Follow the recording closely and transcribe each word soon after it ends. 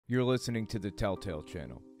You're listening to the Telltale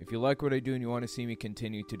Channel. If you like what I do and you want to see me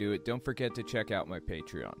continue to do it, don't forget to check out my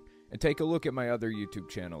Patreon. And take a look at my other YouTube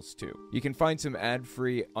channels too. You can find some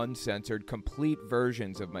ad-free, uncensored, complete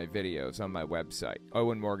versions of my videos on my website,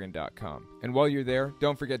 owenmorgan.com. And while you're there,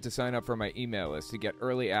 don't forget to sign up for my email list to get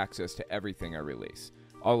early access to everything I release.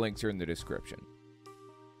 All links are in the description.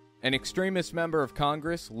 An extremist member of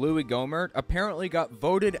Congress, Louie Gohmert, apparently got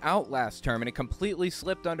voted out last term and it completely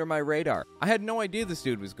slipped under my radar. I had no idea this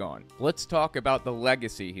dude was gone. Let's talk about the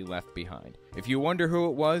legacy he left behind. If you wonder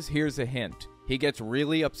who it was, here's a hint. He gets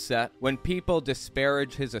really upset when people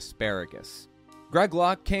disparage his asparagus. Greg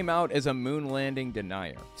Locke came out as a moon landing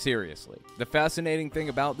denier. Seriously. The fascinating thing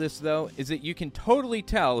about this, though, is that you can totally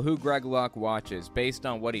tell who Greg Locke watches based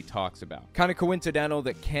on what he talks about. Kind of coincidental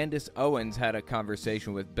that Candace Owens had a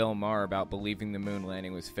conversation with Bill Maher about believing the moon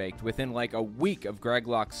landing was faked within like a week of Greg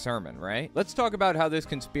Locke's sermon, right? Let's talk about how this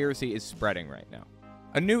conspiracy is spreading right now.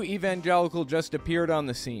 A new evangelical just appeared on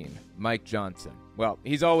the scene, Mike Johnson. Well,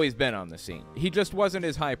 he's always been on the scene. He just wasn't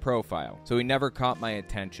as high profile, so he never caught my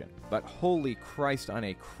attention. But holy Christ on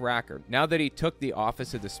a cracker. Now that he took the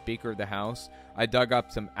office of the Speaker of the House, I dug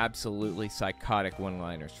up some absolutely psychotic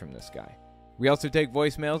one-liners from this guy. We also take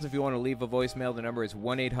voicemails. If you want to leave a voicemail, the number is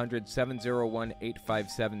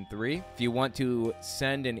 1-800-701-8573. If you want to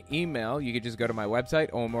send an email, you can just go to my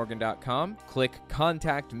website, owenmorgan.com, click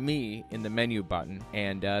Contact Me in the menu button,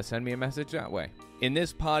 and send me a message that way. In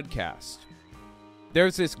this podcast,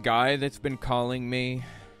 there's this guy that's been calling me,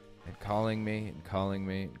 and calling me, and calling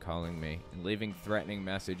me, and calling me, and leaving threatening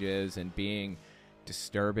messages, and being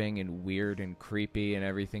disturbing and weird and creepy and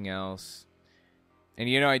everything else. And,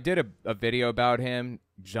 you know, I did a video about him,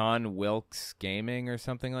 John Wilkes Gaming or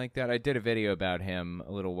something like that. I did a video about him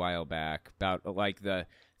a little while back, about, like, the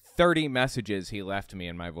 30 messages he left me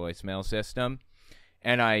in my voicemail system.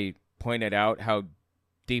 And I pointed out how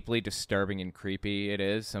deeply disturbing and creepy it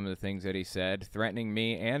is, some of the things that he said, threatening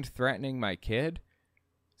me and threatening my kid.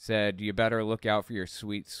 Said, you better look out for your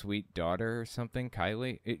sweet, sweet daughter or something,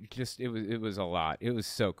 Kylie. It was a lot. It was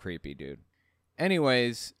so creepy, dude.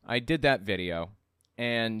 Anyways, I did that video.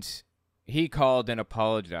 And he called and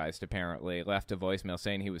apologized, apparently, left a voicemail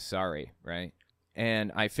saying he was sorry, right?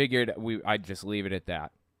 And I figured I'd just leave it at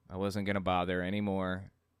that. I wasn't going to bother anymore.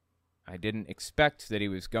 I didn't expect that he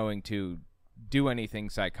was going to do anything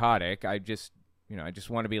psychotic. I just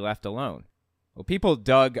want to be left alone. Well, people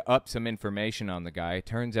dug up some information on the guy.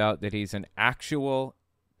 Turns out that he's an actual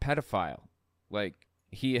pedophile. Like,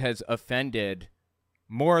 he has offended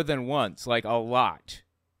more than once, like a lot.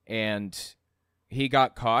 And he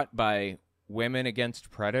got caught by Women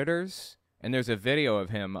Against Predators, and there's a video of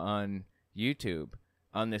him on YouTube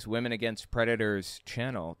on this Women Against Predators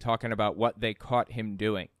channel talking about what they caught him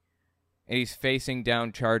doing. And he's facing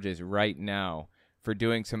down charges right now for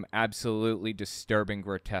doing some absolutely disturbing,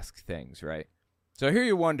 grotesque things, right? So here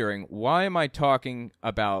you're wondering, why am I talking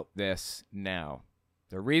about this now?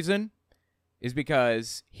 The reason is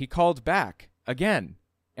because he called back again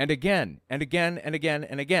and again and again and again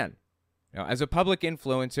and again. Now, as a public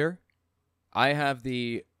influencer, I have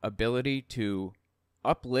the ability to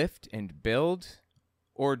uplift and build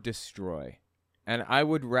or destroy. And I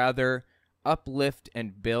would rather uplift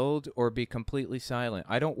and build or be completely silent.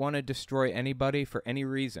 I don't want to destroy anybody for any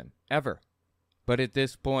reason, ever. But at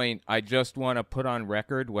this point, I just want to put on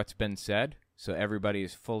record what's been said so everybody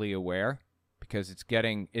is fully aware, because it's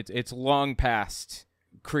long past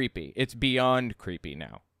creepy. It's beyond creepy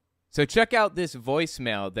now. So check out this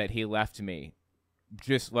voicemail that he left me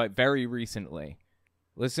just like very recently.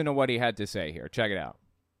 Listen to what he had to say here. Check it out.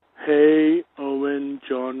 Hey, Owen,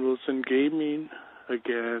 John Wilson Gaming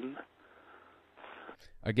again.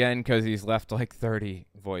 Again, because he's left like 30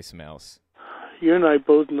 voicemails. You and I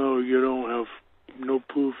both know you don't have no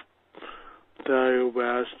proof that I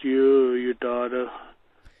harassed you or your daughter.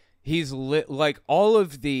 He's like all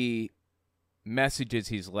of the messages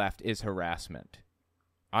he's left is harassment.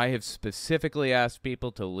 I have specifically asked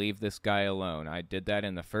people to leave this guy alone. I did that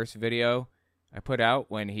in the first video I put out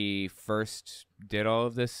when he first did all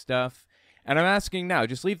of this stuff. And I'm asking now,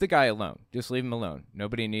 just leave the guy alone. Just leave him alone.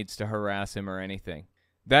 Nobody needs to harass him or anything.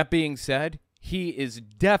 That being said, he is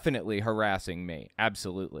definitely harassing me.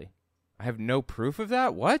 Absolutely. I have no proof of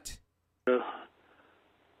that? What?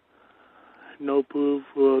 No proof,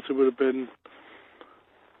 or else it would have been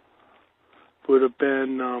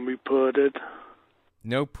reported.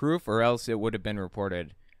 No proof, or else it would have been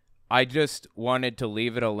reported. I just wanted to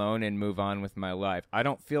leave it alone and move on with my life. I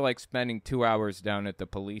don't feel like spending 2 hours down at the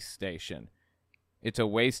police station. It's a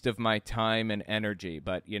waste of my time and energy.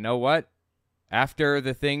 But you know what? After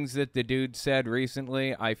the things that the dude said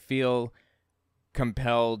recently, I feel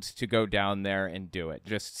compelled to go down there and do it.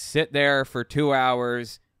 Just sit there for 2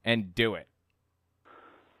 hours and do it.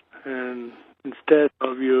 And instead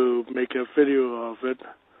of you making a video of it,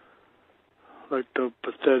 like the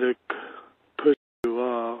pathetic pussy you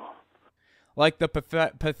are. Like the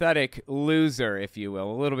pathetic loser, if you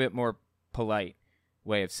will. A little bit more polite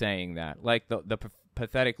way of saying that. Like the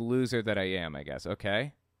pathetic loser that I am, I guess.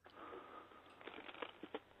 Okay?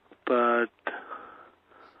 But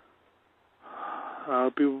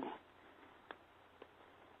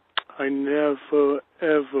I never,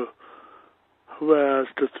 ever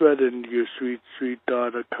harassed or threatened your sweet, sweet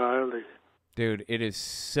daughter, Kylie. Dude, it is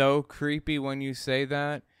so creepy when you say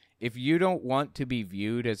that. If you don't want to be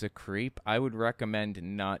viewed as a creep, I would recommend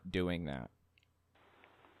not doing that.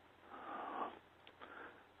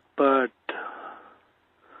 But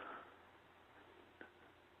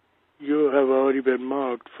you have already been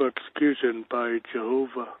marked for execution by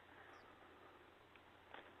Jehovah.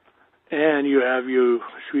 And you have your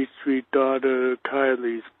sweet, sweet daughter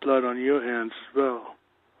Kylie's blood on your hands as well.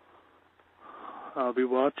 I'll be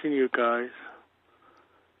watching you guys.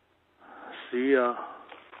 See ya.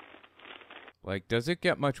 Like, does it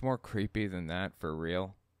get much more creepy than that, for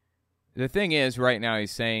real? The thing is, right now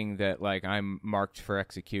he's saying that, like, I'm marked for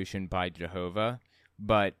execution by Jehovah,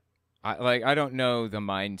 but I don't know the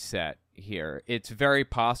mindset here. It's very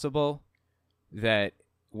possible that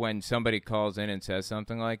when somebody calls in and says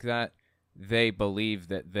something like that, they believe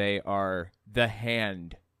that they are the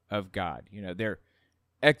hand of God. You know, they're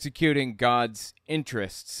executing God's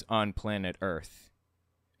interests on planet Earth.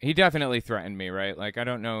 He definitely threatened me, right? Like, I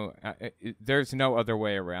don't know. There's no other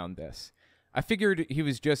way around this. I figured he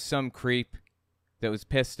was just some creep that was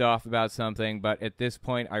pissed off about something, but at this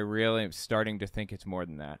point, I really am starting to think it's more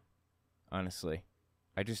than that, honestly.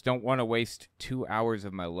 I just don't want to waste 2 hours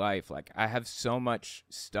of my life. Like, I have so much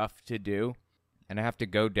stuff to do, and I have to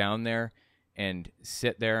go down there and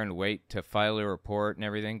sit there and wait to file a report and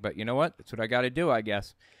everything. But you know what? That's what I got to do, I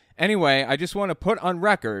guess. Anyway, I just want to put on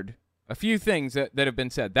record a few things that have been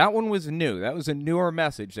said. That one was new. That was a newer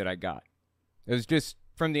message that I got. It was just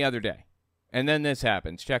from the other day. And then this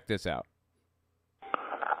happens. Check this out.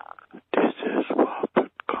 This is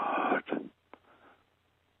Robert God.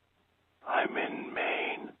 I'm in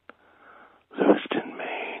Maine. Lewiston,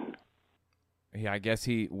 Maine. Yeah, I guess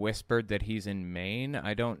he whispered that he's in Maine.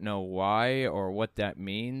 I don't know why or what that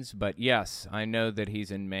means, but yes, I know that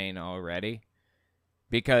he's in Maine already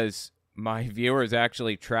because my viewers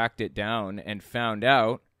actually tracked it down and found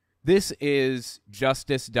out. This is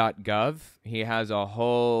justice.gov. He has a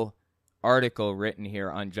whole article written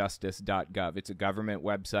here on justice.gov. It's a government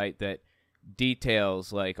website that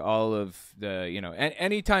details like all of the,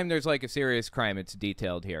 anytime there's like a serious crime, it's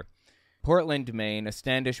detailed here. Portland, Maine, a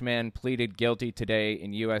Standish man pleaded guilty today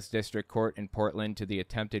in U.S. District Court in Portland to the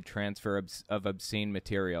attempted transfer of obscene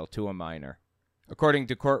material to a minor. According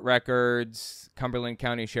to court records, Cumberland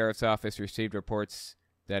County Sheriff's Office received reports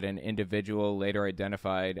that an individual later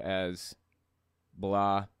identified as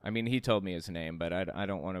blah. I mean, he told me his name, but I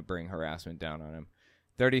don't want to bring harassment down on him.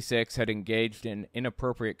 36 had engaged in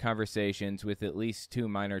inappropriate conversations with at least 2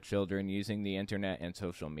 minor children using the internet and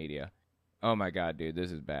social media. Oh my God, dude,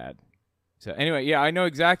 this is bad. So anyway, yeah, I know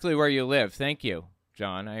exactly where you live. Thank you,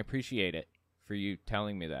 John. I appreciate it for you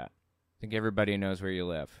telling me that. I think everybody knows where you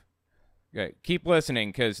live. Okay, keep listening,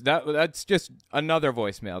 because that's just another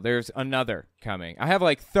voicemail. There's another coming. I have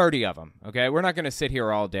like 30 of them, okay? We're not going to sit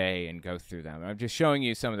here all day and go through them. I'm just showing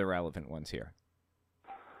you some of the relevant ones here.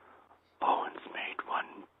 Owen's made one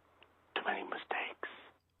too many mistakes.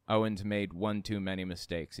 Owen's made one too many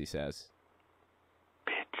mistakes, he says.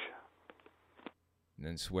 Bitch. And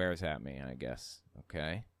then swears at me, I guess.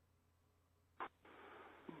 Okay.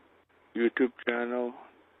 YouTube channel.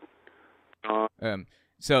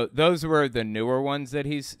 So those were the newer ones that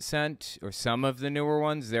he's sent, or some of the newer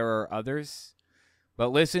ones. There are others. But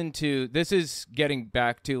listen to, this is getting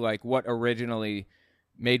back to like what originally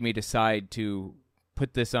made me decide to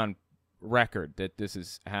put this on record, that this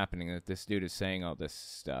is happening, that this dude is saying all this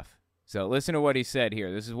stuff. So listen to what he said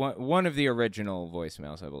here. This is one of the original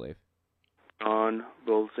voicemails, I believe. On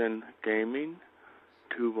Wilson Gaming,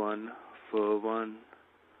 2141,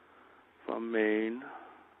 from Maine.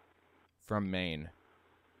 From Maine.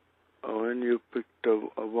 Oh, and you picked the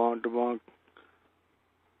wrong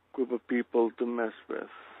group of people to mess with.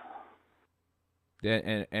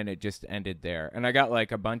 And it just ended there. And I got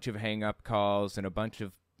like a bunch of hang-up calls and a bunch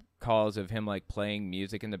of calls of him like playing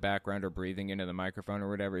music in the background or breathing into the microphone or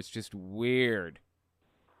whatever. It's just weird.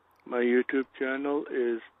 My YouTube channel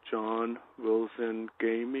is John Wilson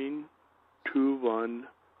Gaming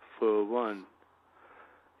 2141.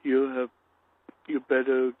 You have you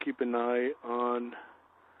better keep an eye on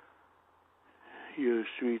your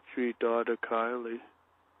sweet, sweet daughter, Kylie.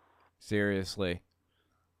 Seriously.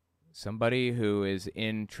 Somebody who is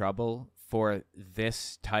in trouble for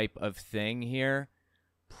this type of thing here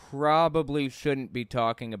probably shouldn't be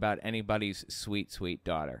talking about anybody's sweet, sweet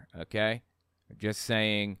daughter, okay? Just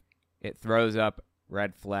saying it throws up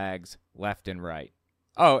red flags left and right.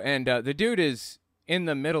 Oh, and the dude is in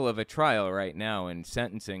the middle of a trial right now and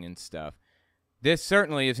sentencing and stuff. This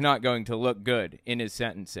certainly is not going to look good in his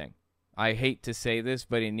sentencing. I hate to say this,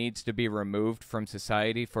 but he needs to be removed from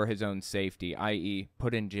society for his own safety, i.e.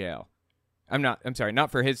 put in jail. I'm sorry,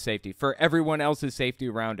 not for his safety, for everyone else's safety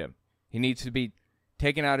around him. He needs to be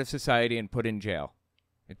taken out of society and put in jail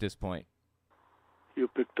at this point. You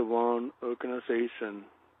picked the wrong organization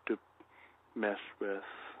to mess with.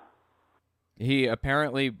 He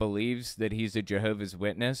apparently believes that he's a Jehovah's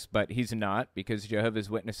Witness, but he's not, because Jehovah's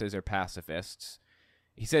Witnesses are pacifists.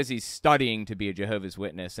 He says he's studying to be a Jehovah's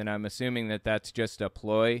Witness, and I'm assuming that that's just a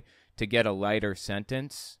ploy to get a lighter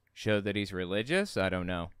sentence, show that he's religious. I don't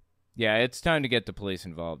know. Yeah, it's time to get the police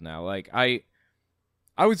involved now. Like, I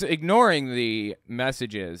was ignoring the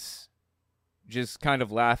messages, just kind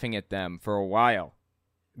of laughing at them for a while,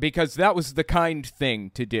 because that was the kind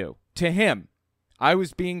thing to do. To him. I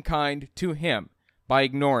was being kind to him by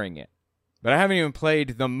ignoring it. But I haven't even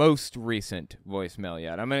played the most recent voicemail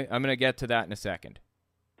yet. I'm gonna get to that in a second.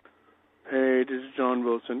 Hey, this is John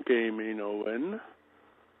Wilson Gaming, Owen.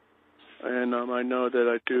 And I know that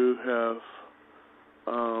I do have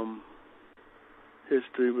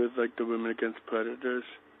history with, like, the Women Against Predators.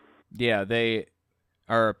 Yeah, they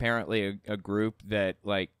are apparently a group that,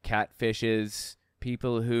 like, catfishes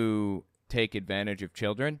people who take advantage of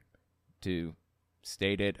children, to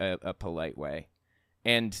state it a polite way.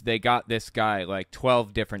 And they got this guy like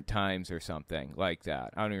 12 different times or something like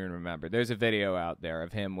that. I don't even remember. There's a video out there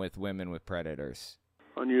of him with women with predators.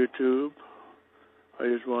 On YouTube, I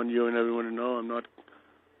just want you and everyone to know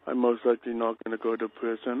I'm most likely not going to go to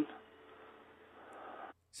prison.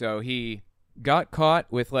 So he got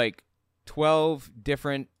caught with like 12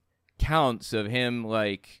 different counts of him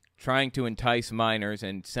like trying to entice minors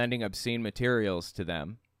and sending obscene materials to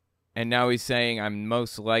them. And now he's saying, I'm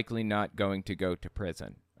most likely not going to go to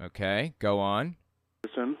prison. Okay, go on.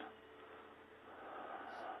 Prison.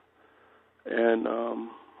 And,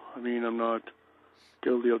 I'm not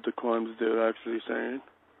guilty of the crimes they're actually saying.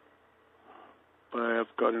 But I have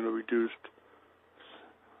gotten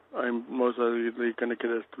I'm most likely going to get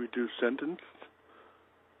a reduced sentence.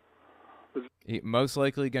 Most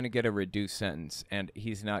likely going to get a reduced sentence, and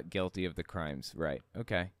he's not guilty of the crimes. Right,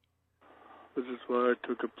 okay. This is why I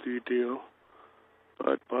took a plea deal.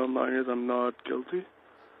 But bottom line is I'm not guilty.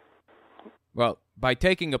 Well, by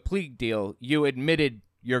taking a plea deal, you admitted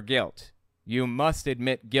your guilt. You must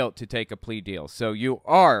admit guilt to take a plea deal. So you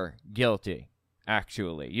are guilty,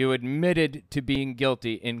 actually. You admitted to being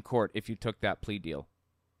guilty in court if you took that plea deal.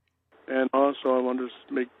 And also I want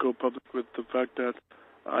to go public with the fact that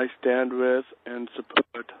I stand with and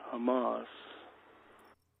support Hamas.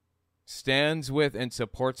 Stands with and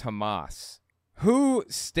supports Hamas. Who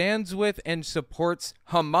stands with and supports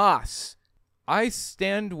Hamas? I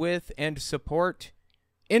stand with and support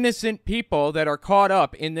innocent people that are caught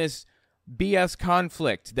up in this BS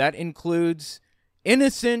conflict. That includes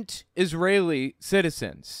innocent Israeli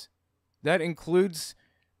citizens. That includes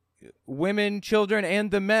women, children, and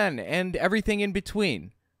the men, and everything in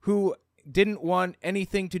between, who didn't want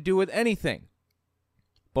anything to do with anything,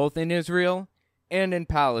 both in Israel and in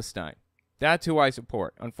Palestine. That's who I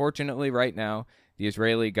support. Unfortunately, right now, the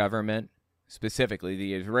Israeli government, specifically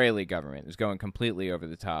the Israeli government, is going completely over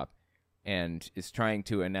the top and is trying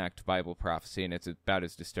to enact Bible prophecy, and it's about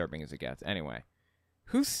as disturbing as it gets. Anyway,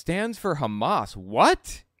 who stands for Hamas?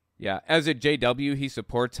 What? Yeah, as a JW, he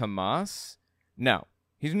supports Hamas? No,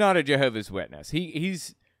 he's not a Jehovah's Witness.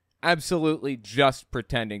 He's absolutely just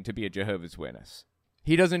pretending to be a Jehovah's Witness.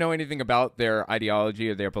 He doesn't know anything about their ideology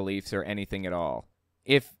or their beliefs or anything at all.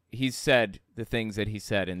 If he's said the things that he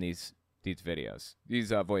said in these videos,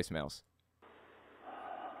 these voicemails.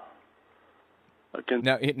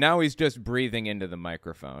 Now he's just breathing into the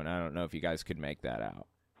microphone. I don't know if you guys could make that out.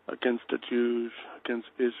 Against the Jews, against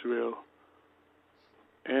Israel.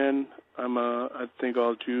 And I think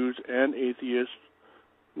all Jews and atheists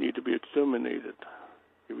need to be exterminated,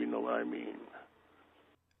 if you know what I mean.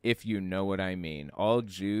 If you know what I mean. All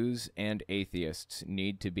Jews and atheists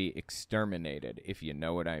need to be exterminated, if you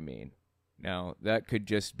know what I mean. Now, that could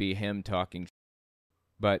just be him talking,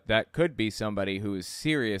 but that could be somebody who is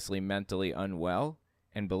seriously mentally unwell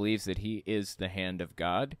and believes that he is the hand of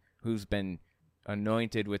God, who's been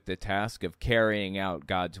anointed with the task of carrying out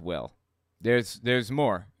God's will. There's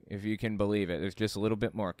more, if you can believe it. There's just a little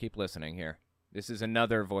bit more. Keep listening here. This is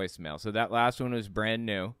another voicemail. So that last one was brand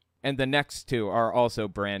new, and the next two are also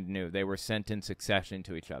brand new. They were sent in succession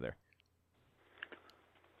to each other.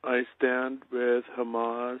 I stand with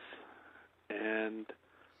Hamas and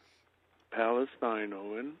Palestine,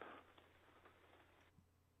 Owen.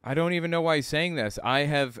 I don't even know why he's saying this. I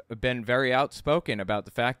have been very outspoken about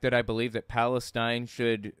the fact that I believe that Palestine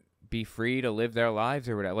should be free to live their lives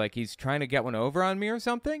or whatever. Like he's trying to get one over on me or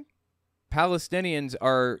something? Palestinians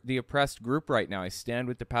are the oppressed group right now. I stand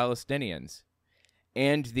with the Palestinians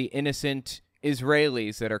and the innocent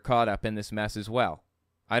Israelis that are caught up in this mess as well.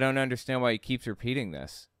 I don't understand why he keeps repeating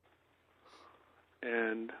this.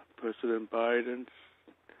 And President Biden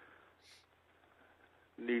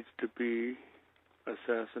needs to be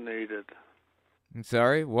assassinated. I'm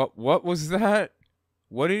sorry? What was that?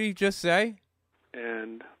 What did he just say?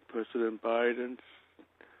 And President Biden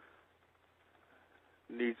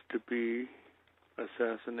needs to be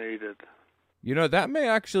assassinated. You know, that may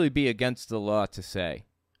actually be against the law to say.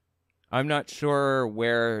 I'm not sure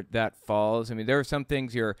where that falls. I mean, there are some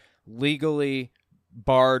things you're legally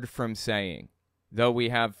barred from saying. Though we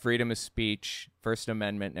have freedom of speech, First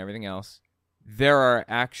Amendment, and everything else, there are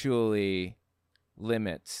actually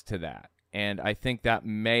limits to that. And I think that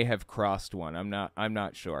may have crossed one. I'm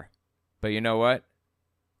not sure. But you know what?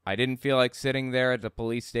 I didn't feel like sitting there at the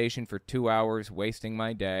police station for 2 hours wasting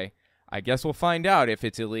my day. I guess we'll find out if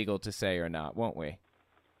it's illegal to say or not, won't we?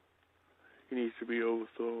 He needs to be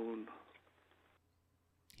overthrown.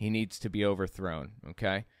 He needs to be overthrown,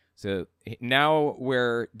 okay? So now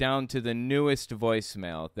we're down to the newest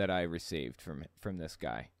voicemail that I received from this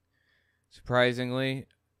guy. Surprisingly,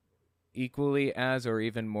 equally as or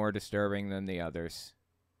even more disturbing than the others.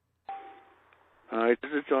 Hi,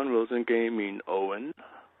 this is John Wilson Gaming, Owen.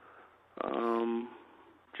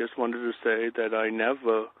 Just wanted to say that I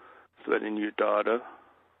never threatened your daughter,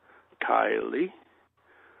 Kylie.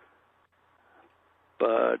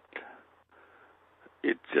 But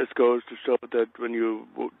it just goes to show that when you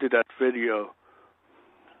did that video,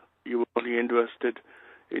 you were only interested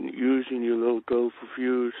in using your little girl for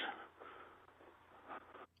views.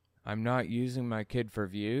 I'm not using my kid for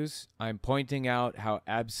views. I'm pointing out how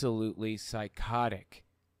absolutely psychotic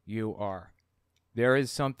you are. There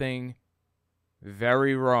is something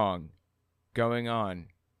very wrong going on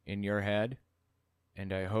in your head,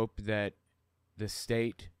 and I hope that the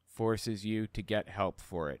state forces you to get help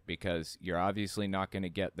for it, because you're obviously not going to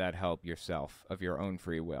get that help yourself of your own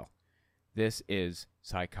free will. This is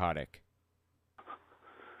psychotic.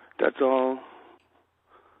 That's all.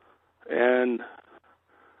 And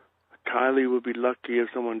Kylie would be lucky if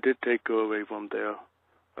someone did take her away from there,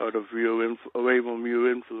 away from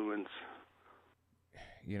your influence.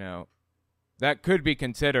 You know, that could be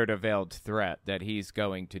considered a veiled threat that he's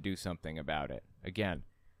going to do something about it. Again,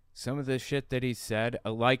 some of the shit that he said,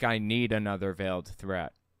 like I need another veiled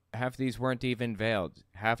threat. Half these weren't even veiled.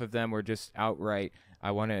 Half of them were just outright,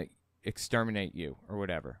 I want to exterminate you, or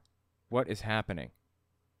whatever. What is happening?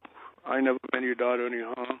 I never meant your daughter any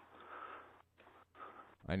harm.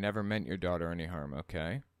 I never meant your daughter any harm,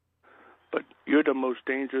 okay? But you're the most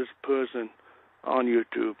dangerous person on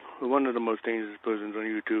YouTube. One of the most dangerous persons on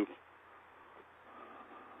YouTube.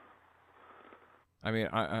 I mean,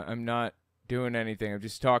 I'm not doing anything. I'm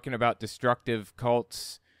just talking about destructive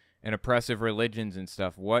cults and oppressive religions and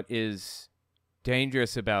stuff. What is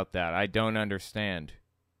dangerous about that? I don't understand.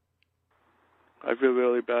 I feel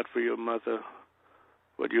really bad for your mother,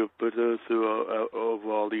 what you've put her through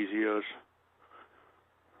over all these years.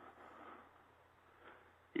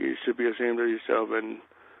 You should be ashamed of yourself, and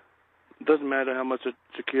it doesn't matter how much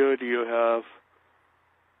security you have.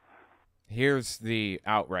 Here's the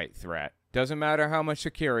outright threat. Doesn't matter how much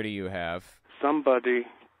security you have. Somebody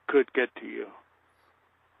could get to you.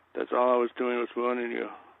 That's all I was doing, was warning you.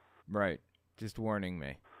 Right. Just warning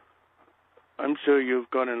me. I'm sure you've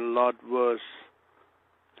gotten a lot worse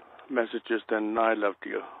messages than I left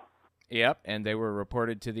you. Yep, and they were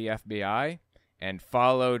reported to the FBI and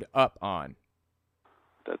followed up on.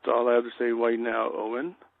 That's all I have to say right now,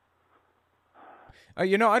 Owen.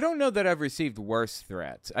 You know, I don't know that I've received worse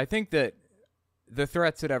threats. I think that the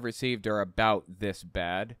threats that I've received are about this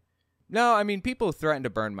bad. No, I mean, people threaten to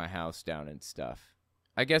burn my house down and stuff.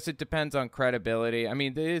 I guess it depends on credibility. I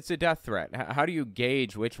mean, it's a death threat. How do you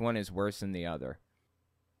gauge which one is worse than the other?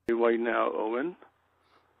 Right now, Owen.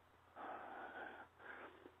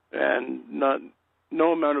 And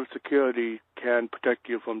no amount of security can protect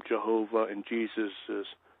you from Jehovah and Jesus'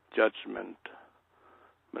 judgment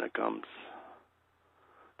when it comes.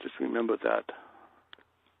 Just remember that.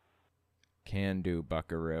 Can do,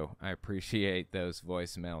 buckaroo. I appreciate those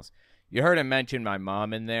voicemails. You heard him mention my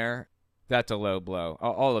mom in there. That's a low blow.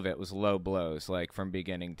 All of it was low blows, like from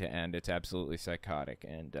beginning to end. It's absolutely psychotic.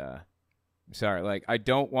 And I'm sorry, like, I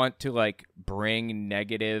don't want to like bring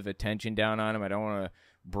negative attention down on him. I don't want to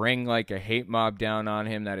bring like a hate mob down on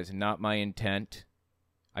him. That is not my intent.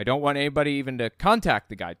 I don't want anybody even to contact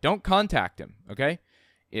the guy. Don't contact him, okay?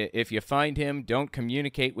 If you find him, don't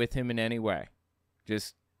communicate with him in any way.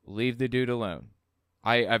 Just leave the dude alone.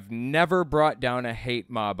 I've never brought down a hate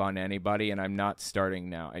mob on anybody, and I'm not starting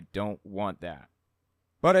now. I don't want that.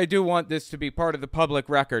 But I do want this to be part of the public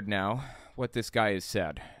record now, what this guy has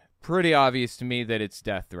said. Pretty obvious to me that it's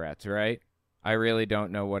death threats, right? I really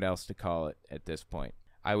don't know what else to call it at this point.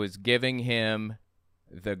 I was giving him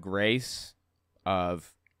the grace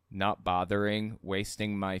of not bothering,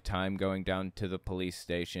 wasting my time going down to the police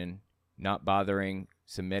station, not bothering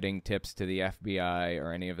submitting tips to the FBI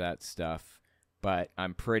or any of that stuff. But I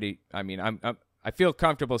feel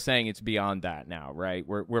comfortable saying it's beyond that now, right?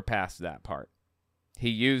 We're past that part. He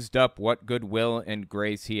used up what goodwill and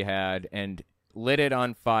grace he had and lit it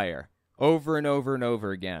on fire over and over and over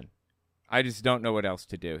again. I just don't know what else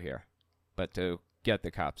to do here but to get the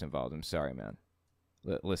cops involved. I'm sorry, man.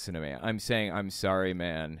 Listen to me. I'm saying I'm sorry,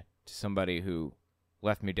 man, to somebody who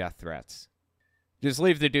left me death threats. Just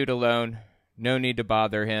leave the dude alone. No need to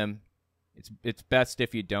bother him. It's best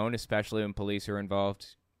if you don't, especially when police are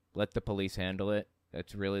involved. Let the police handle it.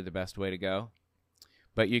 That's really the best way to go.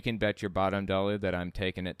 But you can bet your bottom dollar that I'm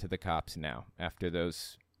taking it to the cops now after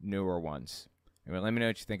those newer ones. Anyway, let me know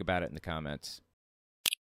what you think about it in the comments.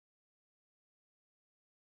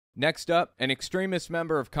 Next up, an extremist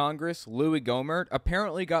member of Congress, Louie Gohmert,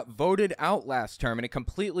 apparently got voted out last term, and it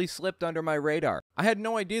completely slipped under my radar. I had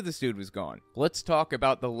no idea this dude was gone. Let's talk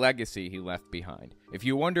about the legacy he left behind. If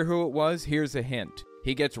you wonder who it was, here's a hint.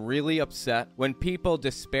 He gets really upset when people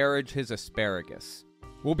disparage his asparagus.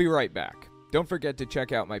 We'll be right back. Don't forget to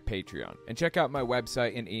check out my Patreon, and check out my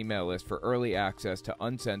website and email list for early access to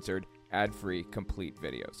uncensored, ad-free, complete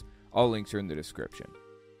videos. All links are in the description.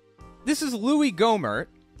 This is Louie Gohmert,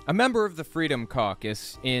 a member of the Freedom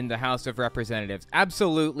Caucus in the House of Representatives.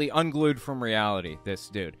 Absolutely unglued from reality, this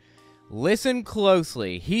dude. Listen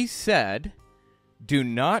closely. He said, "Do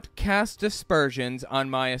not cast aspersions on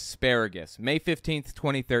my asparagus." May 15th,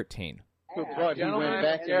 2013. Regular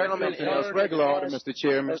order, Mr.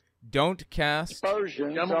 Chairman. Don't cast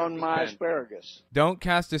Aspersions on my asparagus. Don't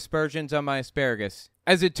cast aspersions on my asparagus.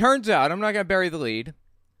 As it turns out, I'm not going to bury the lead.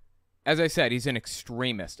 As I said, he's an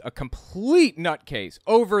extremist, a complete nutcase,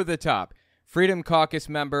 over the top. Freedom Caucus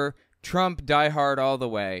member, Trump diehard all the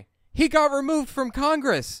way. He got removed from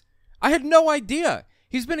Congress. I had no idea.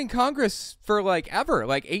 He's been in Congress for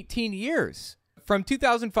ever, 18 years. From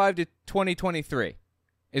 2005 to 2023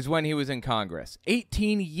 is when he was in Congress.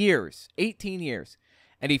 18 years. 18 years.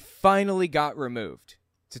 And he finally got removed.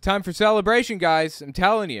 It's a time for celebration, guys. I'm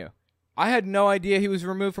telling you. I had no idea he was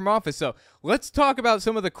removed from office. So let's talk about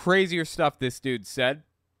some of the crazier stuff this dude said.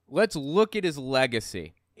 Let's look at his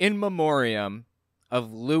legacy in memoriam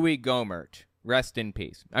of Louie Gohmert. Rest in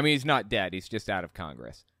peace. I mean, he's not dead. He's just out of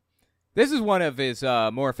Congress. This is one of his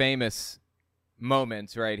more famous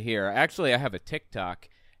moments right here. Actually, I have a TikTok,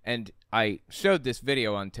 and I showed this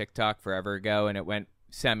video on TikTok forever ago, and it went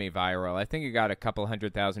semi-viral. I think it got a couple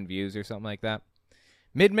 100,000 views or something like that.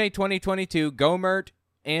 Mid-May 2022, Gohmert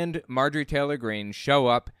and Marjorie Taylor Greene show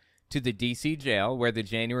up to the D.C. jail where the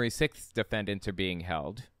January 6th defendants are being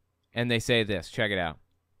held. And they say this. Check it out.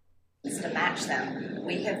 To match them.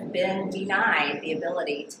 We have been denied the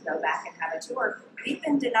ability to go back and have a tour. We've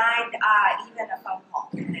been denied even a phone call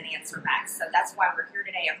and an answer back. So that's why we're here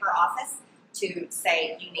today at her office to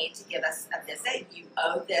say you need to give us a visit. You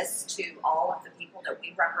owe this to all of the people that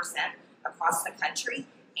we represent across the country.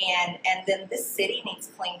 And then this city needs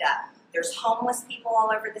cleaned up. There's homeless people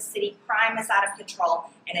all over the city. Crime is out of control,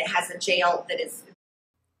 and it has a jail that is...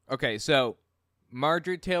 Okay, so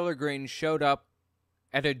Marjorie Taylor Greene showed up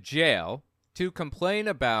at a jail to complain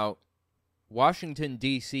about Washington,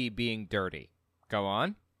 D.C. being dirty. Go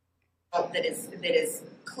on. That is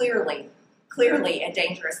clearly a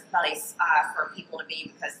dangerous place for people to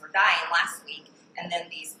be because they're dying last week, and then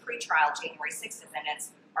these pretrial January 6th defendants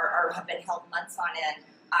have been held months on end,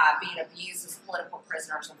 being abused as political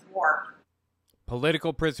prisoners of war.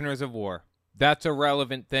 Political prisoners of war. That's a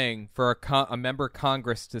relevant thing for a member of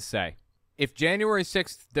Congress to say. If January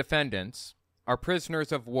 6th defendants are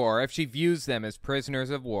prisoners of war, if she views them as prisoners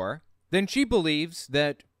of war, then she believes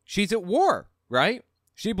that she's at war, right?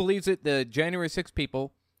 She believes that the January 6th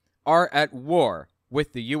people are at war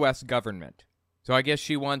with the U.S. government. So I guess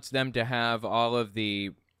she wants them to have all of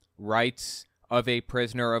the rights of a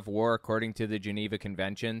prisoner of war according to the Geneva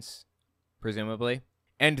Conventions, presumably.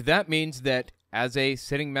 And that means that as a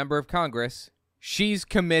sitting member of Congress, she's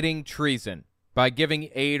committing treason by giving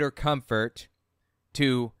aid or comfort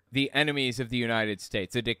to the enemies of the United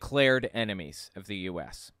States, the declared enemies of the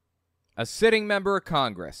U.S. A sitting member of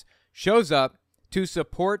Congress shows up to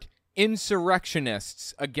support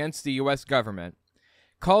insurrectionists against the U.S. government,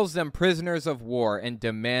 calls them prisoners of war, and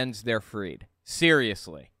demands they're freed.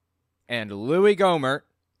 Seriously. And Louie Gohmert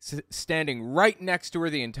standing right next to her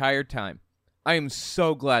the entire time. I am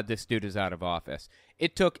so glad this dude is out of office.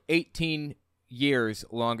 It took 18 years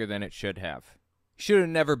longer than it should have. Should have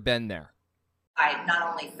never been there. By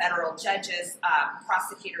not only federal judges,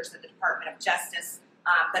 prosecutors of the Department of Justice,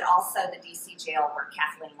 but also the D.C. jail where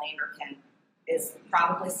Kathleen Landerkin is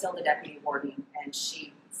probably still the deputy warden, and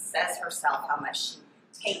she says herself how much she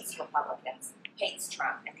hates Republicans, hates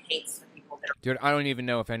Trump, and hates the people that are... Dude, I don't even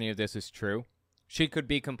know if any of this is true. She could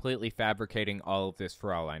be completely fabricating all of this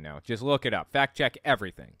for all I know. Just look it up. Fact check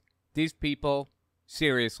everything. These people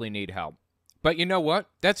seriously need help. But you know what?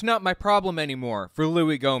 That's not my problem anymore for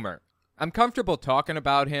Louie Gohmert. I'm comfortable talking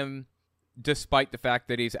about him despite the fact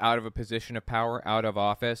that he's out of a position of power, out of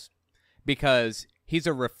office, because he's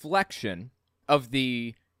a reflection of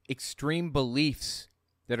the extreme beliefs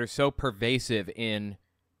that are so pervasive in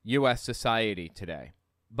U.S. society today.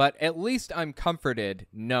 But at least I'm comforted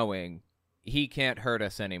knowing he can't hurt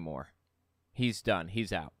us anymore. He's done.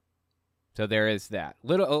 He's out. So there is that. A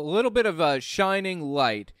little bit of a shining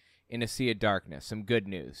light in a sea of darkness. Some good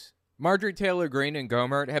news. Marjorie Taylor Greene and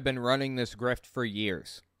Gohmert have been running this grift for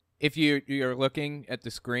years. If you're looking at the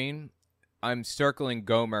screen, I'm circling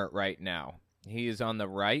Gohmert right now. He is on the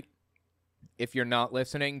right. If you're not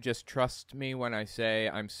listening, just trust me when I say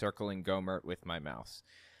I'm circling Gohmert with my mouse.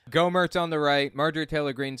 Gohmert's on the right. Marjorie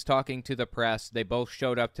Taylor Greene's talking to the press. They both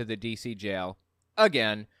showed up to the D.C. jail.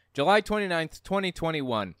 Again, July 29th,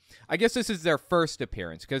 2021. I guess this is their first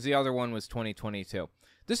appearance because the other one was 2022.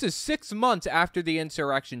 This is 6 months after the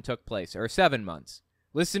insurrection took place, or 7 months.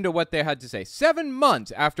 Listen to what they had to say. 7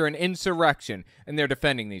 months after an insurrection, and they're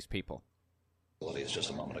defending these people. It's just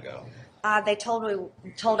a moment ago. They told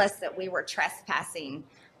us that we were trespassing,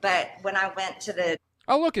 but when I went to the...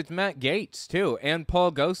 Oh, look, it's Matt Gaetz, too, and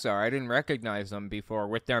Paul Gosar. I didn't recognize them before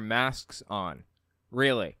with their masks on.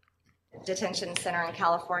 Really? Detention center in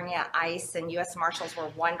California, ICE and U.S. Marshals were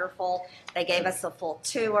wonderful. They gave us a full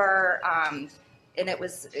tour, and it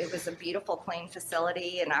was a beautiful, clean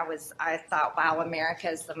facility. And I thought, wow, America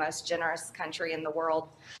is the most generous country in the world.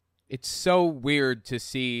 It's so weird to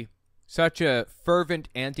see such a fervent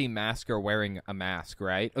anti-masker wearing a mask,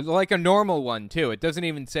 right? Like a normal one, too. It doesn't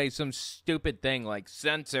even say some stupid thing like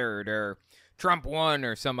censored or Trump won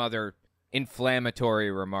or some other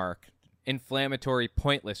inflammatory remark. Inflammatory,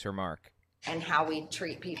 pointless remark. And how we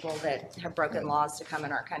treat people that have broken laws to come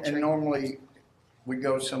in our country. And normally we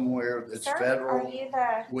go somewhere that's Sir, federal.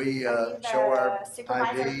 We show our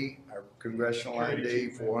supervisor? ID, our congressional ID,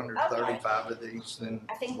 435 of these. Then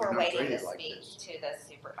I think we're we're not waiting to treated like speak this. to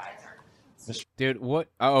the supervisor. Dude, what?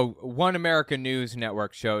 Oh, One America News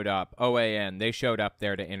Network showed up. OAN. They showed up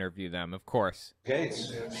there to interview them, of course.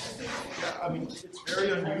 Gates. I mean, it's very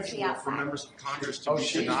unusual for members of Congress to be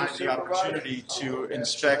denied the opportunity to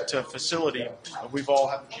inspect a facility. We've all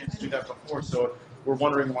had the chance to do that before, so we're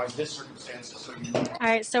wondering why this circumstance is so unique. All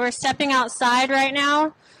right, so we're stepping outside right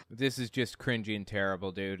now. This is just cringy and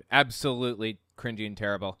terrible, dude. Absolutely cringy and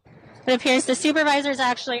terrible. It appears the supervisor's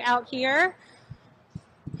actually out here,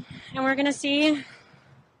 and we're going to see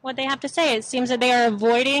what they have to say. It seems that they are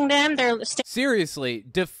avoiding them. Seriously,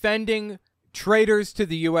 defending traitors to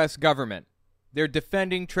the U.S. government. They're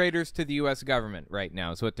defending traitors to the U.S. government right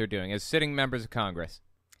now is what they're doing as sitting members of Congress.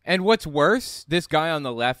 And what's worse, this guy on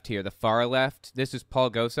the left here, the far left, this is Paul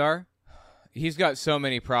Gosar. He's got so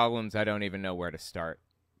many problems, I don't even know where to start.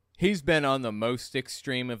 He's been on the most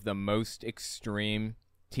extreme of the most extreme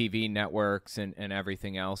TV networks and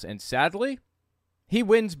everything else. And sadly, he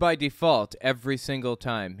wins by default every single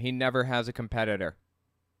time. He never has a competitor.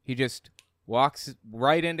 He just walks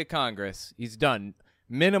right into Congress. He's done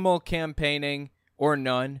minimal campaigning or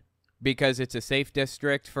none because it's a safe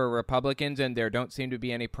district for Republicans and there don't seem to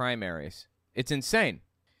be any primaries. It's insane.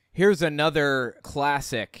 Here's another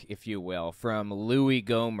classic, if you will, from Louie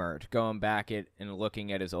Gohmert, going back and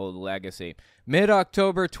looking at his old legacy.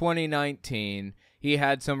 Mid-October 2019, he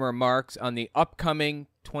had some remarks on the upcoming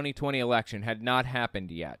 2020 election. Had not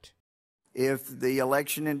happened yet. If the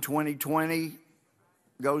election in 2020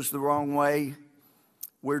 goes the wrong way,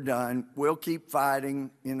 we're done. We'll keep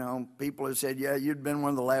fighting. You know, people have said, yeah, you'd been one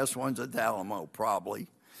of the last ones at the Alamo, probably.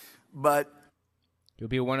 But He'll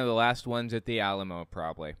be one of the last ones at the Alamo,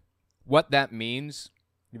 probably. What that means,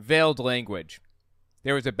 veiled language.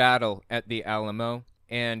 There was a battle at the Alamo,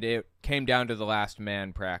 and it came down to the last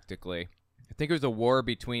man, practically. I think it was a war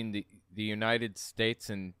between the United States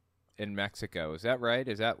and Mexico. Is that right?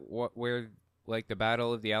 Is that where the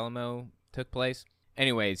Battle of the Alamo took place?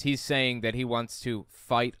 Anyways, he's saying that he wants to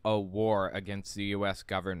fight a war against the U.S.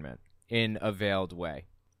 government in a veiled way.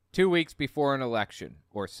 2 weeks before an election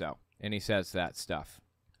or so. And he says that stuff.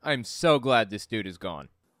 I'm so glad this dude is gone.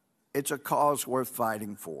 It's a cause worth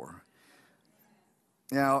fighting for.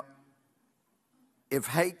 Now, if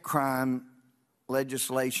hate crime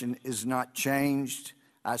legislation is not changed,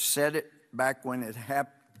 I said it back when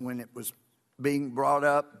it was being brought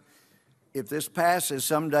up. If this passes,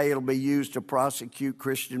 someday it'll be used to prosecute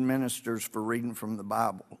Christian ministers for reading from the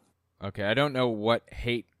Bible. Okay, I don't know what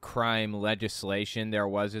hate crime legislation there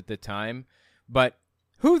was at the time, but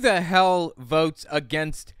who the hell votes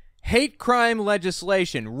against hate crime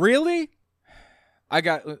legislation? Really?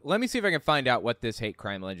 Let me see if I can find out what this hate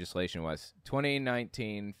crime legislation was.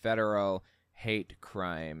 2019 federal hate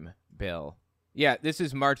crime bill. Yeah, this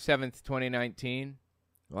is March 7th, 2019.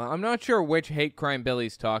 Well, I'm not sure which hate crime bill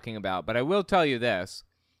he's talking about, but I will tell you this.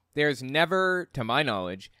 There's never, to my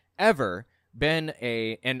knowledge, ever been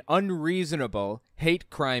an unreasonable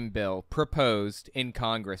hate crime bill proposed in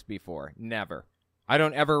Congress before. Never. I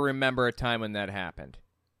don't ever remember a time when that happened.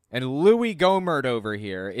 And Louie Gohmert over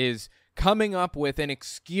here is coming up with an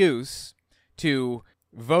excuse to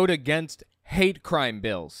vote against hate crime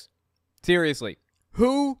bills. Seriously,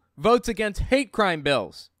 who votes against hate crime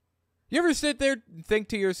bills? You ever sit there and think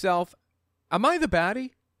to yourself, am I the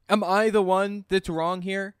baddie? Am I the one that's wrong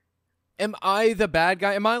here? Am I the bad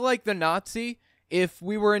guy? Am I like the Nazi if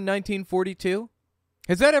we were in 1942?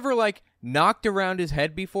 Has that ever, knocked around his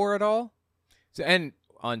head before at all? And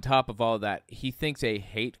on top of all that, he thinks a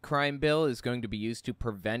hate crime bill is going to be used to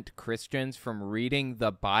prevent Christians from reading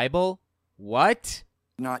the Bible? What?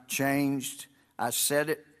 Not changed. I said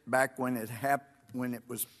it back when it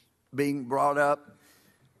was being brought up.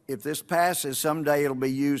 If this passes, someday it'll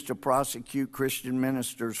be used to prosecute Christian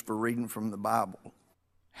ministers for reading from the Bible.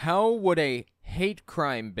 How would a hate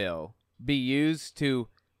crime bill be used to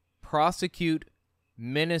prosecute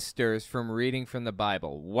ministers from reading from the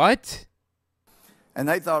Bible? What? And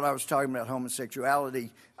they thought I was talking about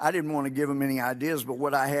homosexuality. I didn't want to give them any ideas, but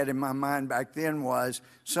what I had in my mind back then was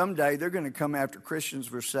someday they're going to come after Christians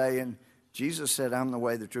for saying, Jesus said, I'm the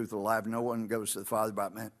way, the truth, and the life. No one goes to the Father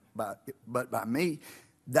but by me.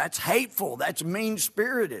 That's hateful. That's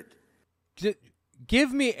mean-spirited.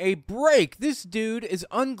 Give me a break. This dude is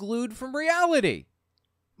unglued from reality.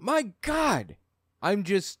 My God.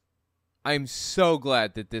 I'm so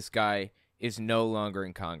glad that this guy is no longer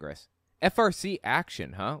in Congress. FRC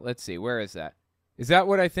action, huh? Let's see. Where is that? Is that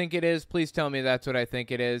what I think it is? Please tell me that's what I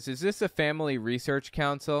think it is. Is this a Family Research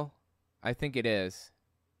Council? I think it is.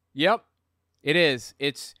 Yep, it is.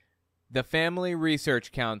 It's the Family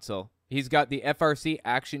Research Council. He's got the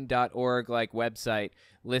frcaction.org website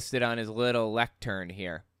listed on his little lectern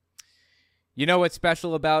here. You know what's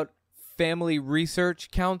special about Family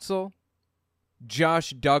Research Council?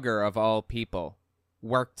 Josh Duggar, of all people,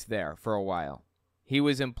 worked there for a while. He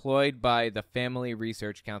was employed by the Family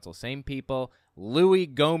Research Council. Same people Louie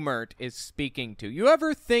Gohmert is speaking to. You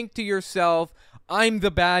ever think to yourself, I'm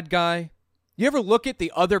the bad guy? You ever look at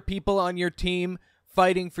the other people on your team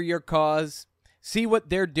fighting for your cause? See what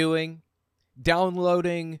they're doing?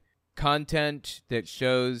 Downloading content that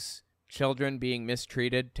shows children being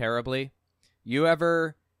mistreated terribly? You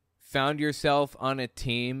ever found yourself on a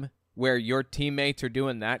team where your teammates are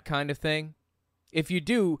doing that kind of thing? If you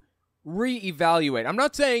do, reevaluate. I'm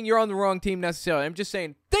not saying you're on the wrong team necessarily. I'm just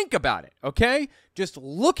saying think about it, okay? Just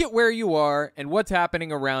look at where you are and what's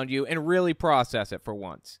happening around you and really process it for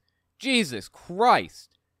once. Jesus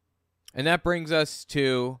Christ. And that brings us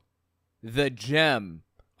to the gem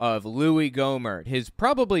of Louie Gohmert, his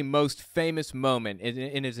probably most famous moment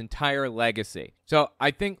in his entire legacy. So I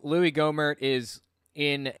think Louie Gohmert is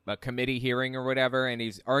in a committee hearing or whatever, and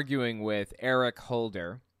he's arguing with Eric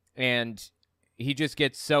Holder, and he just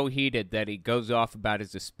gets so heated that he goes off about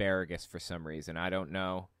his asparagus for some reason. I don't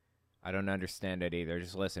know. I don't understand it either.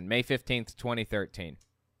 Just listen. May 15th, 2013.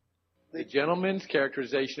 The gentleman's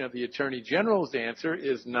characterization of the Attorney General's answer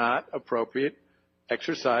is not appropriate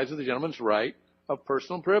exercise of the gentleman's right of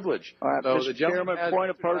personal privilege. All right, so Mr. Chairman, point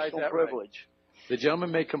of personal privilege. Right. The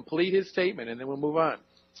gentleman may complete his statement, and then we'll move on.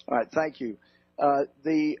 All right, thank you.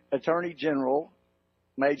 The Attorney General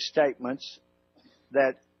made statements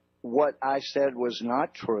that what I said was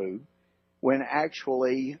not true, when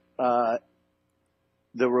actually the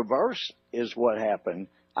reverse is what happened.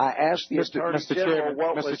 I asked the Attorney General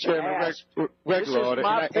what was asked. This is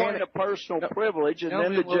my point of personal privilege, and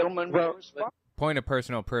then the gentleman will respond. Point of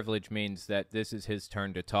personal privilege means that this is his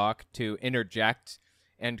turn to talk, to interject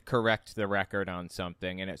and correct the record on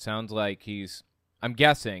something. And it sounds like I'm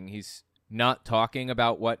guessing he's not talking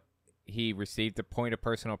about what he received the point of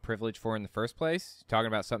personal privilege for in the first place. He's talking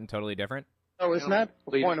about something totally different. No, it's not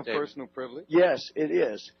a point of personal privilege. Yes, it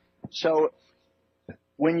is. So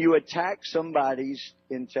when you attack somebody's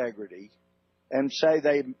integrity and say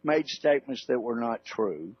they made statements that were not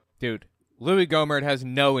true. Dude, Louie Gohmert has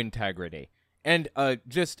no integrity and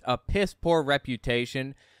just a piss-poor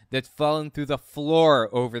reputation that's fallen through the floor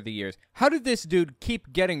over the years. How did this dude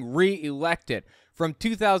keep getting re-elected from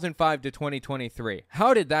 2005 to 2023?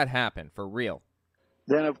 How did that happen, for real?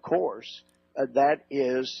 Then, of course, that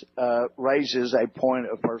raises a point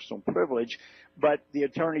of personal privilege. But the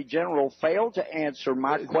Attorney General failed to answer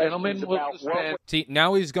my questions about what... See,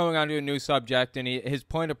 now he's going on to a new subject, and his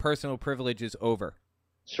point of personal privilege is over.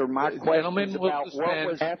 So my questions about what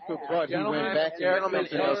was... After what, he went back and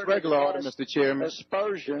something else regular order, Mr. Chairman.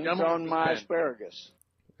 Aspersions on my asparagus.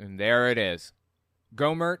 And there it is.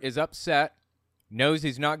 Gohmert is upset, knows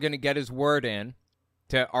he's not going to get his word in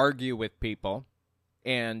to argue with people,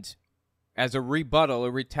 and as a rebuttal, a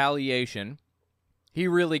retaliation, he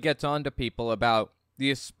really gets on to people about the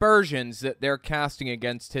aspersions that they're casting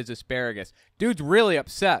against his asparagus. Dude's really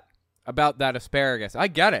upset about that asparagus. I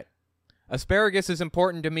get it. Asparagus is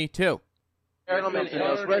important to me, too.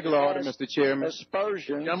 Regular order, Mr. Chairman.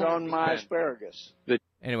 Aspersions on my asparagus.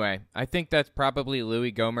 Anyway, I think that's probably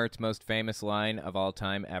Louie Gohmert's most famous line of all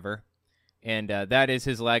time ever, and that is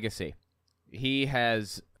his legacy. He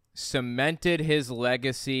has cemented his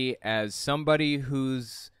legacy as somebody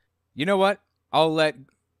who's... You know what? I'll let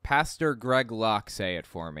Pastor Greg Locke say it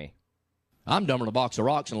for me. I'm dumber than a box of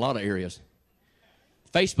rocks in a lot of areas.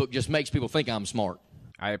 Facebook just makes people think I'm smart.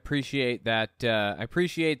 I appreciate that. I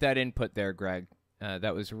appreciate that input there, Greg.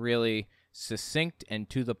 That was really succinct and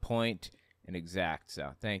to the point and exact.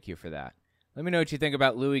 So thank you for that. Let me know what you think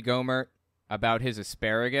about Louie Gohmert, about his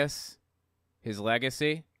asparagus, his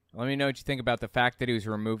legacy. Let me know what you think about the fact that he was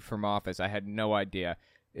removed from office. I had no idea.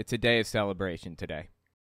 It's a day of celebration today.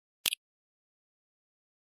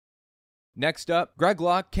 Next up, Greg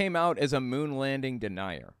Locke came out as a moon landing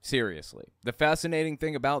denier. Seriously. The fascinating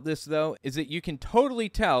thing about this, though, is that you can totally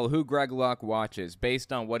tell who Greg Locke watches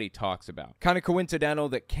based on what he talks about. Kind of coincidental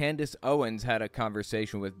that Candace Owens had a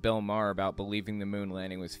conversation with Bill Maher about believing the moon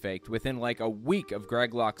landing was faked within like a week of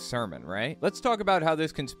Greg Locke's sermon, right? Let's talk about how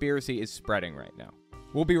this conspiracy is spreading right now.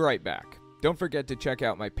 We'll be right back. Don't forget to check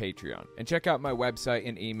out my Patreon and check out my website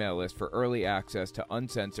and email list for early access to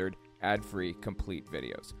uncensored, ad-free, complete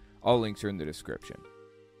videos. All links are in the description.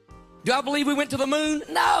 Do I believe we went to the moon?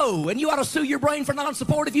 No! And you ought to sue your brain for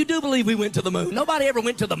non-support if you do believe we went to the moon. Nobody ever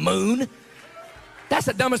went to the moon. That's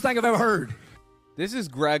the dumbest thing I've ever heard. This is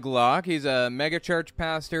Greg Locke. He's a megachurch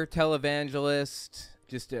pastor, televangelist,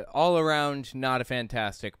 just all around not a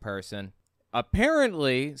fantastic person.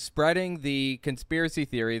 Apparently spreading the conspiracy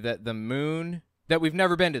theory that we've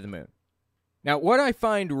never been to the moon. Now, what I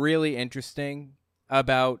find really interesting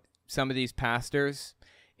about some of these pastors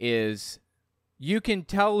is you can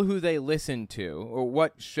tell who they listen to or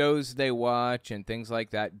what shows they watch and things like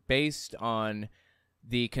that based on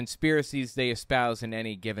the conspiracies they espouse in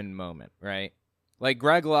any given moment, right? Like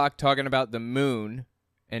Greg Locke talking about the moon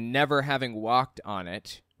and never having walked on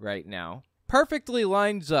it right now perfectly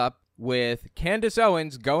lines up with Candace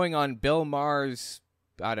Owens going on Bill Maher's,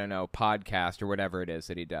 podcast or whatever it is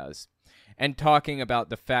that he does, and talking about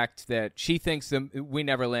the fact that she thinks we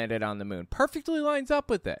never landed on the moon. Perfectly lines up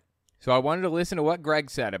with it. So I wanted to listen to what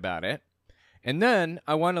Greg said about it, and then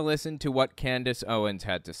I want to listen to what Candace Owens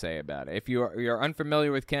had to say about it. If you're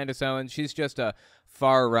unfamiliar with Candace Owens, she's just a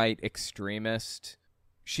far-right extremist.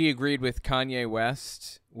 She agreed with Kanye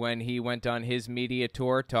West when he went on his media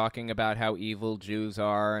tour talking about how evil Jews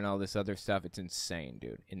are and all this other stuff. It's insane,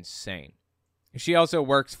 dude. Insane. She also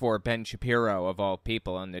works for Ben Shapiro, of all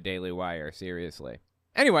people, on the Daily Wire, seriously.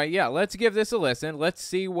 Anyway, yeah, let's give this a listen. Let's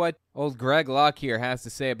see what old Greg Locke here has to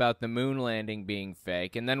say about the moon landing being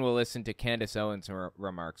fake, and then we'll listen to Candace Owens'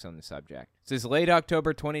 remarks on the subject. This is late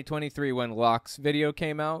October 2023 when Locke's video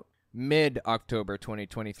came out, mid-October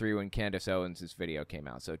 2023 when Candace Owens' video came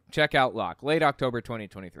out. So check out Locke, late October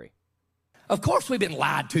 2023. Of course we've been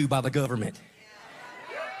lied to by the government.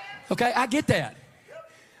 Okay, I get that.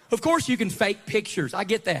 Of course you can fake pictures. I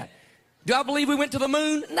get that. Do I believe we went to the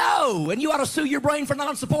moon? No. And you ought to sue your brain for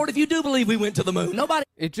non-support if you do believe we went to the moon. Nobody...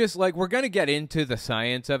 It just, we're going to get into the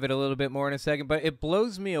science of it a little bit more in a second, but it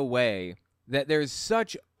blows me away that there's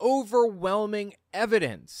such overwhelming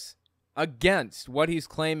evidence against what he's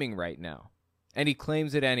claiming right now, and he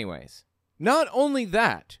claims it anyways. Not only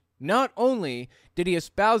that, not only did he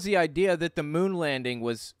espouse the idea that the moon landing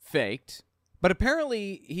was faked, but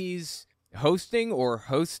apparently he's hosting or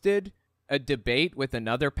hosted a debate with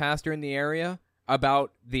another pastor in the area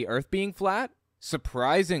about the earth being flat.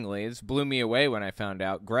 Surprisingly, this blew me away when I found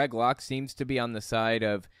out, Greg Locke seems to be on the side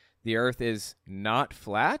of the earth is not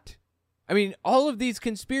flat. I mean, all of these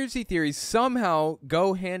conspiracy theories somehow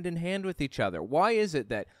go hand in hand with each other. Why is it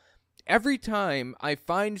that every time I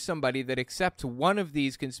find somebody that accepts one of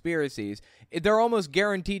these conspiracies, they're almost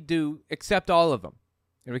guaranteed to accept all of them?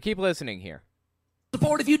 And we keep listening here.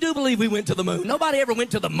 Support if you do believe we went to the moon. Nobody ever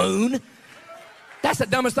went to the moon. That's the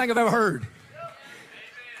dumbest thing I've ever heard.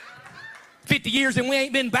 50 years and we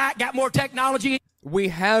ain't been back, got more technology. We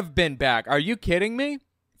have been back. Are you kidding me?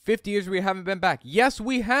 50 years we haven't been back. Yes,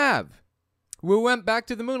 we have. We went back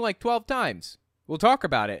to the moon like 12 times. We'll talk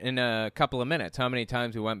about it in a couple of minutes, how many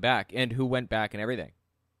times we went back and who went back and everything.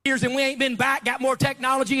 Years and we ain't been back, got more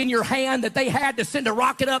technology in your hand that they had to send a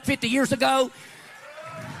rocket up 50 years ago.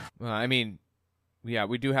 Well, I mean, yeah,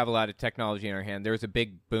 we do have a lot of technology in our hand. There was a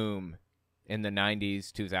big boom in the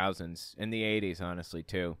 90s, 2000s, in the 80s, honestly,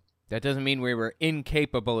 too. That doesn't mean we were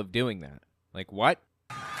incapable of doing that. Like, what?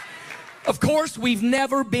 Of course, we've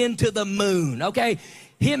never been to the moon, okay?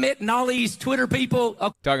 Hemant and all these Twitter people.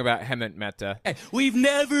 Okay. Talk about Hemant Mehta. We've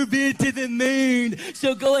never been to the moon,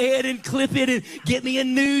 so go ahead and clip it and get me a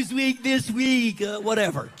Newsweek this week,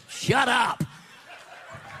 whatever. Shut up.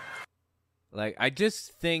 Like, I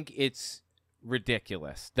just think it's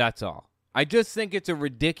ridiculous. That's all. I just think it's a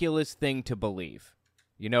ridiculous thing to believe.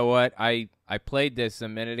 You know what? I played this a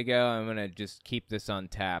minute ago. I'm going to just keep this on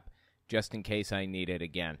tap just in case I need it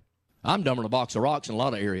again. I'm dumber than a box of rocks in a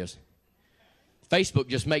lot of areas. Facebook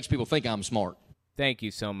just makes people think I'm smart. Thank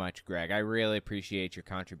you so much, Greg. I really appreciate your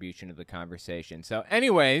contribution to the conversation. So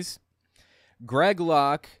anyways, Greg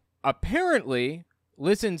Locke apparently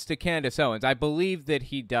listens to Candace Owens. I believe that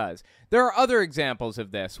he does. There are other examples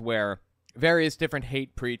of this where various different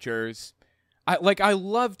hate preachers, I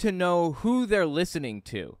love to know who they're listening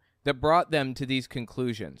to that brought them to these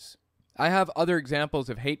conclusions. I have other examples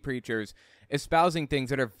of hate preachers espousing things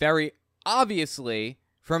that are very obviously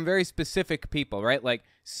from very specific people, right? Like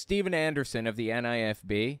Steven Anderson of the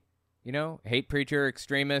NIFB, you know, hate preacher,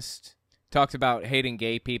 extremist, talks about hating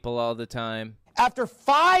gay people all the time. After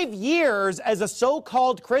 5 years as a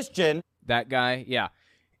so-called Christian. That guy, yeah.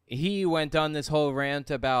 He went on this whole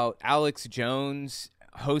rant about Alex Jones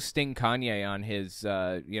hosting Kanye on his,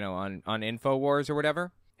 on InfoWars or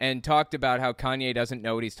whatever, and talked about how Kanye doesn't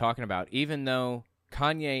know what he's talking about, even though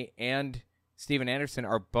Kanye and Steven Anderson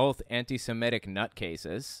are both anti-Semitic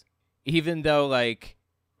nutcases, even though, like,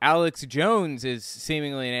 Alex Jones is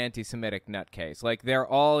seemingly an anti-Semitic nutcase. Like, they're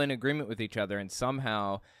all in agreement with each other, and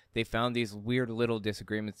somehow they found these weird little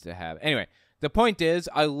disagreements to have. Anyway, the point is,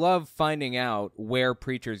 I love finding out where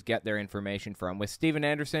preachers get their information from. With Steven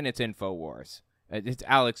Anderson, it's InfoWars. It's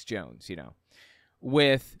Alex Jones, you know.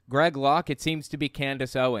 With Greg Locke, it seems to be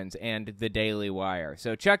Candace Owens and the Daily Wire.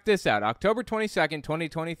 So check this out. October 22nd,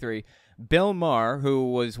 2023, Bill Maher,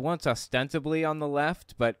 who was once ostensibly on the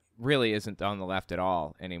left, but really isn't on the left at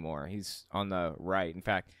all anymore. He's on the right. In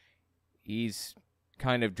fact, he's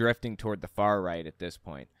kind of drifting toward the far right at this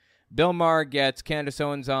point. Bill Maher gets Candace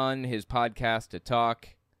Owens on his podcast to talk,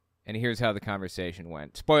 and here's how the conversation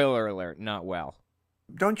went. Spoiler alert, not well.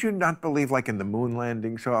 Don't you not believe, like, in the moon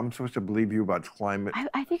landing? So I'm supposed to believe you about climate?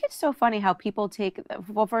 I think it's so funny how people take...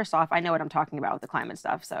 Well, first off, I know what I'm talking about with the climate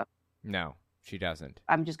stuff, so... No, she doesn't.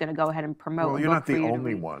 I'm just going to go ahead and promote... Well, you're not the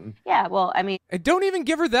only one. Yeah, well, I mean... Don't even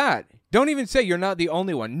give her that. Don't even say you're not the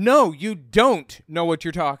only one. No, you don't know what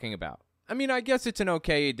you're talking about. I mean, I guess it's an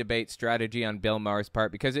okay debate strategy on Bill Maher's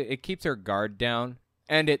part because it keeps her guard down,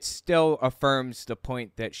 and it still affirms the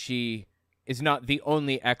point that she is not the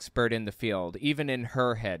only expert in the field. Even in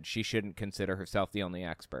her head, she shouldn't consider herself the only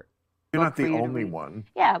expert. You're not the only one.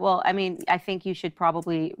 Yeah, well, I mean, I think you should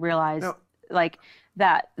probably realize, like,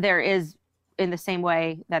 that there is, in the same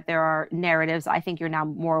way that there are narratives I think you're now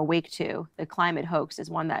more awake to. The climate hoax is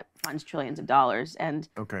one that funds trillions of dollars, and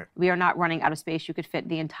we are not running out of space. You could fit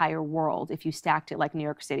the entire world if you stacked it like New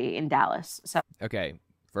York City in Dallas. So okay,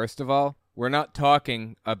 first of all, we're not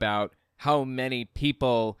talking about how many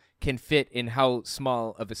people can fit in how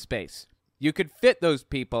small of a space. You could fit those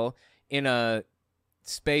people in a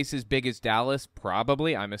space as big as Dallas,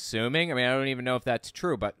 probably, I'm assuming. I mean, I don't even know if that's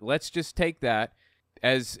true, but let's just take that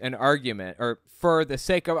as an argument, or for the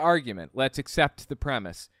sake of argument, let's accept the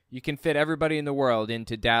premise. You can fit everybody in the world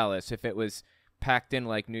into Dallas if it was packed in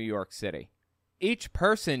like New York City. Each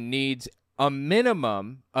person needs a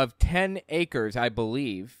minimum of 10 acres, I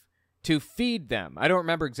believe, to feed them. I don't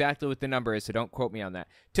remember exactly what the number is, so don't quote me on that.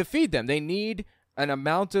 To feed them, they need an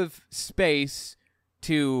amount of space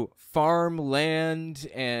to farm land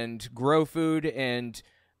and grow food and,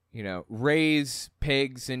 raise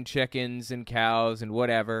pigs and chickens and cows and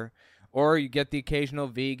whatever. Or you get the occasional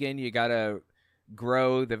vegan, you got to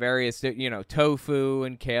grow the various, tofu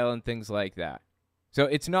and kale and things like that. So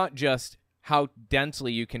it's not just how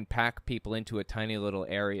densely you can pack people into a tiny little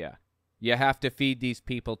area. You have to feed these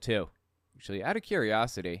people too. Actually, out of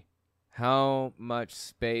curiosity, how much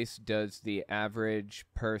space does the average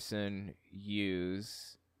person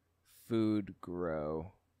use food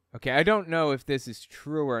grow? Okay, I don't know if this is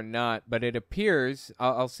true or not, but it appears,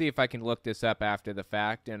 I'll see if I can look this up after the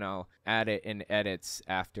fact, and I'll add it in edits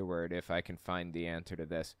afterward if I can find the answer to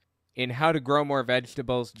this. In How to Grow More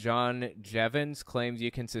Vegetables, John Jevons claims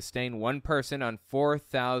you can sustain one person on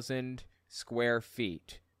 4,000 square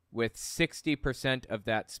feet, with 60% of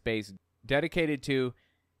that space dedicated to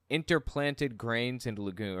interplanted grains and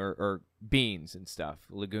or beans and stuff.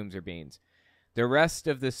 Legumes or beans. The rest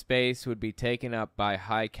of the space would be taken up by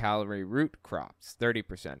high-calorie root crops,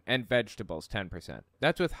 30%, and vegetables, 10%.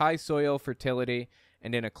 That's with high soil fertility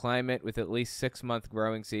and in a climate with at least 6-month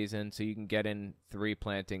growing season, so you can get in 3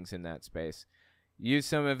 plantings in that space. Use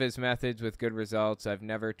some of his methods with good results. I've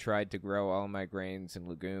never tried to grow all my grains and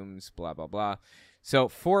legumes, blah, blah, blah. So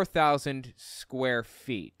 4,000 square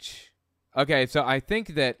feet. Okay, so I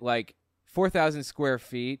think that, 4,000 square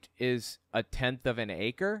feet is a tenth of an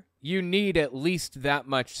acre. You need at least that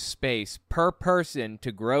much space per person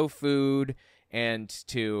to grow food and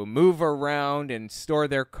to move around and store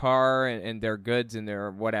their car and their goods and their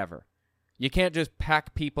whatever. You can't just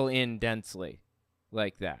pack people in densely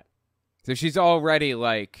like that. So she's already,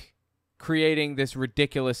 creating this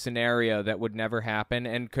ridiculous scenario that would never happen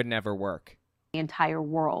and could never work. The entire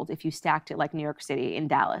world if you stacked it like New York City and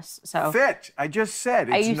Dallas. So fit. I just said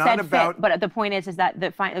it's you not said about. Fit, but the point is that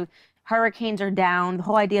the hurricanes are down. The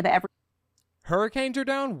whole idea that hurricanes are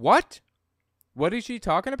down. What? What is she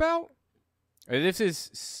talking about? This is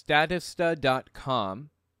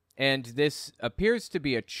Statista.com, and this appears to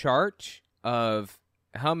be a chart of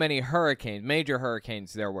how many major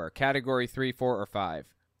hurricanes there were, Category 3, 4, or 5,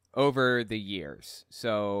 over the years.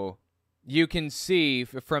 So you can see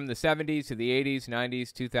from the 70s to the 80s,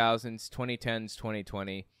 90s, 2000s, 2010s,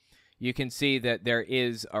 2020, you can see that there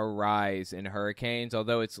is a rise in hurricanes,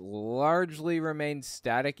 although it's largely remained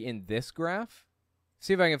static in this graph.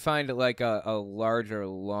 See if I can find a larger,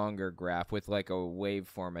 longer graph with a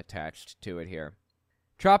waveform attached to it here.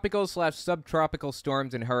 Tropical/subtropical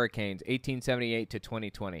storms and hurricanes, 1878 to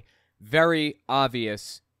 2020. Very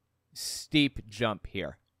obvious steep jump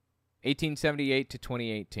here. 1878 to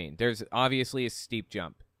 2018. There's obviously a steep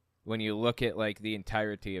jump when you look at the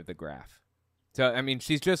entirety of the graph. So, I mean,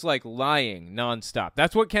 she's just lying nonstop.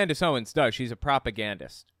 That's what Candace Owens does. She's a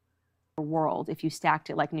propagandist. World if you stacked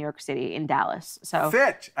it like New York City and Dallas. So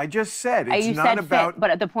fit. I just said it's you not said about. Fit,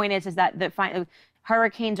 but the point is that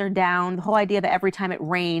hurricanes are down. The whole idea that every time it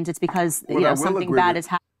rains, it's because something bad is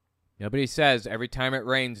happening. Nobody says every time it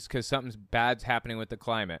rains it's because something bad's happening with the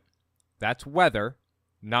climate. That's weather,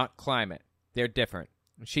 not climate. They're different.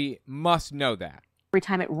 She must know that. Every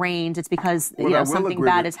time it rains, it's because something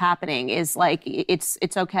bad is happening. Is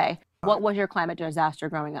it's okay. What was your climate disaster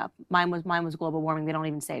growing up? Mine was global warming. They don't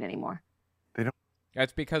even say it anymore. They don't.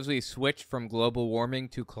 That's because we switched from global warming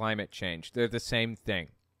to climate change. They're the same thing.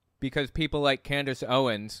 Because people like Candace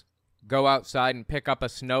Owens go outside and pick up a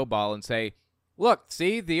snowball and say, look,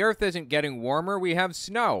 see, the earth isn't getting warmer. We have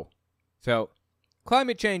snow. So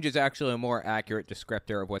climate change is actually a more accurate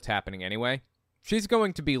descriptor of what's happening anyway. She's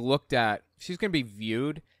going to be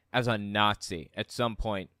viewed as a Nazi at some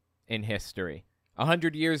point in history.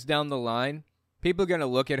 100 years down the line, people are going to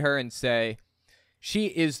look at her and say, she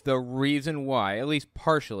is the reason why, at least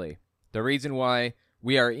partially, the reason why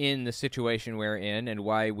we are in the situation we're in and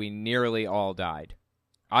why we nearly all died.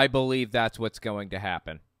 I believe that's what's going to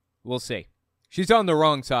happen. We'll see. She's on the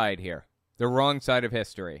wrong side here. The wrong side of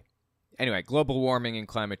history. Anyway, global warming and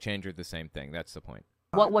climate change are the same thing. That's the point.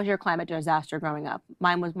 What was your climate disaster growing up?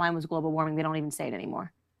 Mine was global warming. They don't even say it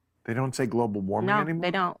anymore. They don't say global warming anymore? No,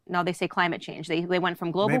 they don't. No, they say climate change. They went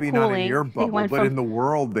from global cooling. Maybe not in your bubble, but in the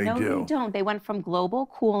world they do. No, they don't. They went from global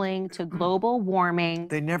cooling to global warming.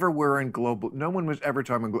 They never were in global. No one was ever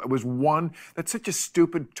talking about. It was one. That's such a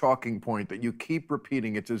stupid talking point that you keep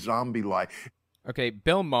repeating. It's a zombie lie. Okay,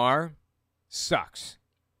 Bill Maher sucks.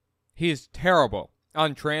 He is terrible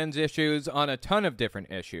on trans issues, on a ton of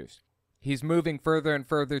different issues. He's moving further and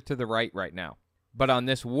further to the right now. But on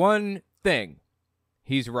this one thing,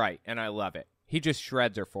 he's right, and I love it. He just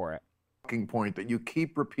shreds her for it. Point that you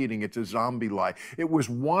keep repeating. It's a zombie lie. It was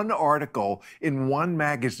one article in one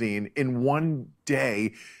magazine in one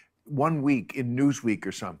day, 1 week in Newsweek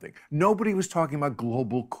or something. Nobody was talking about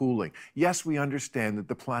global cooling. Yes, we understand that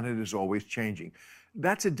the planet is always changing.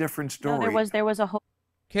 That's a different story. No, there was a whole...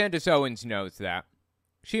 Candace Owens knows that.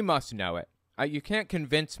 She must know it. You can't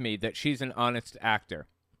convince me that she's an honest actor.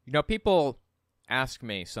 You know, people ask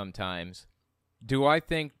me sometimes, do I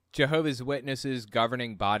think Jehovah's Witnesses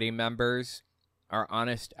governing body members are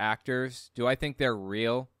honest actors? Do I think they're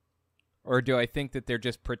real? Or do I think that they're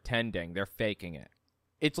just pretending? They're faking it.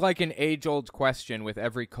 It's like an age-old question with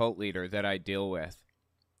every cult leader that I deal with.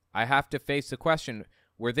 I have to face the question,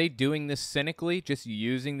 were they doing this cynically, just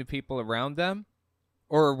using the people around them?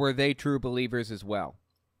 Or were they true believers as well?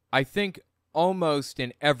 I think almost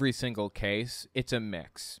in every single case, it's a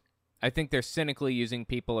mix. I think they're cynically using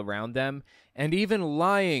people around them and even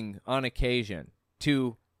lying on occasion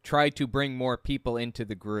to try to bring more people into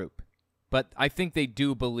the group. But I think they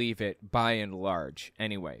do believe it by and large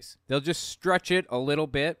anyways. They'll just stretch it a little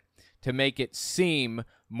bit to make it seem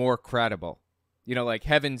more credible. You know, like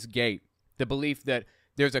Heaven's Gate, the belief that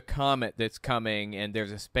there's a comet that's coming and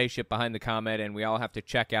there's a spaceship behind the comet and we all have to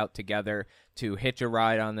check out together to hitch a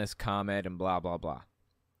ride on this comet and blah, blah, blah.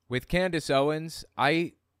 With Candace Owens,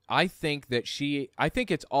 I think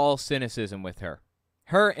it's all cynicism with her.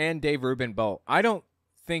 Her and Dave Rubin both. I don't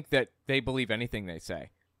think that they believe anything they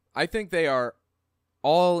say. I think they are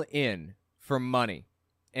all in for money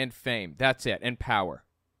and fame. That's it, and power.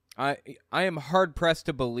 I am hard-pressed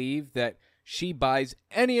to believe that she buys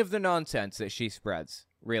any of the nonsense that she spreads,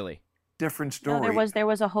 really. Different story. No, there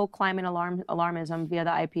was a whole climate alarmism via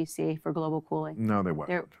the IPC for global cooling. No, there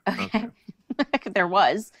wasn't. Okay. There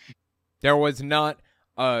was. There was not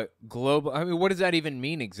a global... I mean, what does that even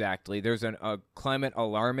mean exactly? There's a climate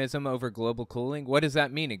alarmism over global cooling? What does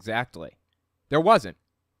that mean exactly? There wasn't.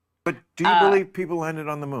 But do you believe people landed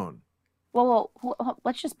on the moon? Well,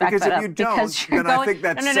 let's just back because that up. Because if you don't, then I think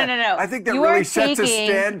that's no. I think that really sets a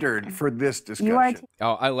standard for this discussion.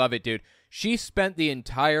 Oh, I love it, dude. She spent the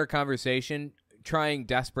entire conversation trying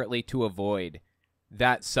desperately to avoid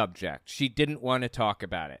that subject. She didn't want to talk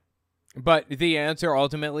about it. But the answer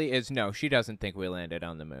ultimately is no, she doesn't think we landed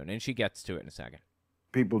on the moon, and she gets to it in a second.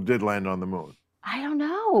 People did land on the moon. I don't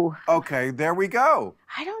know. Okay, there we go.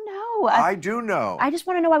 I don't know. I do know. I just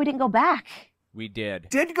want to know why we didn't go back. We did.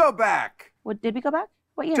 Did go back. What, did we go back?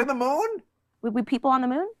 What year? To the moon? We people on the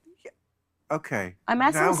moon? Yeah. Okay. I'm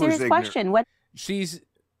asking a serious question. What? She's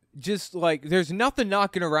just like, there's nothing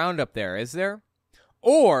knocking around up there, is there?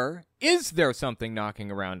 Or is there something knocking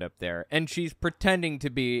around up there and she's pretending to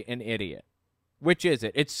be an idiot? Which is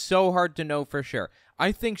it? It's so hard to know for sure.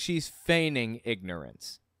 I think she's feigning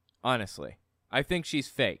ignorance. Honestly. I think she's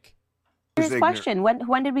fake. Serious question.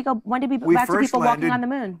 When did we go? When did we go back to people walking on the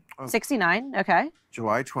moon? 69. Okay.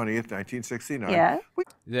 July 20th, 1969.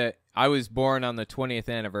 Yeah. I was born on the 20th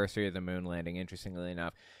anniversary of the moon landing, interestingly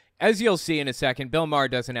enough. As you'll see in a second, Bill Maher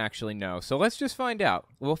doesn't actually know. So let's just find out.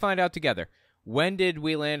 We'll find out together. When did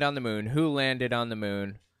we land on the moon? Who landed on the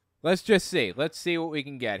moon? Let's just see. Let's see what we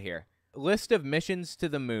can get here. List of missions to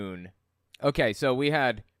the moon. Okay, so we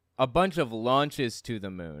had a bunch of launches to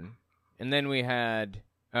the moon. And then we had,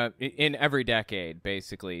 in every decade,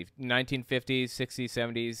 basically, 1950s, 60s,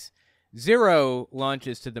 70s, 0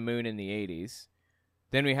 launches to the moon in the 80s.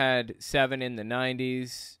 Then we had 7 in the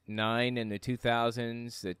 90s, 9 in the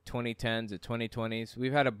 2000s, the 2010s, the 2020s.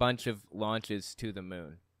 We've had a bunch of launches to the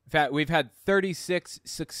moon. In fact, we've had 36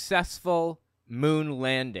 successful moon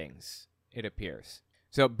landings, it appears.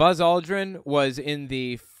 So Buzz Aldrin was in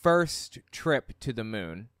the first trip to the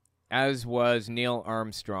moon, as was Neil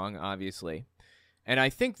Armstrong, obviously. And I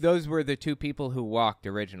think those were the 2 people who walked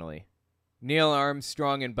originally. Neil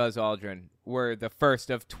Armstrong and Buzz Aldrin were the first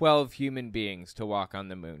of 12 human beings to walk on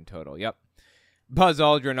the moon total. Yep. Buzz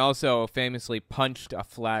Aldrin also famously punched a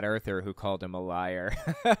flat earther who called him a liar.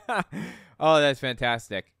 Oh, that's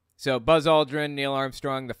fantastic. So Buzz Aldrin, Neil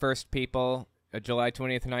Armstrong, the first people, July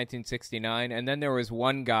 20th, 1969. And then there was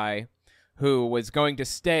one guy who was going to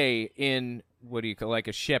stay in, like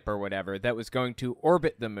a ship or whatever, that was going to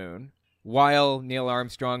orbit the moon while Neil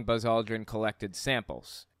Armstrong, Buzz Aldrin collected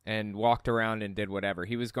samples and walked around and did whatever.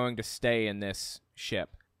 He was going to stay in this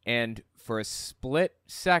ship. And for a split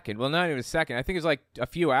second, well, not even a second, I think it was like a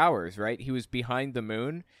few hours, right? He was behind the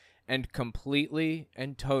moon and completely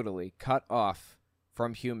and totally cut off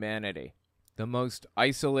from humanity. The most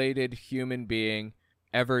isolated human being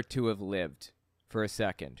ever to have lived for a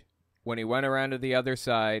second. When he went around to the other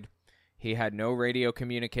side, He had no radio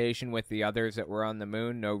communication with the others that were on the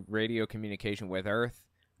moon, no radio communication with Earth,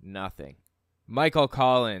 nothing. Michael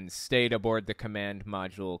Collins stayed aboard the command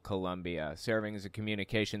module Columbia, serving as a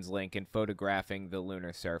communications link and photographing the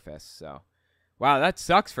lunar surface. So, wow, that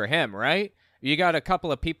sucks for him, right? You got a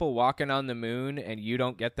couple of people walking on the moon and you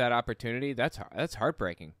don't get that opportunity? That's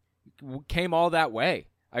heartbreaking. Came all that way.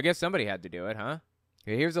 I guess somebody had to do it, huh?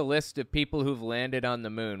 Okay, here's a list of people who've landed on the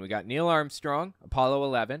moon. We got Neil Armstrong, Apollo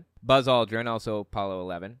 11. Buzz Aldrin, also Apollo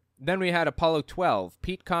 11. Then we had Apollo 12,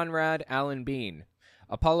 Pete Conrad, Alan Bean.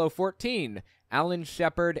 Apollo 14, Alan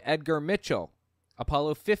Shepard, Edgar Mitchell.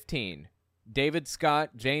 Apollo 15, David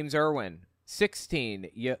Scott, James Irwin. 16,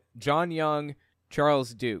 John Young,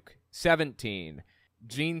 Charles Duke. 17,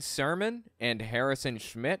 Gene Cernan and Harrison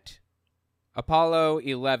Schmitt. Apollo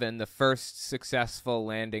 11, the first successful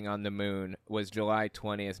landing on the moon, was July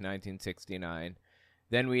 20th, 1969.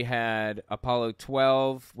 Then we had Apollo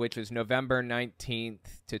 12, which was November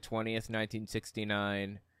 19th to 20th,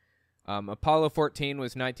 1969. Apollo 14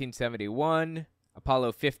 was 1971.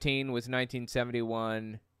 Apollo 15 was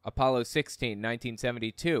 1971. Apollo 16,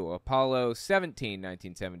 1972. Apollo 17,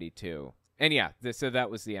 1972. And yeah, so that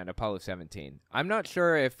was the end, Apollo 17. I'm not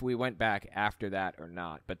sure if we went back after that or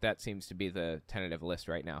not, but that seems to be the tentative list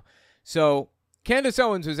right now. So Candace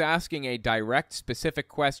Owens was asking a direct, specific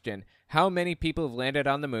question. How many people have landed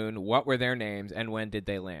on the moon? What were their names? And when did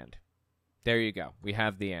they land? There you go. We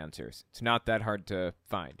have the answers. It's not that hard to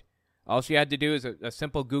find. All she had to do is a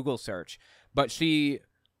simple Google search. But she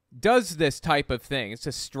does this type of thing. It's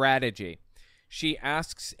a strategy. She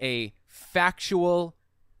asks a factual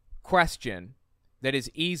question that is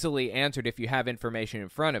easily answered if you have information in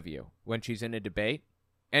front of you when she's in a debate,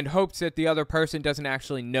 and hopes that the other person doesn't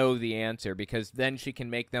actually know the answer, because then she can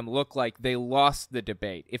make them look like they lost the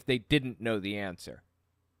debate if they didn't know the answer.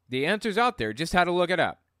 The answer's out there, just had to look it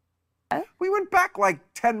up. We went back like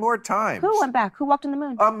 10 more times. Who went back? Who walked on the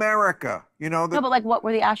moon? America. You know, No, but like, what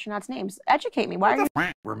were the astronauts' names? Educate me. Why are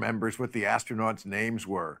you... remembers what the astronauts' names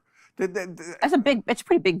were. It's a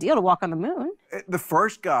pretty big deal to walk on the moon. The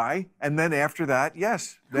first guy, and then after that,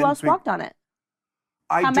 yes. Who else walked on it?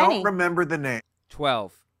 I don't remember the name.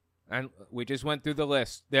 12. And we just went through the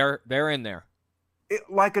list. They're in there.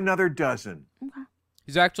 Like another dozen. Okay.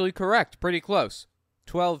 He's actually correct. Pretty close.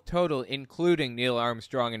 12 total, including Neil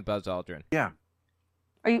Armstrong and Buzz Aldrin. Yeah.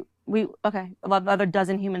 Okay. Another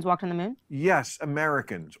dozen humans walked on the moon? Yes,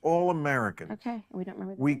 Americans. All American. Okay. We don't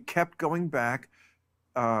remember that. We kept going back.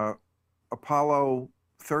 Apollo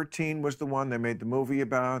 13 was the one they made the movie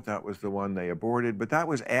about. That was the one they aborted. But that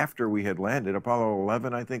was after we had landed. Apollo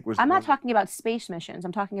 11, I think, was I'm not talking about space missions.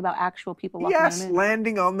 I'm talking about actual people walking on the moon. Yes,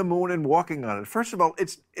 landing on the moon and walking on it. First of all,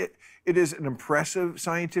 it is an impressive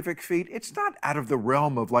scientific feat. It's not out of the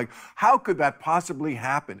realm of, like, how could that possibly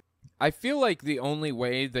happen? I feel like the only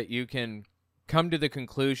way that you can come to the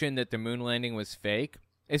conclusion that the moon landing was fake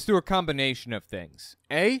is through a combination of things.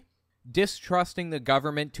 A, distrusting the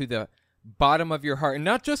government to the bottom of your heart, and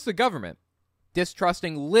not just the government,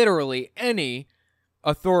 distrusting literally any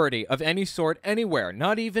authority of any sort anywhere,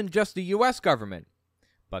 not even just the U.S. government,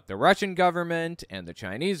 but the Russian government and the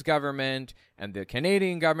Chinese government and the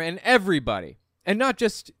Canadian government and everybody. And not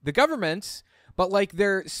just the governments, but like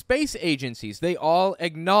their space agencies. They all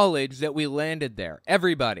acknowledge that we landed there.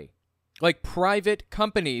 Everybody. Like private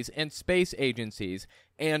companies and space agencies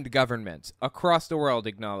and governments across the world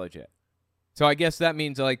acknowledge it. So I guess that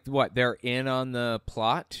means, like, what, they're in on the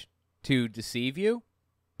plot to deceive you?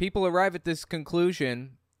 People arrive at this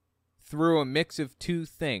conclusion through a mix of two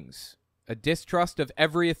things. A distrust of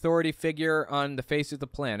every authority figure on the face of the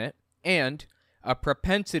planet, and a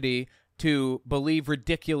propensity to believe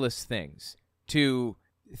ridiculous things. To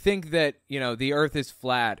think that, the earth is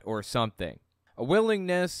flat or something. A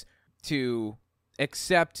willingness to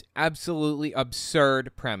accept absolutely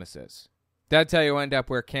absurd premises. That's how you end up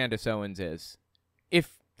where Candace Owens is,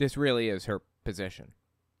 if this really is her position.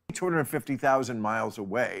 250,000 miles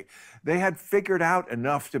away. They had figured out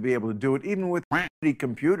enough to be able to do it, even with the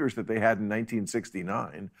computers that they had in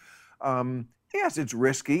 1969. Yes, it's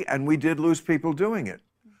risky, and we did lose people doing it.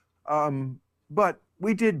 But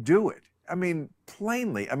we did do it. I mean,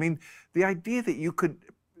 plainly. I mean, the idea that you could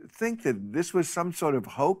think that this was some sort of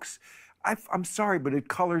hoax, I'm sorry, but it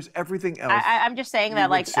colors everything else. I'm just saying that,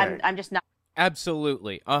 like, I'm just not.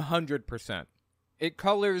 Absolutely, 100%. It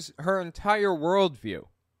colors her entire worldview.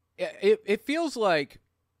 It feels like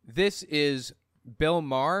this is Bill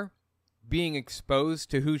Maher being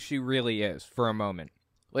exposed to who she really is for a moment.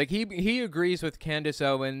 Like, he agrees with Candace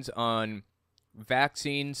Owens on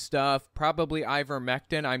vaccine stuff, probably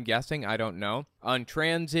ivermectin, I'm guessing, I don't know, on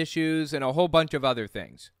trans issues and a whole bunch of other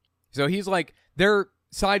things. So he's like, they're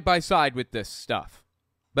side by side with this stuff.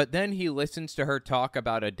 But then he listens to her talk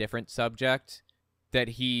about a different subject that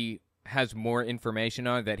he has more information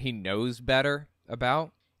on, that he knows better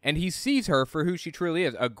about. And he sees her for who she truly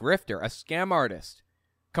is, a grifter, a scam artist,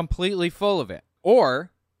 completely full of it.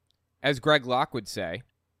 Or, as Greg Locke would say,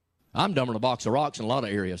 I'm dumbing a box of rocks in a lot of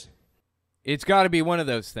areas. It's got to be one of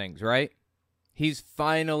those things, right? He's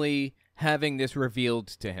finally having this revealed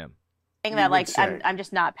to him. That like I'm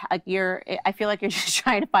just not like I feel like you're just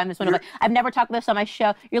trying to find this one. Like, I've never talked about this on my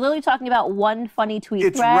show. You're literally talking about one funny tweet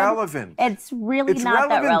It's thread. relevant. It's really it's not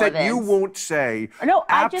that relevant. that you won't say. No,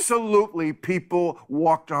 absolutely, people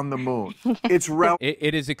walked on the moon. It's relevant.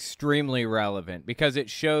 It is extremely relevant because it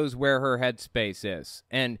shows where her headspace is,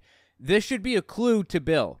 and this should be a clue to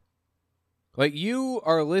Bill. Like, you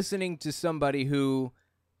are listening to somebody who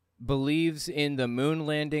believes in the moon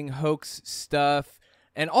landing hoax stuff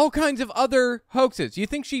and all kinds of other hoaxes. You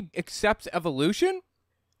think she accepts evolution?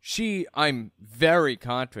 She, I'm very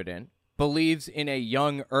confident, believes in a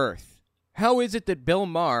young Earth. How is it that Bill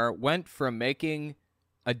Maher went from making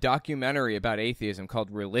a documentary about atheism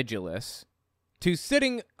called Religulous to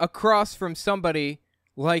sitting across from somebody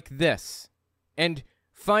like this and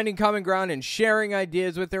finding common ground and sharing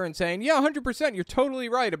ideas with her and saying, yeah, 100%, you're totally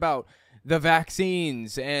right about the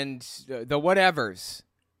vaccines and the whatevers.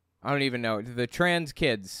 I don't even know. The trans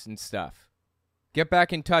kids and stuff. Get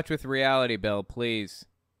back in touch with reality, Bill, please.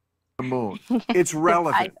 The moon. It's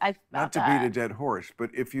relevant. Not to beat a dead horse,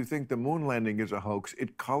 but if you think the moon landing is a hoax,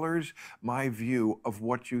 it colors my view of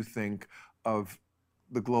what you think of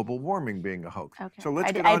the global warming being a hoax. Okay. So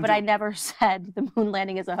let's get on but I never said the moon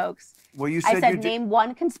landing is a hoax. Well, you said I said name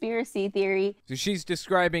one conspiracy theory. So she's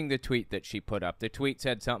describing the tweet that she put up. The tweet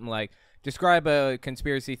said something like, describe a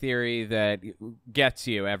conspiracy theory that gets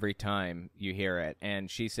you every time you hear it.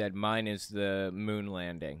 And she said, mine is the moon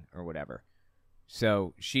landing or whatever.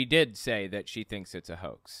 So she did say that she thinks it's a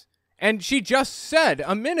hoax. And she just said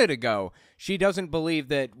a minute ago she doesn't believe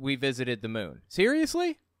that we visited the moon.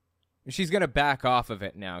 Seriously? She's going to back off of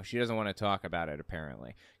it now. She doesn't want to talk about it,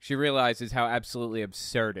 apparently. She realizes how absolutely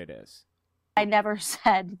absurd it is. I never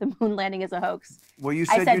said the moon landing is a hoax. Well, you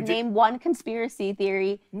said I said name one conspiracy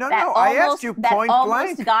theory I asked you point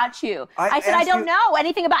almost blank. Got you. I said I don't know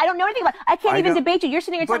anything about. I don't know anything about. I can't even debate you. You're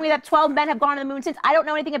sitting here telling me that 12 men have gone to the moon since. I don't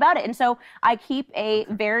know anything about it, and so I keep a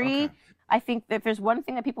very. Okay. I think that if there's one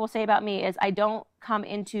thing that people will say about me is I don't come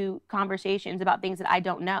into conversations about things that I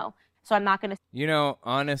don't know. So I'm not going to. You know,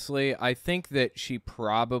 honestly, I think that she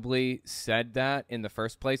probably said that in the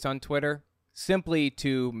first place on Twitter simply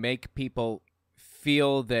to make people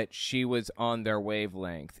feel that she was on their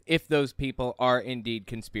wavelength, if those people are indeed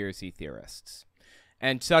conspiracy theorists.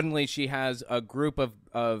 And suddenly she has a group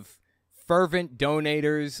of fervent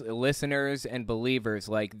donators, listeners, and believers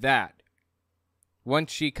like that.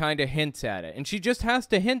 Once she kind of hints at it. And she just has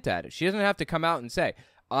to hint at it. She doesn't have to come out and say,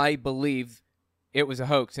 I believe it was a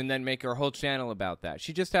hoax, and then make her whole channel about that.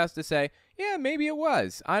 She just has to say, yeah, maybe it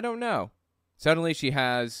was. I don't know. Suddenly she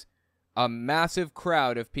has a massive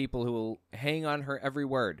crowd of people who will hang on her every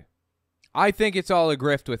word. I think it's all a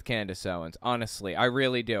grift with Candace Owens, honestly. I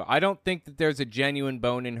really do. I don't think that there's a genuine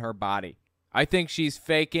bone in her body. I think she's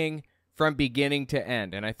faking from beginning to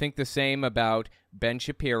end, and I think the same about Ben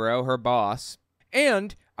Shapiro, her boss,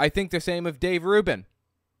 and I think the same of Dave Rubin.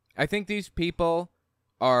 I think these people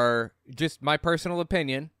are, just my personal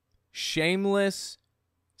opinion, shameless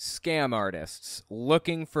scam artists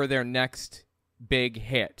looking for their next big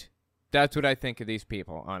hit. That's what I think of these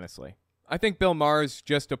people, honestly. I think Bill Maher's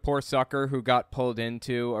just a poor sucker who got pulled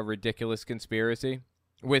into a ridiculous conspiracy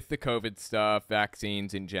with the COVID stuff,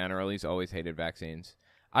 vaccines in general. He's always hated vaccines.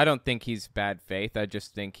 I don't think he's bad faith. I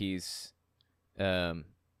just think he's, what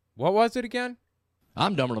was it again?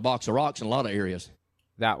 I'm dumbing a box of rocks in a lot of areas.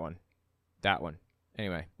 That one.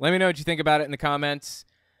 Anyway, let me know what you think about it in the comments.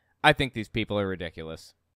 I think these people are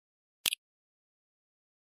ridiculous.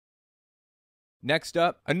 Next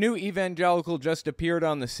up, a new evangelical just appeared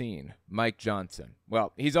on the scene, Mike Johnson.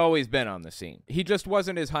 Well, he's always been on the scene. He just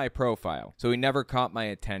wasn't as high profile, so he never caught my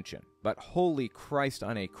attention. But holy Christ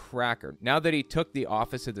on a cracker. Now that he took the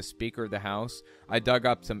office of the Speaker of the House, I dug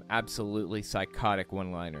up some absolutely psychotic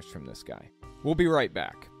one-liners from this guy. We'll be right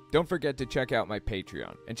back. Don't forget to check out my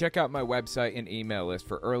Patreon, and check out my website and email list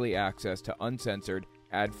for early access to uncensored,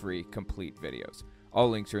 ad-free, complete videos. All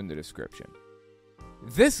links are in the description.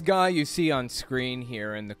 This guy you see on screen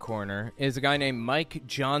here in the corner is a guy named Mike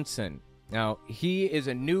Johnson. Now, he is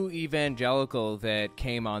a new evangelical that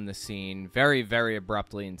came on the scene very, very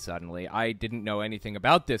abruptly and suddenly. I didn't know anything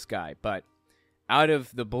about this guy, but out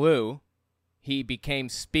of the blue, he became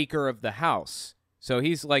Speaker of the House. So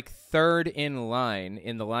he's like third in the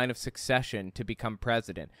line of succession to become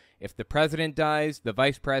president. If the president dies, the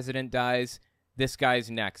vice president dies, this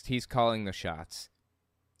guy's next. He's calling the shots.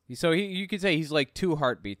 So you could say he's like 2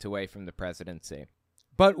 heartbeats away from the presidency.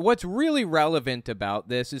 But what's really relevant about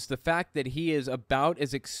this is the fact that he is about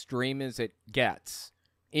as extreme as it gets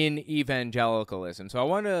in evangelicalism. So I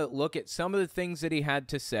want to look at some of the things that he had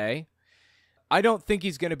to say. I don't think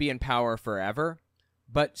he's going to be in power forever,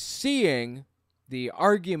 but seeing the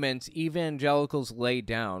arguments evangelicals lay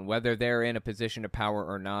down, whether they're in a position of power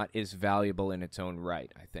or not, is valuable in its own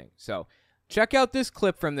right, I think. So check out this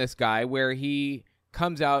clip from this guy where he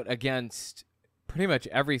comes out against pretty much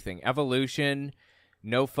everything. Evolution,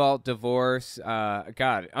 no-fault divorce.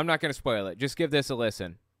 God, I'm not going to spoil it. Just give this a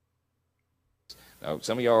listen. Now,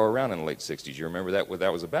 some of y'all were around in the late 60s. You remember that, what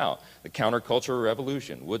that was about. The countercultural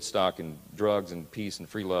revolution, Woodstock and drugs and peace and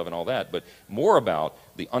free love and all that, but more about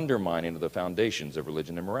the undermining of the foundations of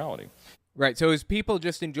religion and morality. Right, so it was people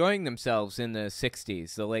just enjoying themselves in the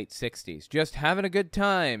 60s, the late 60s, just having a good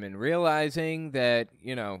time and realizing that,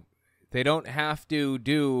 you know, they don't have to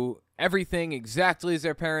do everything exactly as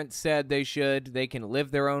their parents said they should. They can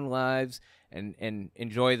live their own lives and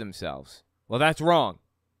enjoy themselves. Well, that's wrong.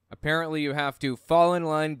 Apparently, you have to fall in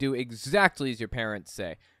line, do exactly as your parents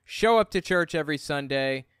say. Show up to church every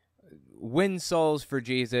Sunday, win souls for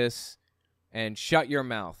Jesus, and shut your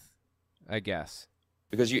mouth, I guess.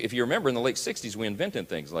 Because if you remember, in the late 60s, we invented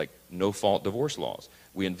things like no-fault divorce laws.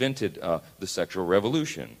 We invented the sexual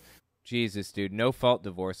revolution. Jesus, dude, no-fault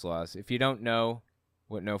divorce laws. If you don't know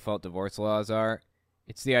what no-fault divorce laws are,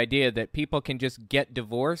 it's the idea that people can just get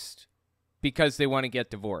divorced because they want to get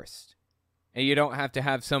divorced. And you don't have to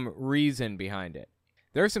have some reason behind it.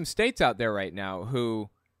 There are some states out there right now who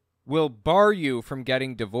will bar you from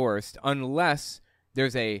getting divorced unless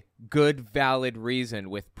there's a good, valid reason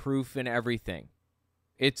with proof and everything.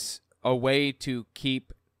 It's a way to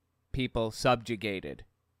keep people subjugated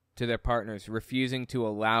to their partners, refusing to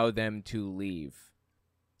allow them to leave.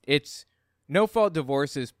 No-fault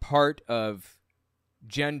divorce is part of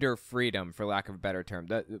gender freedom, for lack of a better term.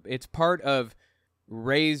 It's part of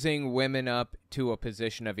raising women up to a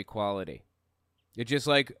position of equality. It's just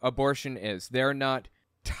like abortion is. They're not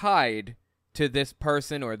tied to this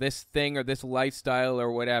person or this thing or this lifestyle or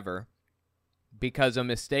whatever because a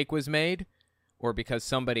mistake was made or because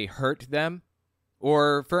somebody hurt them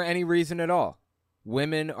or for any reason at all.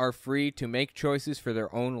 Women are free to make choices for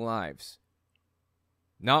their own lives.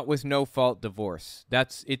 Not with no-fault divorce.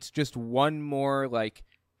 It's just one more like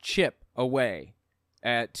chip away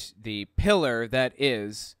at the pillar that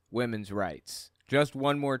is women's rights. Just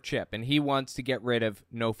one more chip, and he wants to get rid of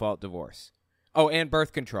no-fault divorce. Oh, and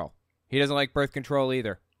birth control. He doesn't like birth control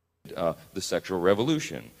either. The sexual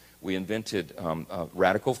revolution. We invented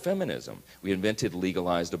radical feminism. We invented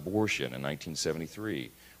legalized abortion in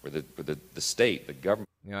 1973, where the state, the government...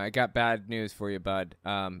 You know, I got bad news for you, bud.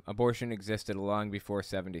 Abortion existed long before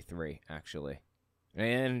 73, actually.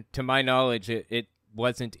 And to my knowledge, it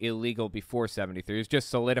wasn't illegal before 73. It was just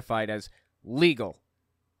solidified as legal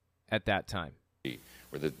at that time.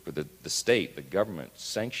 Where the state, the government,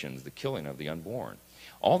 sanctions the killing of the unborn.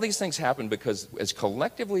 All these things happen because as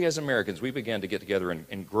collectively as Americans, we began to get together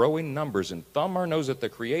in growing numbers and thumb our nose at the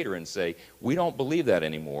Creator and say, we don't believe that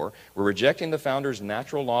anymore. We're rejecting the Founders'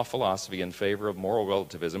 natural law philosophy in favor of moral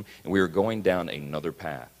relativism, and we are going down another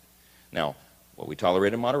path. Now, what we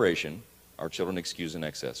tolerate in moderation, our children excuse in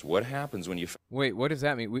excess. What happens when you... Wait, what does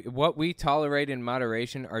that mean? What we tolerate in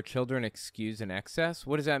moderation, our children excuse in excess?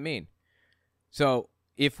 What does that mean? So,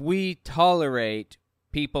 if we tolerate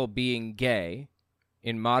people being gay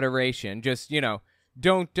in moderation, just, you know,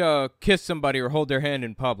 don't kiss somebody or hold their hand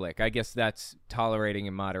in public. I guess that's tolerating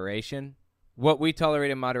in moderation. What we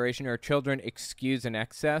tolerate in moderation, our children excuse in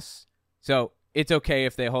excess. So, it's okay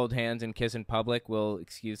if they hold hands and kiss in public, we'll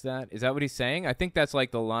excuse that. Is that what he's saying? I think that's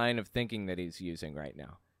like the line of thinking that he's using right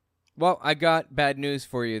now. Well, I got bad news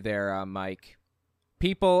for you there, Mike.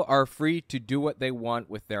 People are free to do what they want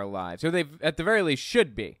with their lives, or they, at the very least,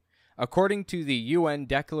 should be. According to the UN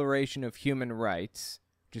Declaration of Human Rights,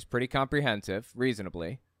 which is pretty comprehensive,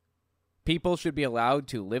 reasonably, people should be allowed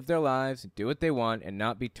to live their lives, do what they want, and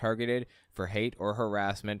not be targeted for hate or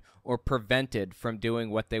harassment or prevented from doing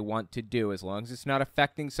what they want to do as long as it's not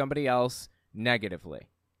affecting somebody else negatively.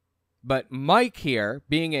 But Mike here,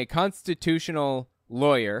 being a constitutional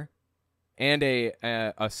lawyer and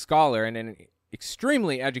a scholar and an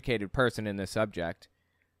extremely educated person in this subject,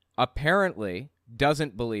 apparently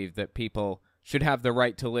doesn't believe that people should have the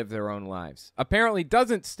right to live their own lives. Apparently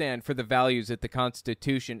doesn't stand for the values that the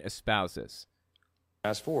Constitution espouses.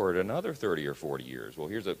 Fast forward another 30 or 40 years. Well,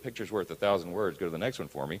 here's a picture's worth 1,000 words. Go to the next one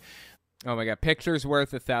for me. Oh my God, picture's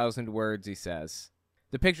worth 1,000 words, he says.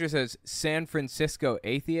 The picture says, San Francisco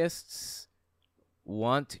atheists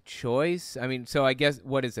want choice? I mean, so I guess,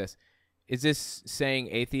 what is this? Is this saying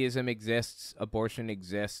atheism exists, abortion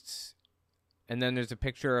exists, and then there's a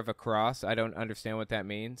picture of a cross? I don't understand what that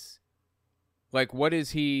means. Like, what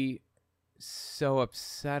is he so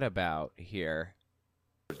upset about here?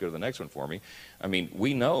 Go to the next one for me. I mean,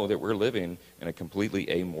 we know that we're living in a completely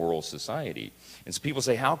amoral society. And so people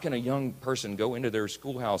say, how can a young person go into their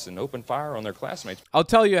schoolhouse and open fire on their classmates? I'll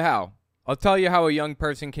tell you how. I'll tell you how a young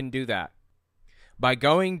person can do that. By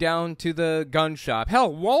going down to the gun shop.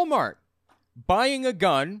 Hell, Walmart. Buying a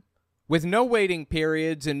gun with no waiting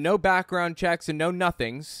periods and no background checks and no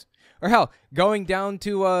nothings. Or hell, going down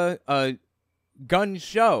to a gun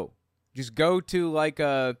show. Just go to like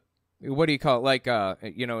a... what do you call it? Like,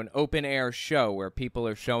 an open air show where people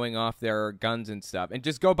are showing off their guns and stuff, and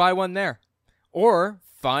just go buy one there. Or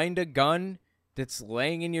find a gun that's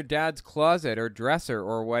laying in your dad's closet or dresser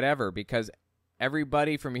or whatever, because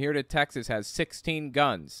everybody from here to Texas has 16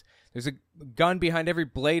 guns. There's a gun behind every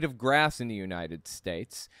blade of grass in the United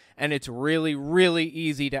States, and it's really, really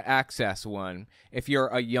easy to access one if you're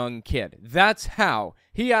a young kid. That's how.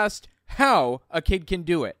 He asked how a kid can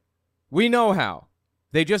do it. We know how.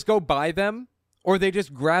 They just go buy them, or they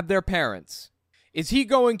just grab their parents. Is he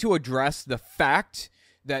going to address the fact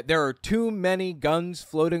that there are too many guns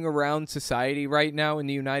floating around society right now in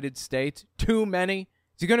the United States? Too many?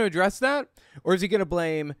 Is he going to address that? Or is he going to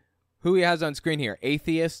blame who he has on screen here?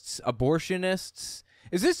 Atheists? Abortionists?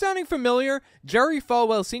 Is this sounding familiar? Jerry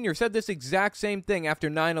Falwell Sr. said this exact same thing after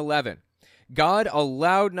 9/11. God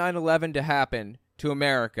allowed 9/11 to happen to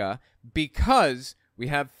America because we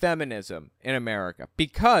have feminism in America,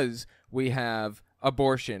 because we have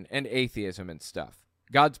abortion and atheism and stuff.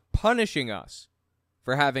 God's punishing us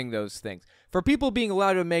for having those things. For people being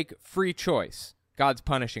allowed to make free choice, God's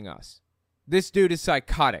punishing us. This dude is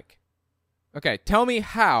psychotic. Okay, tell me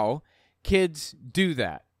how kids do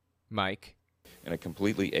that, Mike. In a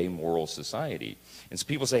completely amoral society. And so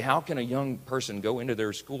people say, how can a young person go into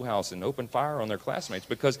their schoolhouse and open fire on their classmates?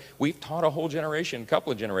 Because we've taught a whole generation, a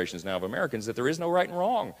couple of generations now of Americans, that there is no right and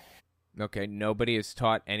wrong. Okay, nobody is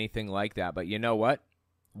taught anything like that. But you know what?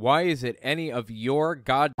 Why is it any of your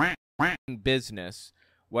god business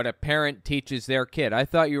what a parent teaches their kid? I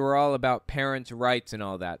thought you were all about parents' rights and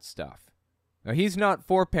all that stuff. Now, he's not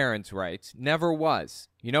for parents' rights. Never was.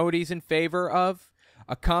 You know what he's in favor of?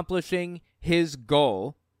 Accomplishing his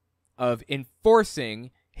goal of enforcing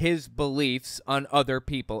his beliefs on other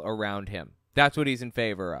people around him. That's what he's in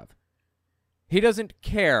favor of. He doesn't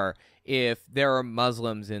care if there are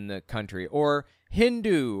Muslims in the country or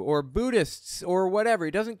Hindu or Buddhists or whatever.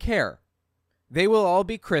 He doesn't care. They will all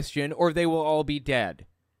be Christian or they will all be dead.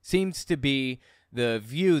 Seems to be the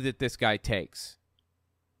view that this guy takes.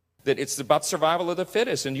 That it's about survival of the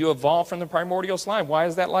fittest, and you evolve from the primordial slime. Why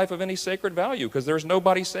is that life of any sacred value? Because there's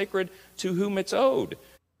nobody sacred to whom it's owed.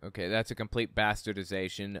 Okay, that's a complete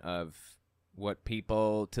bastardization of what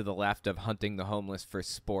people to the left of hunting the homeless for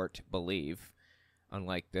sport believe,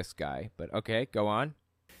 unlike this guy. But okay, go on.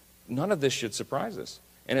 None of this should surprise us.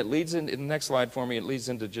 And it leads in the next slide for me, it leads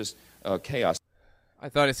into just chaos. I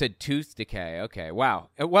thought it said tooth decay. Okay, wow.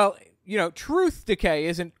 Well, you know, truth decay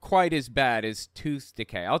isn't quite as bad as tooth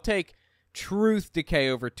decay. I'll take truth decay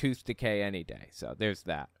over tooth decay any day. So there's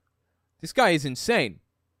that. This guy is insane.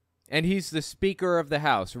 And he's the Speaker of the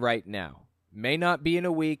House right now. May not be in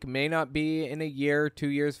a week, may not be in a year, 2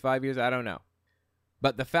 years, 5 years, I don't know.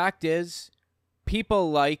 But the fact is, people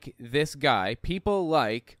like this guy, people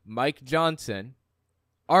like Mike Johnson,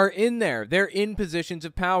 are in there. They're in positions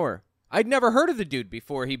of power. I'd never heard of the dude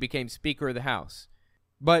before he became Speaker of the House.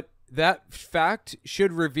 But that fact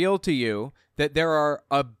should reveal to you that there are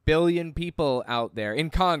 1 billion people out there, in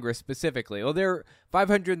Congress specifically. Well, there are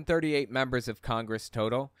 538 members of Congress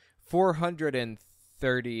total.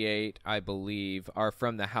 438, I believe, are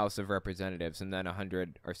from the House of Representatives, and then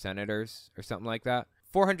 100 are senators or something like that.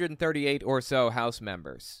 438 or so House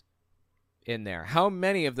members in there. How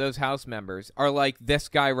many of those House members are like this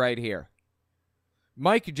guy right here?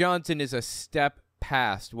 Mike Johnson is a step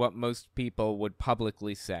past what most people would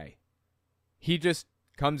publicly say. He just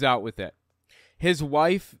comes out with it. His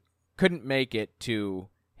wife couldn't make it to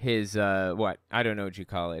his, I don't know what you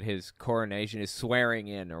call it, his coronation, his swearing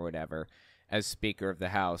in or whatever, as Speaker of the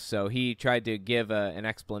House. So he tried to give an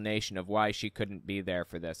explanation of why she couldn't be there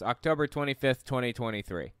for this. October 25th,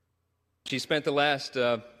 2023. She spent the last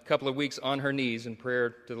couple of weeks on her knees in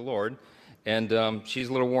prayer to the Lord, and she's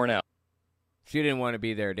a little worn out. She didn't want to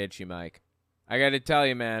be there, did she, Mike? I got to tell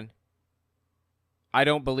you, man, I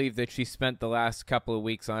don't believe that she spent the last couple of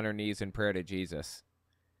weeks on her knees in prayer to Jesus.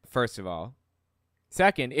 First of all.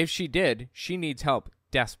 Second, if she did, she needs help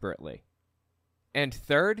desperately. And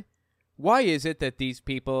third, why is it that these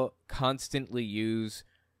people constantly use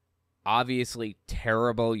obviously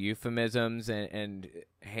terrible euphemisms and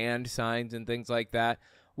hand signs and things like that?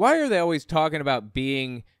 Why are they always talking about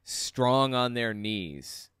being strong on their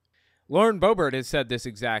knees? Lauren Boebert has said this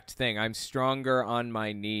exact thing. I'm stronger on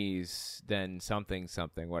my knees than something,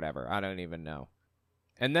 whatever. I don't even know.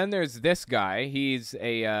 And then there's this guy. He's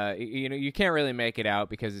a, you can't really make it out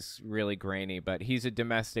because it's really grainy, but he's a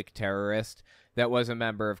domestic terrorist that was a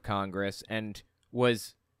member of Congress and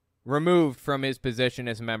was removed from his position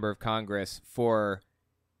as a member of Congress for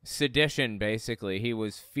sedition, basically. He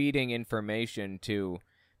was feeding information to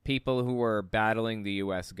people who were battling the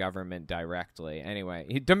U.S. government directly.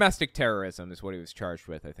 Anyway, domestic terrorism is what he was charged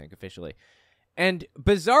with, I think, officially. And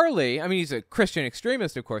bizarrely, I mean, he's a Christian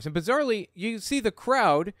extremist, of course, and bizarrely, you see the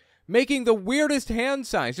crowd making the weirdest hand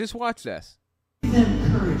signs. Just watch this. Give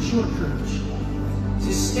them courage, your courage,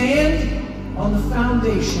 to stand on the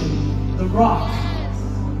foundation, the rock,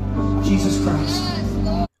 Jesus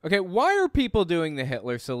Christ. Okay, why are people doing the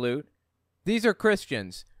Hitler salute? These are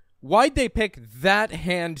Christians. Why'd they pick that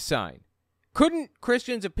hand sign? Couldn't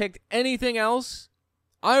Christians have picked anything else?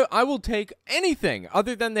 I will take anything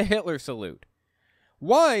other than the Hitler salute.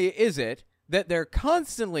 Why is it that they're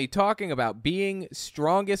constantly talking about being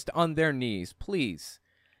strongest on their knees? Please.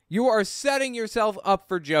 You are setting yourself up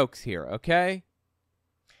for jokes here, okay?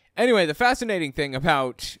 Anyway, the fascinating thing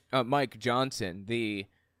about Mike Johnson, the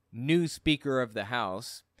new Speaker of the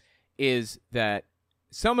House, is that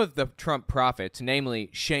some of the Trump prophets, namely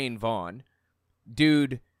Shane Vaughn,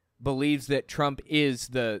 dude believes that Trump is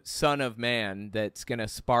the son of man that's going to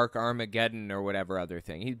spark Armageddon or whatever other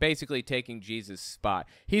thing. He's basically taking Jesus' spot.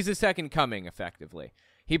 He's the second coming, effectively.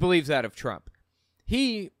 He believes that of Trump.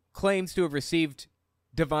 He claims to have received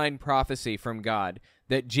divine prophecy from God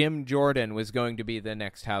that Jim Jordan was going to be the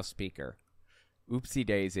next House Speaker. Oopsie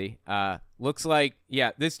daisy. Looks like,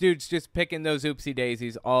 yeah, this dude's just picking those oopsie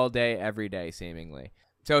daisies all day, every day, seemingly.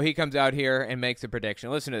 So he comes out here and makes a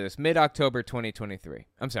prediction. Listen to this. Mid-October 2023.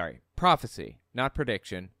 I'm sorry. Prophecy, not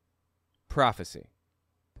prediction. Prophecy.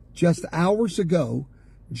 Just hours ago,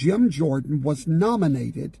 Jim Jordan was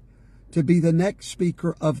nominated to be the next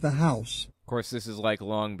Speaker of the House. Of course, this is like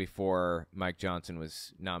long before Mike Johnson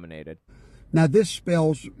was nominated. Now, this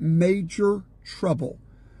spells major trouble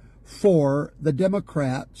for the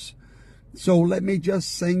Democrats. So let me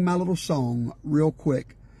just sing my little song real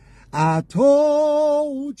quick. I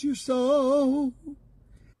told you so.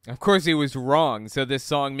 Of course he was wrong, so this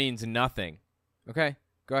song means nothing. Okay,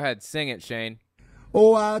 go ahead, sing it, Shane.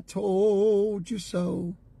 Oh, I told you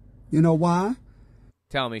so. You know why?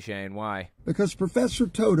 Tell me, Shane, why? Because Professor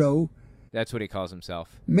Toto, that's what he calls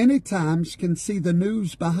himself, many times can see the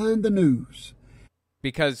news behind the news.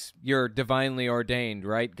 Because you're divinely ordained,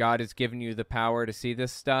 right? God has given you the power to see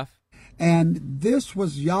this stuff. And this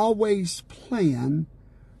was Yahweh's plan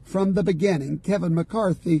from the beginning. Kevin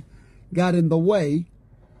McCarthy got in the way,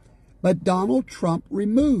 but Donald Trump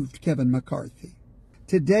removed Kevin McCarthy.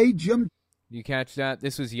 Today, Jim... You catch that?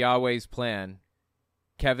 This was Yahweh's plan.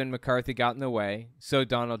 Kevin McCarthy got in the way, so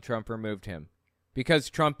Donald Trump removed him. Because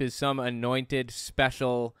Trump is some anointed,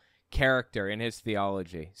 special character in his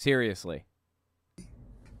theology. Seriously.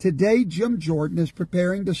 Today, Jim Jordan is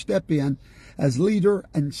preparing to step in as leader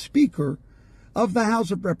and Speaker of the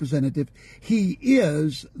House of Representatives. He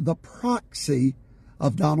is the proxy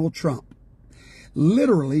of Donald Trump.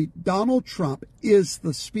 Literally, Donald Trump is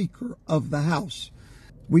the Speaker of the House.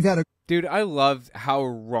 We've had a... Dude, I love how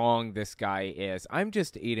wrong this guy is. I'm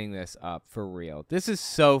just eating this up for real. This is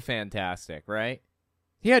so fantastic, right?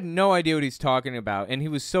 He had no idea what he's talking about, and he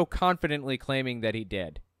was so confidently claiming that he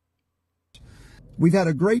did. We've had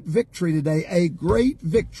a great victory today, a great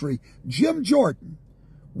victory. Jim Jordan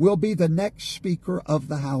will be the next Speaker of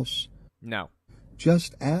the House. No.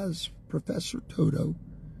 Just as Professor Toto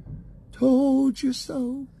told you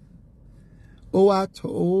so. Oh, I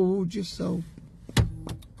told you so.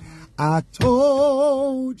 I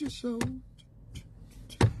told you so.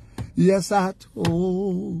 Yes, I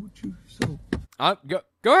told you so.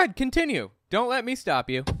 Go ahead, continue. Don't let me stop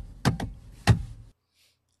you.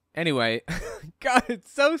 Anyway, God,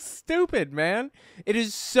 it's so stupid, man. It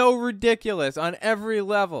is so ridiculous on every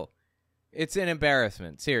level. It's an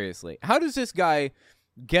embarrassment, seriously. How does this guy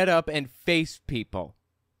get up and face people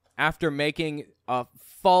after making a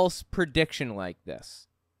false prediction like this?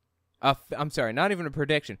 I'm sorry, not even a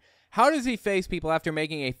prediction. How does he face people after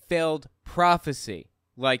making a failed prophecy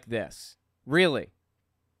like this? Really?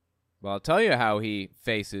 Well, I'll tell you how he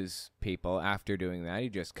faces people after doing that. He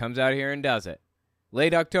just comes out here and does it.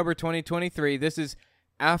 Late October 2023, this is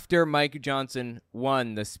after Mike Johnson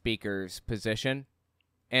won the speaker's position,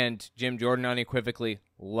 and Jim Jordan unequivocally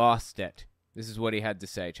lost it. This is what he had to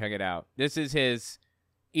say. Check it out. This is his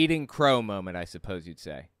eating crow moment, I suppose you'd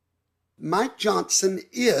say. Mike Johnson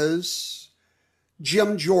is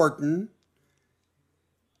Jim Jordan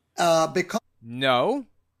because...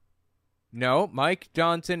 No, Mike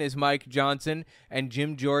Johnson is Mike Johnson, and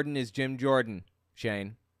Jim Jordan is Jim Jordan,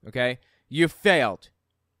 Shane. Okay? You failed.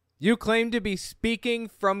 You claimed to be speaking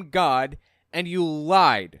from God, and you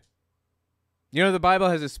lied. You know, the Bible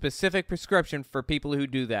has a specific prescription for people who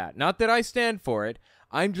do that. Not that I stand for it.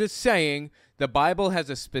 I'm just saying the Bible has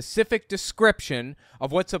a specific description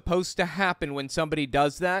of what's supposed to happen when somebody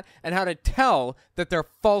does that and how to tell that they're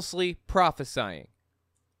falsely prophesying.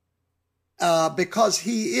 Because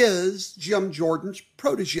he is Jim Jordan's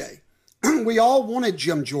protege. We all wanted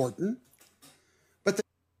Jim Jordan, but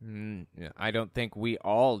I don't think we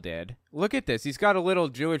all did. Look at this. He's got a little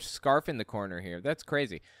Jewish scarf in the corner here. That's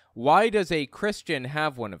crazy. Why does a Christian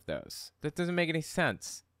have one of those? That doesn't make any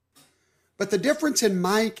sense. But the difference in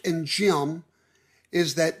Mike and Jim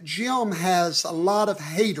is that Jim has a lot of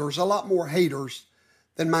haters, a lot more haters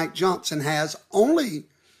than Mike Johnson has, only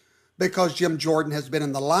because Jim Jordan has been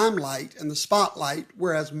in the limelight and the spotlight,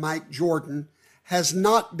 whereas Mike Jordan has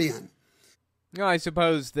not been. No, I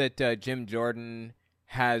suppose that Jim Jordan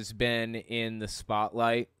has been in the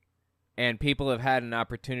spotlight, and people have had an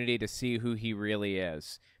opportunity to see who he really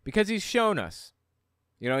is, because he's shown us.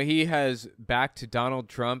 You know, he has backed Donald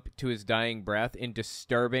Trump to his dying breath in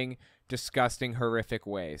disturbing, disgusting, horrific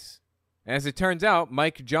ways. And as it turns out,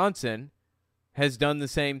 Mike Johnson has done the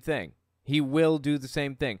same thing. He will do the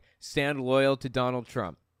same thing. Stand loyal to Donald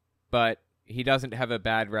Trump. But he doesn't have a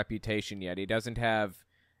bad reputation yet. He doesn't have...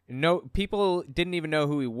 people didn't even know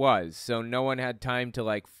who he was, so no one had time to,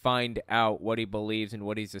 like, find out what he believes and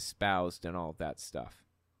what he's espoused and all of that stuff,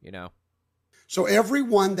 you know? So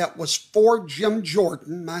everyone that was for Jim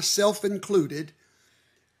Jordan, myself included,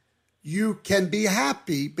 you can be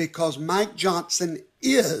happy because Mike Johnson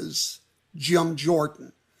is Jim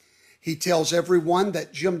Jordan. He tells everyone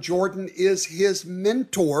that Jim Jordan is his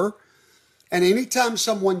mentor, and anytime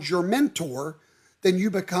someone's your mentor, then you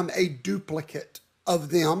become a duplicate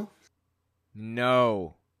of them.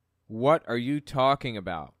 No. What are you talking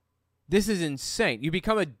about? This is insane. You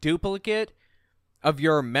become a duplicate of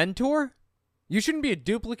your mentor? You shouldn't be a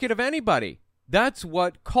duplicate of anybody. That's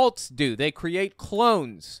what cults do. They create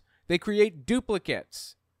clones. They create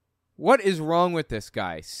duplicates. What is wrong with this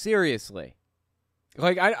guy? Seriously.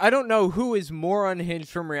 Like, I don't know who is more unhinged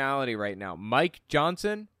from reality right now. Mike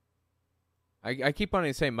Johnson? I keep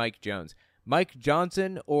wanting to say Mike Jones. Mike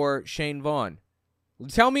Johnson or Shane Vaughn?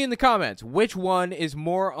 Tell me in the comments, which one is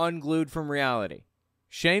more unglued from reality?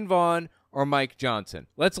 Shane Vaughn or Mike Johnson?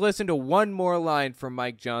 Let's listen to one more line from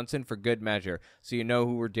Mike Johnson for good measure so you know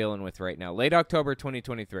who we're dealing with right now. Late October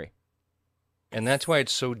 2023. And that's why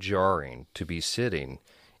it's so jarring to be sitting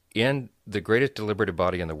in the greatest deliberative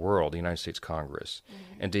body in the world, the United States Congress,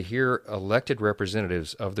 and to hear elected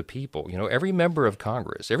representatives of the people. You know, every member of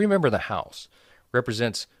Congress, every member of the House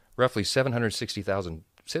represents roughly 760,000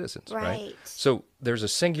 citizens, right? So there's a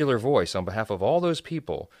singular voice on behalf of all those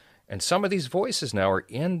people, and some of these voices now are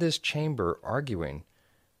in this chamber arguing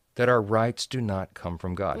that our rights do not come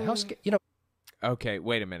from God. Okay,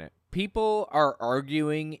 wait a minute. People are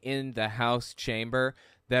arguing in the House chamber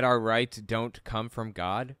that our rights don't come from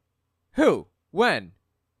God? Who? When?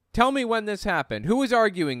 Tell me when this happened. Who is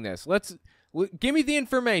arguing this? Give me the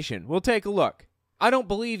information. We'll take a look. I don't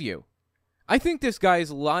believe you. I think this guy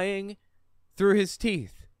is lying through his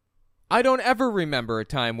teeth. I don't ever remember a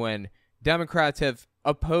time when Democrats have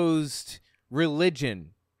opposed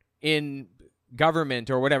religion in government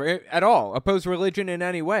or whatever, at all. Opposed religion in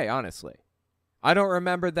any way, honestly. I don't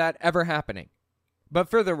remember that ever happening. But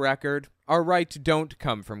for the record, our rights don't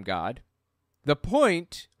come from God. The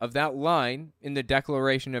point of that line in the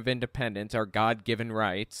Declaration of Independence, our God-given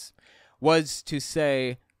rights, was to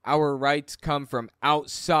say our rights come from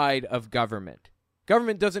outside of government.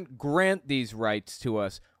 Government doesn't grant these rights to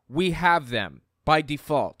us. We have them by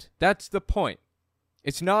default. That's the point.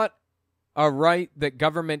 It's not a right that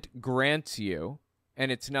government grants you,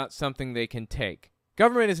 and it's not something they can take.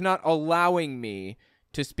 Government is not allowing me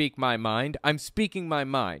to speak my mind. I'm speaking my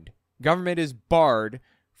mind. Government is barred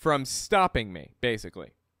from stopping me,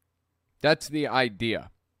 basically. That's the idea.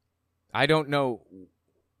 I don't know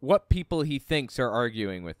what people he thinks are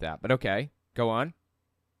arguing with that, but okay, go on.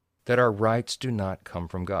 that our rights do not come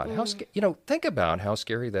from God. Think about how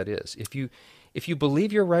scary that is. If you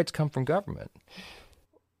believe your rights come from government.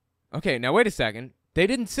 Okay, now wait a second. They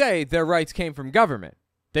didn't say their rights came from government.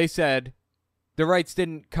 They said the rights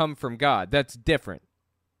didn't come from God. That's different.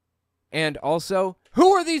 And also,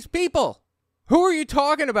 who are these people? Who are you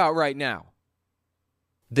talking about right now?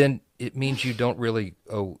 Then it means you don't really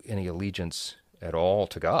owe any allegiance at all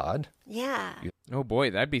to God. Yeah. Oh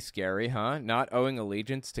boy, that'd be scary, huh? Not owing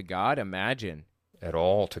allegiance to God? Imagine. At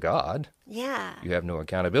all to God. Yeah. You have no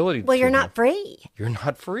accountability. Well, you're not free. You're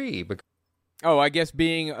not free. Oh, I guess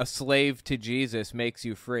being a slave to Jesus makes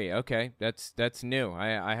you free. Okay, that's new.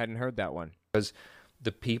 I hadn't heard that one. Because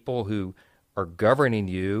the people who are governing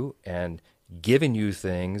you and giving you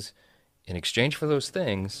things, in exchange for those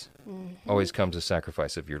things, always comes a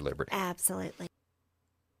sacrifice of your liberty. Absolutely.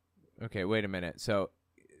 Okay, wait a minute. So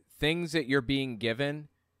things that you're being given,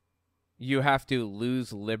 you have to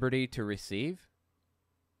lose liberty to receive?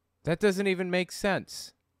 That doesn't even make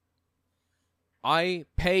sense. I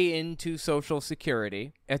pay into Social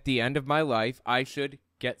Security. At the end of my life, I should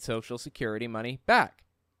get Social Security money back.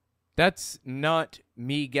 That's not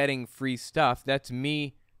me getting free stuff. That's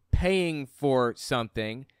me paying for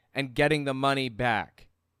something and getting the money back,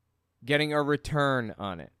 getting a return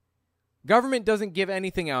on it. Government doesn't give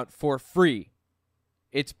anything out for free.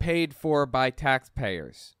 It's paid for by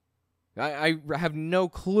taxpayers. I have no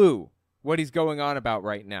clue what he's going on about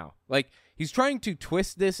right now. Like, he's trying to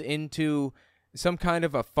twist this into some kind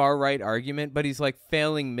of a far-right argument, but he's like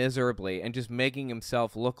failing miserably and just making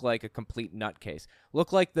himself look like a complete nutcase.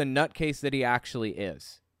 Look like the nutcase that he actually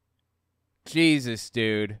is. Jesus,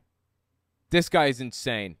 dude. This guy's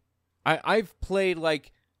insane. I've played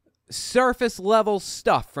like surface-level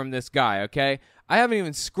stuff from this guy, okay? I haven't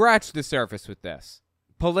even scratched the surface with this.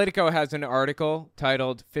 Politico has an article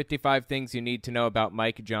titled 55 Things You Need to Know About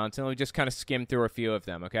Mike Johnson. Let me just kind of skim through a few of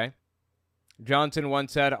them, okay? Johnson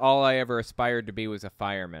once said, "All I ever aspired to be was a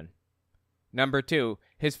fireman." Number 2,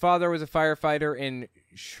 his father was a firefighter in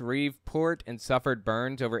Shreveport and suffered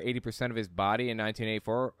burns over 80% of his body in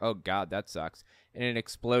 1984. Oh, God, that sucks. In an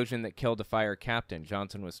explosion that killed a fire captain.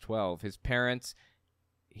 Johnson was 12. His parents,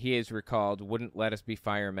 he is recalled, wouldn't let us be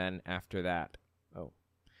firemen after that. Oh.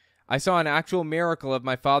 I saw an actual miracle of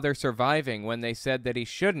my father surviving when they said that he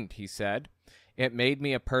shouldn't, he said. It made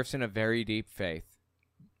me a person of very deep faith.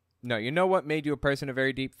 No, you know what made you a person of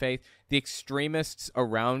very deep faith? The extremists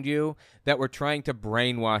around you that were trying to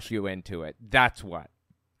brainwash you into it. That's what.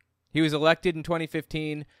 He was elected in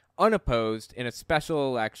 2015, unopposed, in a special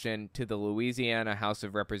election to the Louisiana House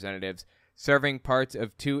of Representatives, serving parts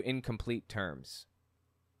of 2 incomplete terms.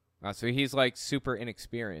 So he's like super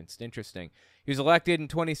inexperienced. Interesting. He was elected in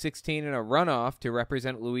 2016 in a runoff to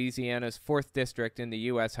represent Louisiana's 4th district in the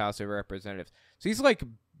U.S. House of Representatives. So he's like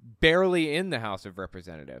barely in the House of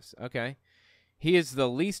Representatives. Okay. He is the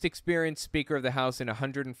least experienced Speaker of the House in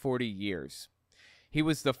 140 years. He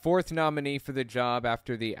was the 4th nominee for the job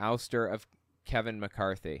after the ouster of Kevin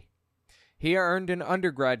McCarthy. He earned an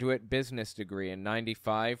undergraduate business degree in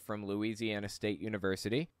 '95 from Louisiana State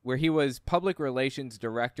University, where he was Public Relations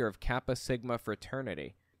Director of Kappa Sigma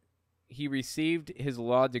Fraternity. He received his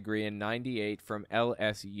law degree in '98 from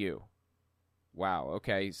LSU. Wow,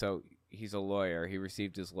 okay, so he's a lawyer. He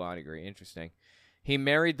received his law degree. Interesting. He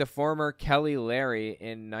married the former Kelly Larry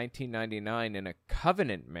in 1999 in a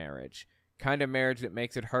covenant marriage, kind of marriage that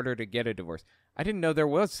makes it harder to get a divorce. I didn't know there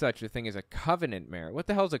was such a thing as a covenant marriage. What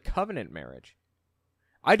the hell is a covenant marriage?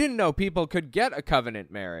 I didn't know people could get a covenant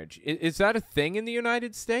marriage. Is that a thing in the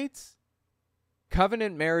United States?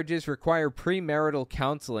 Covenant marriages require premarital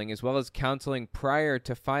counseling as well as counseling prior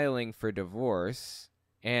to filing for divorce.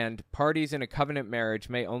 And parties in a covenant marriage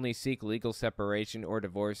may only seek legal separation or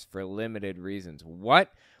divorce for limited reasons.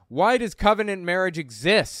 What? Why does covenant marriage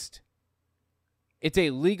exist? It's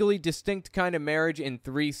a legally distinct kind of marriage in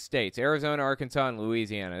 3 states, Arizona, Arkansas, and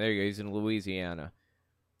Louisiana. There you go, he's in Louisiana.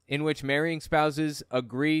 In which marrying spouses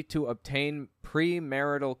agree to obtain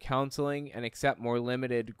premarital counseling and accept more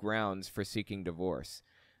limited grounds for seeking divorce.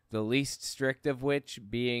 The least strict of which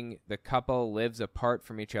being the couple lives apart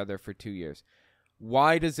from each other for 2 years.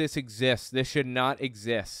 Why does this exist? This should not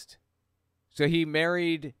exist. So he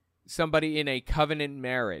married somebody in a covenant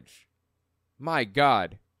marriage. My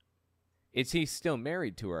God. Is he still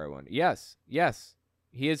married to her, I wonder? Yes.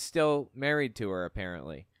 He is still married to her,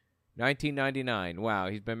 apparently. 1999. Wow,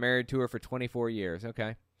 he's been married to her for 24 years.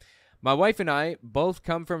 Okay. My wife and I both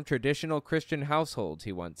come from traditional Christian households,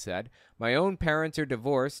 he once said. My own parents are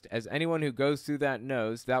divorced. As anyone who goes through that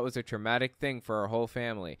knows, that was a traumatic thing for our whole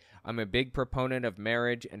family. I'm a big proponent of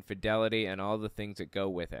marriage and fidelity and all the things that go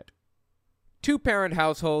with it. Two-parent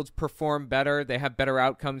households perform better. They have better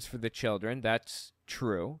outcomes for the children. That's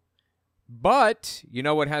true. But you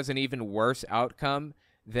know what has an even worse outcome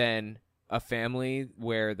than a family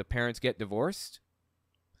where the parents get divorced?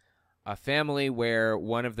 A family where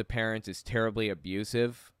one of the parents is terribly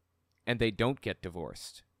abusive and they don't get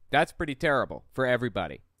divorced. That's pretty terrible for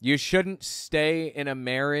everybody. You shouldn't stay in a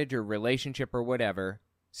marriage or relationship or whatever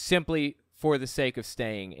simply for the sake of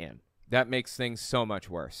staying in. That makes things so much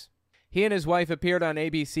worse. He and his wife appeared on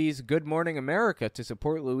ABC's Good Morning America to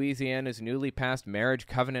support Louisiana's newly passed marriage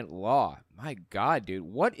covenant law. My God, dude,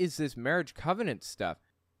 what is this marriage covenant stuff?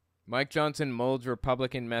 Mike Johnson molds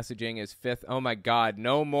Republican messaging as fifth. Oh my God,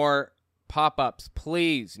 no more pop-ups,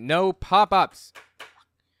 please. No pop-ups.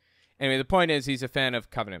 Anyway, the point is he's a fan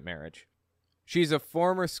of covenant marriage. She's a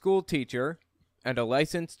former school teacher and a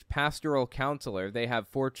licensed pastoral counselor. They have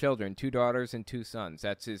 4 children, 2 daughters and 2 sons.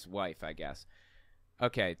 That's his wife, I guess.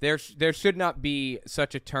 Okay, there should not be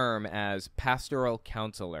such a term as pastoral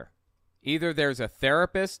counselor. Either there's a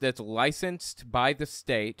therapist that's licensed by the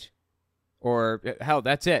state, or hell,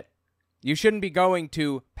 that's it. You shouldn't be going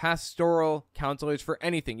to pastoral counselors for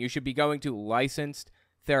anything. You should be going to licensed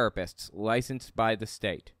therapists, licensed by the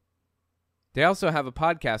state. They also have a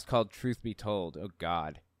podcast called Truth Be Told. Oh,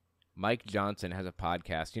 God. Mike Johnson has a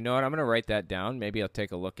podcast. You know what? I'm going to write that down. Maybe I'll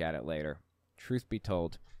take a look at it later. Truth Be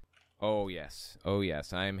Told. Oh, yes. Oh,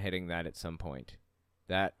 yes. I am hitting that at some point.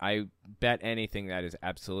 That, I bet anything, that is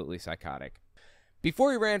absolutely psychotic.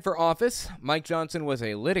 Before he ran for office, Mike Johnson was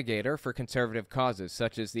a litigator for conservative causes,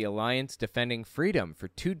 such as the Alliance Defending Freedom, for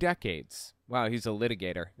 2 decades. Wow, he's a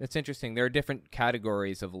litigator. That's interesting. There are different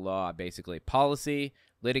categories of law, basically. Policy,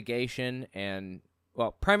 litigation, and,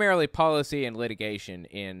 well, primarily policy and litigation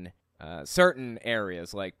in certain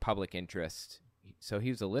areas like public interest. So he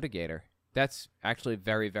was a litigator. That's actually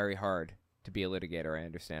very, very hard to be a litigator, I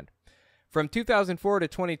understand. From 2004 to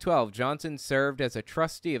 2012, Johnson served as a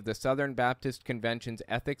trustee of the Southern Baptist Convention's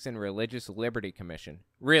Ethics and Religious Liberty Commission.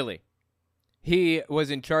 Really? He was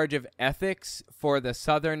in charge of ethics for the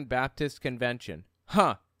Southern Baptist Convention.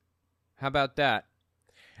 Huh. How about that?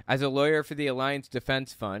 As a lawyer for the Alliance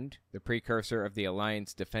Defense Fund, the precursor of the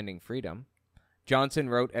Alliance Defending Freedom, Johnson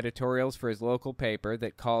wrote editorials for his local paper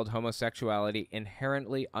that called homosexuality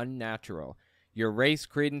inherently unnatural. Your race,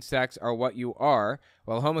 creed, and sex are what you are,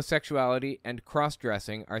 while homosexuality and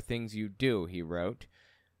cross-dressing are things you do, he wrote.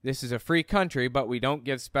 This is a free country, but we don't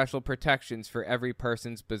give special protections for every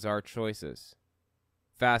person's bizarre choices.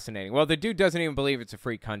 Fascinating. Well, the dude doesn't even believe it's a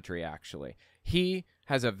free country, actually. He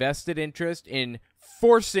has a vested interest in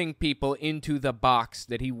forcing people into the box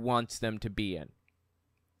that he wants them to be in.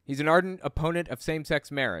 He's an ardent opponent of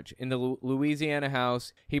same-sex marriage. In the Louisiana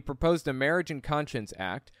House, he proposed a Marriage and Conscience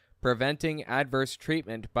Act, preventing adverse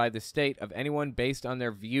treatment by the state of anyone based on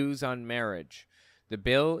their views on marriage. The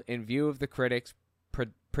bill, in view of the critics,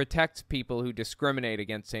 protects people who discriminate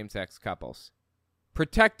against same-sex couples.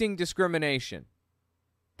 Protecting discrimination.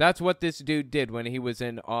 That's what this dude did when he was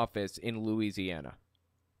in office in Louisiana.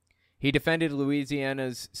 He defended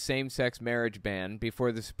Louisiana's same-sex marriage ban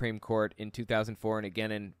before the Supreme Court in 2004 and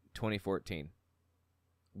again in 2014.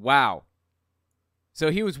 Wow.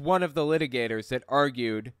 So he was one of the litigators that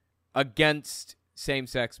argued against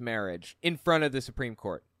same-sex marriage in front of the Supreme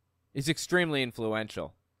Court. He's extremely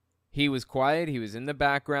influential. He was quiet. He was in the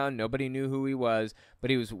background. Nobody knew who he was, but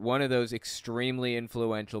he was one of those extremely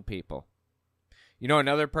influential people. You know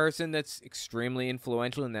another person that's extremely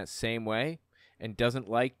influential in that same way and doesn't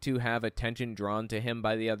like to have attention drawn to him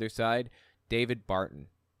by the other side? David Barton.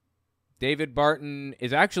 David Barton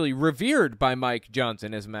is actually revered by Mike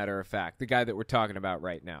Johnson, as a matter of fact, the guy that we're talking about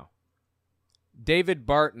right now. David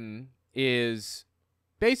Barton is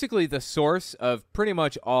basically the source of pretty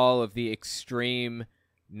much all of the extreme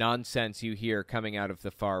nonsense you hear coming out of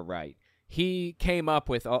the far right. He came up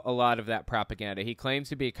with a lot of that propaganda. He claims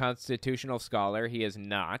to be a constitutional scholar. He is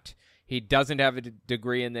not. He doesn't have a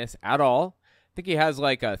degree in this at all. I think he has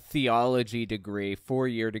like a theology degree,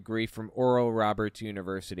 4-year degree from Oral Roberts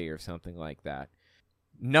University or something like that.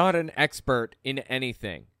 Not an expert in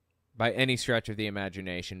anything by any stretch of the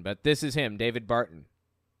imagination, but this is him, David Barton.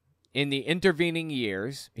 In the intervening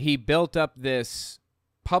years, he built up this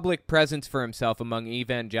public presence for himself among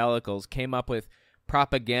evangelicals, came up with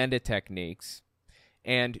propaganda techniques,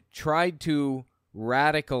 and tried to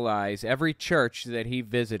radicalize every church that he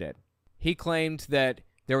visited. He claimed that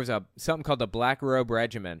there was something called the Black Robe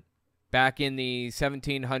Regiment. Back in the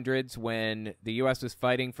 1700s, when the U.S. was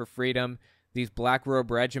fighting for freedom, these Black Robe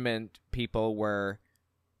Regiment people were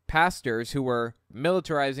pastors who were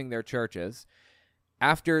militarizing their churches.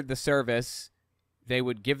 After the service, they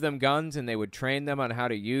would give them guns and they would train them on how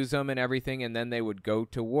to use them and everything, and then they would go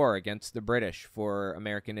to war against the British for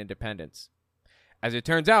American independence. As it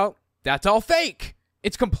turns out, that's all fake.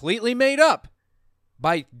 It's completely made up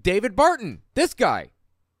by David Barton, this guy.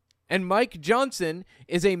 And Mike Johnson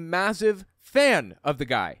is a massive fan of the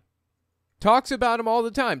guy. Talks about him all the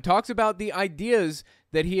time. Talks about the ideas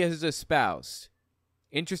that he has espoused.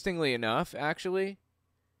 Interestingly enough, actually,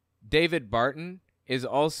 David Barton is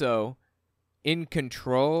also in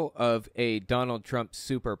control of a Donald Trump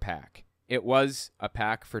super PAC. It was a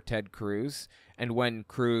PAC for Ted Cruz, and when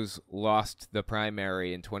Cruz lost the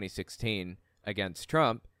primary in 2016 against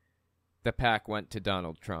Trump, the PAC went to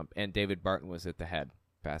Donald Trump, and David Barton was at the head,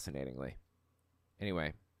 fascinatingly.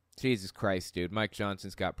 Anyway, Jesus Christ, dude. Mike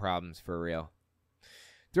Johnson's got problems for real.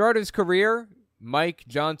 Throughout his career, Mike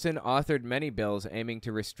Johnson authored many bills aiming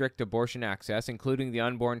to restrict abortion access, including the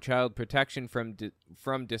Unborn Child Protection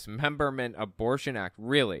from Dismemberment Abortion Act.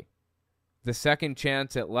 Really? The Second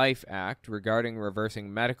Chance at Life Act regarding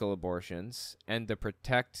reversing medical abortions, and the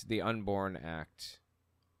Protect the Unborn Act.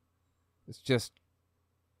 It's just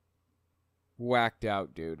whacked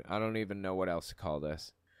out, dude. I don't even know what else to call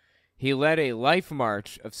this. He led a life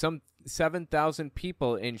march of some 7,000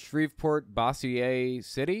 people in Shreveport, Bossier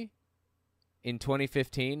City in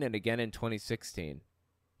 2015 and again in 2016.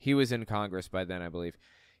 He was in Congress by then, I believe.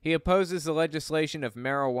 He opposes the legislation of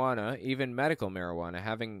marijuana, even medical marijuana,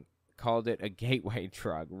 having called it a gateway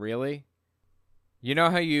drug. Really? You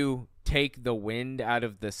know how you take the wind out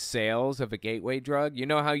of the sails of a gateway drug? You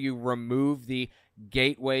know how you remove the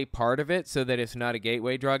gateway part of it so that it's not a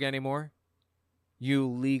gateway drug anymore? You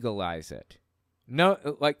legalize it. No,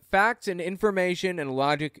 like, facts and information and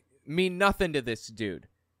logic mean nothing to this dude.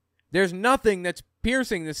 There's nothing that's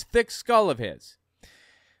piercing this thick skull of his.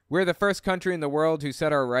 We're the first country in the world who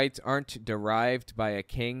said our rights aren't derived by a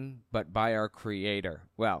king, but by our creator.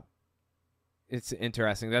 Well, it's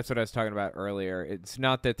interesting. That's what I was talking about earlier. It's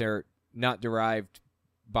not that they're not derived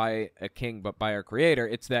by a king, but by our creator.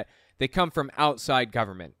 It's that they come from outside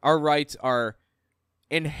government. Our rights are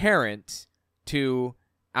inherent to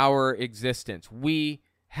our existence. We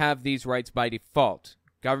have these rights by default.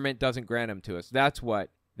 Government doesn't grant them to us. That's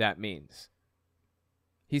what that means.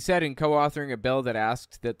 He said in co-authoring a bill that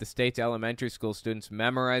asked that the state's elementary school students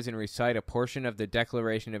memorize and recite a portion of the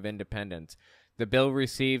Declaration of Independence. The bill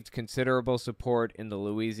received considerable support in the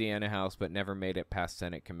Louisiana House, but never made it past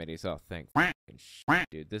Senate committees. Oh, thank shit,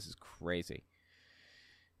 dude. This is crazy.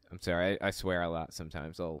 I'm sorry. I swear a lot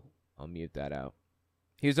sometimes. I'll mute that out.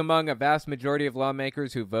 He was among a vast majority of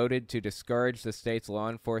lawmakers who voted to discourage the state's law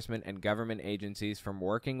enforcement and government agencies from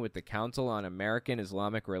working with the Council on American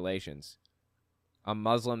Islamic Relations, a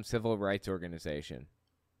Muslim civil rights organization.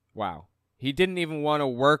 Wow. He didn't even want to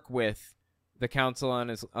work with the Council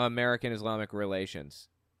on American Islamic Relations.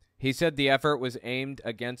 He said the effort was aimed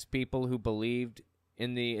against people who believed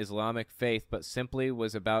in the Islamic faith, but simply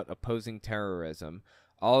was about opposing terrorism.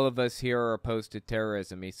 All of us here are opposed to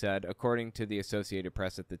terrorism, he said, according to the Associated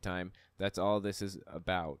Press at the time. That's all this is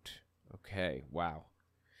about. Okay, wow.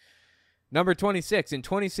 Number 26. In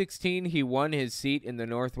 2016, he won his seat in the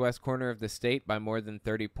northwest corner of the state by more than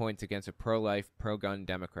 30 points against a pro-life, pro-gun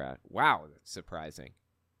Democrat. Wow, that's surprising.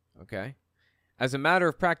 Okay. As a matter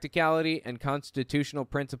of practicality and constitutional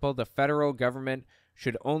principle, the federal government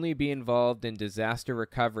should only be involved in disaster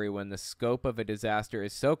recovery when the scope of a disaster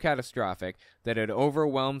is so catastrophic that it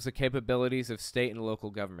overwhelms the capabilities of state and local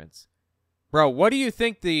governments. Bro, what do you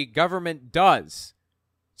think the government does?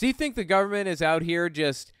 Do you think the government is out here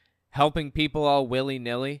just helping people all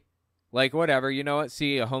willy-nilly? Like, whatever, you know what?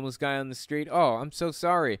 See a homeless guy on the street? Oh, I'm so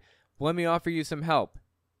sorry. Let me offer you some help.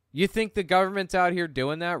 You think the government's out here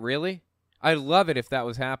doing that? Really? I'd love it if that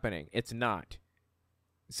was happening. It's not.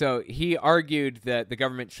 So he argued that the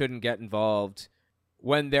government shouldn't get involved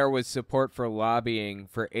when there was support for lobbying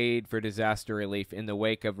for aid for disaster relief in the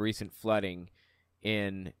wake of recent flooding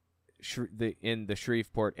in the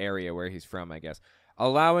Shreveport area where he's from, I guess.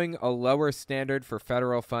 Allowing a lower standard for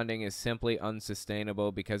federal funding is simply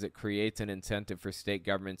unsustainable because it creates an incentive for state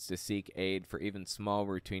governments to seek aid for even small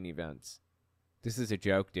routine events. This is a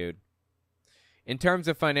joke, dude. In terms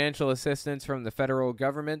of financial assistance from the federal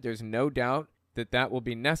government, there's no doubt that will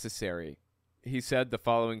be necessary, he said the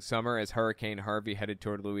following summer as Hurricane Harvey headed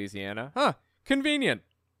toward Louisiana. Huh, convenient.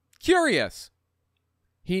 Curious.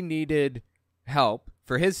 He needed help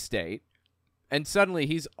for his state, and suddenly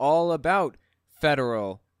he's all about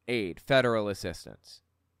federal aid, federal assistance.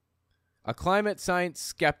 A climate science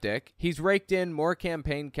skeptic, he's raked in more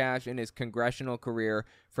campaign cash in his congressional career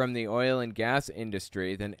from the oil and gas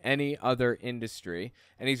industry than any other industry,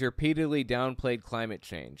 and he's repeatedly downplayed climate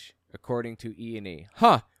change. according to E&E.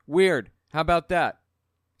 Huh, weird. How about that?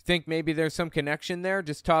 Think maybe there's some connection there?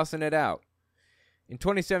 Just tossing it out. In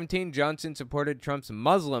 2017, Johnson supported Trump's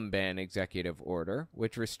Muslim ban executive order,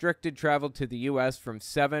 which restricted travel to the U.S. from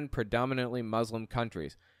 7 predominantly Muslim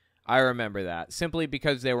countries. I remember that. Simply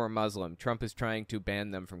because they were Muslim, Trump is trying to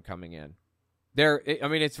ban them from coming in.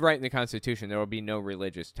 It's right in the Constitution. There will be no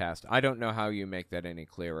religious test. I don't know how you make that any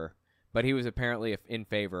clearer. But he was apparently in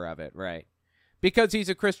favor of it, right? Because he's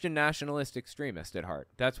a Christian nationalist extremist at heart.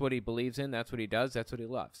 That's what he believes in. That's what he does. That's what he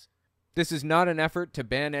loves. This is not an effort to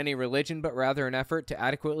ban any religion, but rather an effort to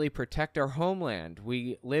adequately protect our homeland.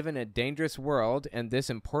 We live in a dangerous world, and this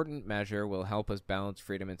important measure will help us balance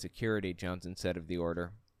freedom and security, Johnson said of the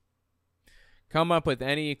order. Come up with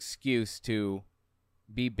any excuse to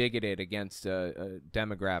be bigoted against a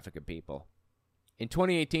demographic of people. In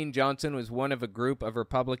 2018, Johnson was one of a group of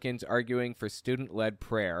Republicans arguing for student-led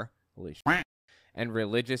prayer and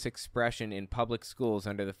religious expression in public schools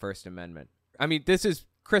under the First Amendment. I mean, this is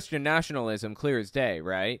Christian nationalism clear as day,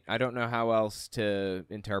 right? I don't know how else to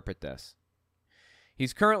interpret this.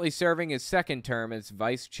 He's currently serving his second term as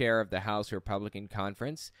vice chair of the House Republican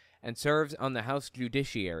Conference and serves on the House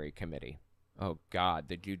Judiciary Committee. Oh, God,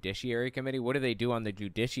 the Judiciary Committee? What do they do on the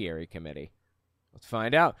Judiciary Committee? Let's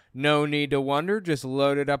find out. No need to wonder. Just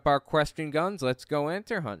loaded up our question guns. Let's go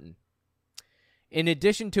enter hunting. In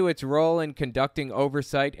addition to its role in conducting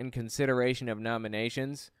oversight and consideration of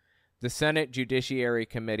nominations, the Senate Judiciary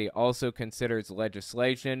Committee also considers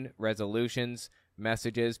legislation, resolutions,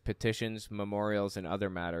 messages, petitions, memorials, and other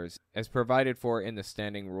matters as provided for in the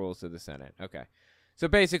standing rules of the Senate. Okay. So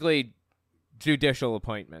basically, judicial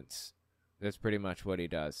appointments. That's pretty much what he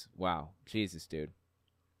does. Wow. Jesus, dude.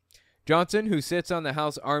 Johnson, who sits on the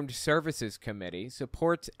House Armed Services Committee,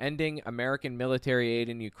 supports ending American military aid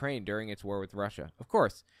in Ukraine during its war with Russia. Of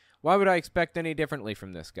course. Why would I expect any differently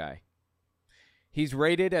from this guy? He's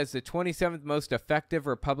rated as the 27th most effective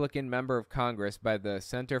Republican member of Congress by the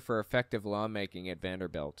Center for Effective Lawmaking at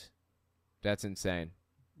Vanderbilt. That's insane.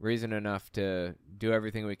 Reason enough to do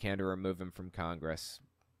everything we can to remove him from Congress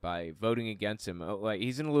by voting against him. Oh, like,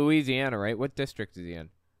 he's in Louisiana, right? What district is he in?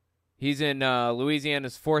 He's in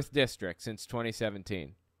Louisiana's 4th district since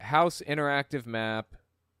 2017. House interactive map.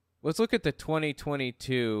 Let's look at the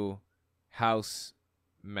 2022 House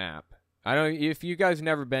map. I don't know if you guys have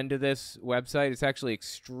never been to this website. It's actually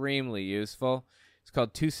extremely useful. It's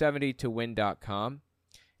called 270towin.com.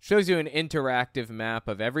 It shows you an interactive map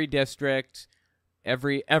of every district,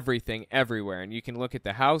 everything, everywhere. And you can look at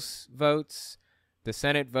the House votes, the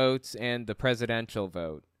Senate votes, and the presidential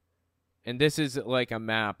vote. And this is like a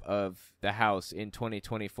map of the House in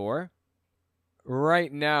 2024.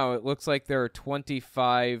 Right now, it looks like there are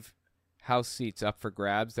 25 House seats up for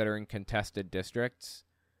grabs that are in contested districts.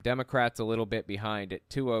 Democrats a little bit behind at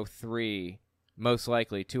 203, most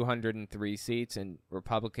likely 203 seats, and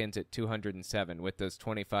Republicans at 207 with those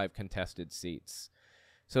 25 contested seats.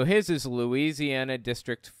 So his is Louisiana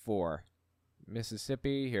District 4.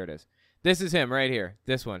 Mississippi, here it is. This is him right here,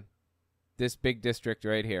 this one. This big district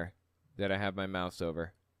right here that I have my mouse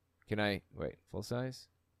over. Can I, wait, full size?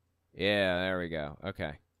 Yeah, there we go.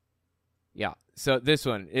 Okay. Yeah, so this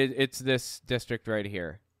one, it's this district right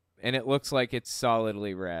here. And it looks like it's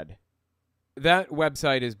solidly red. That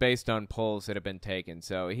website is based on polls that have been taken,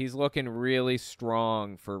 so he's looking really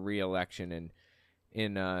strong for re-election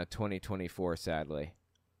in 2024, sadly.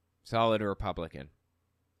 Solid Republican.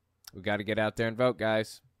 We got to get out there and vote,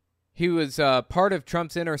 guys. He was part of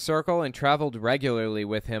Trump's inner circle and traveled regularly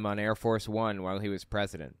with him on Air Force One while he was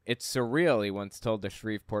president. It's surreal, he once told the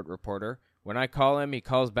Shreveport Reporter. When I call him, he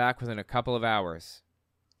calls back within a couple of hours.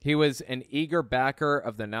 He was an eager backer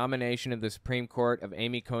of the nomination of the Supreme Court of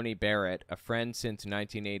Amy Coney Barrett, a friend since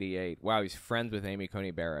 1988. Wow, he's friends with Amy Coney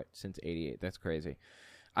Barrett since 88. That's crazy.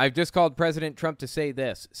 I've just called President Trump to say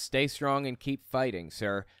this. Stay strong and keep fighting,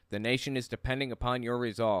 sir. The nation is depending upon your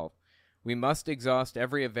resolve. We must exhaust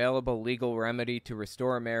every available legal remedy to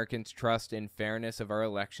restore Americans' trust in fairness of our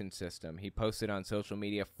election system. He posted on social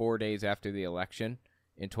media 4 days after the election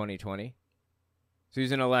in 2020. So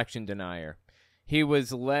he's an election denier. He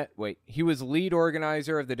was lead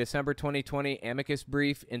organizer of the December 2020 amicus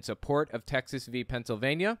brief in support of Texas v.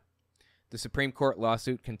 Pennsylvania, the Supreme Court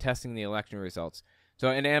lawsuit contesting the election results. So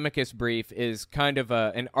an amicus brief is kind of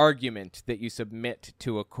an argument that you submit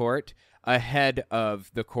to a court ahead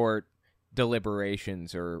of the court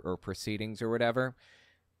deliberations or proceedings or whatever.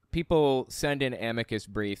 People send in amicus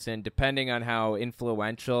briefs, and depending on how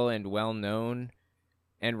influential and well-known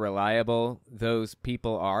and reliable those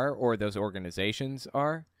people are, or those organizations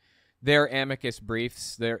are, their amicus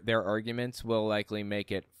briefs, their arguments will likely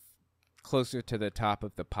make it closer to the top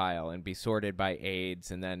of the pile and be sorted by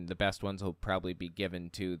aides, and then the best ones will probably be given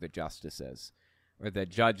to the justices or the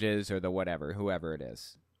judges or the whatever, whoever it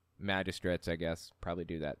is. Magistrates, I guess, probably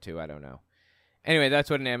do that too. I don't know. Anyway, that's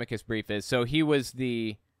what an amicus brief is. So he was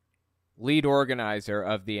the lead organizer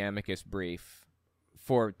of the amicus brief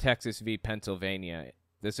for Texas v. Pennsylvania,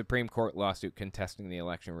 the Supreme Court lawsuit contesting the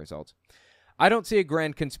election results. I don't see a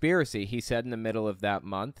grand conspiracy, he said in the middle of that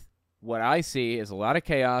month. What I see is a lot of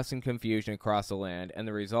chaos and confusion across the land, and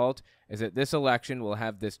the result is that this election will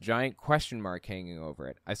have this giant question mark hanging over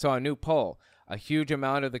it. I saw a new poll. A huge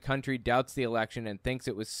amount of the country doubts the election and thinks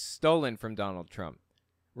it was stolen from Donald Trump.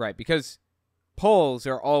 Right, because polls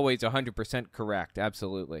are always 100% correct,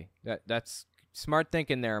 absolutely. That's smart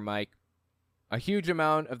thinking there, Mike. A huge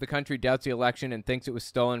amount of the country doubts the election and thinks it was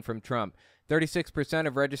stolen from Trump. 36%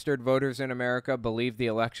 of registered voters in America believe the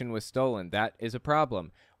election was stolen. That is a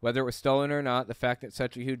problem. Whether it was stolen or not, the fact that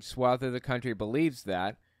such a huge swath of the country believes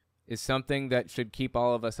that is something that should keep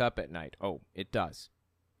all of us up at night. Oh, it does.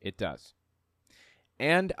 It does.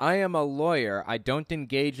 And I am a lawyer. I don't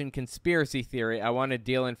engage in conspiracy theory. I want to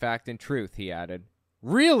deal in fact and truth, he added.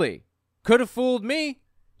 Really? Could have fooled me.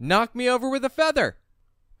 Knocked me over with a feather.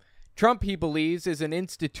 Trump, he believes, is an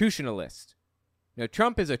institutionalist. Now,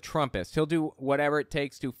 Trump is a Trumpist. He'll do whatever it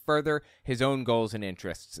takes to further his own goals and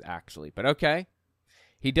interests, actually. But okay.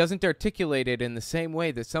 He doesn't articulate it in the same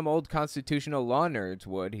way that some old constitutional law nerds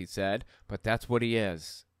would, he said, but that's what he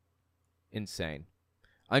is. Insane.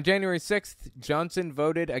 On January 6th, Johnson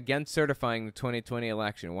voted against certifying the 2020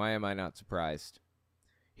 election. Why am I not surprised?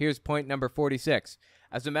 Here's point number 46.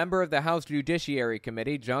 As a member of the House Judiciary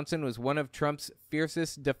Committee, Johnson was one of Trump's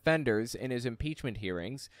fiercest defenders in his impeachment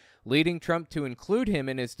hearings, leading Trump to include him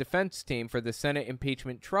in his defense team for the Senate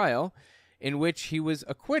impeachment trial, in which he was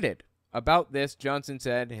acquitted. About this, Johnson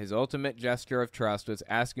said, his ultimate gesture of trust was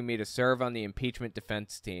asking me to serve on the impeachment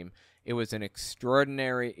defense team. It was an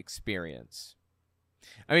extraordinary experience.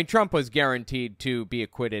 I mean, Trump was guaranteed to be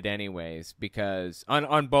acquitted anyways, because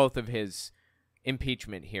on both of his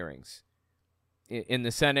impeachment hearings. In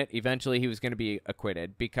the Senate, eventually he was going to be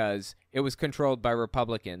acquitted because it was controlled by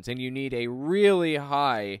Republicans, and you need a really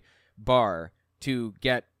high bar to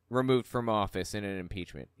get removed from office in an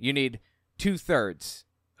impeachment. You need 2/3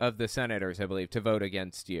 of the senators, I believe, to vote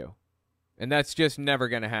against you. And that's just never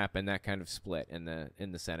going to happen, that kind of split in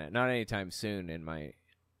the Senate. Not anytime soon, in my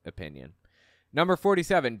opinion. Number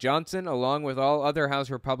 47, Johnson, along with all other House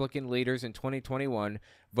Republican leaders in 2021,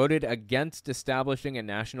 voted against establishing a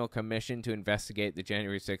national commission to investigate the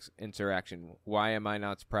January 6th insurrection. Why am I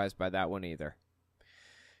not surprised by that one either?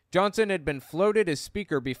 Johnson had been floated as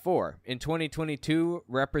Speaker before. In 2022,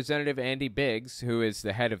 Representative Andy Biggs, who is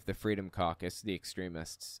the head of the Freedom Caucus, the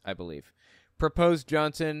extremists, I believe, proposed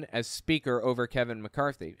Johnson as Speaker over Kevin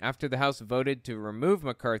McCarthy. After the House voted to remove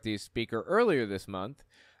McCarthy as Speaker earlier this month,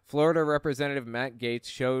 Florida Representative Matt Gaetz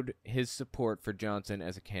showed his support for Johnson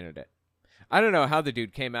as a candidate. I don't know how the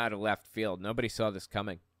dude came out of left field. Nobody saw this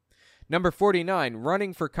coming. Number 49,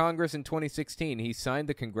 running for Congress in 2016, he signed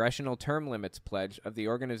the Congressional Term Limits Pledge of the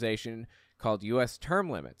organization called U.S. Term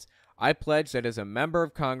Limits. I pledge that as a member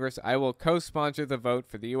of Congress, I will co-sponsor the vote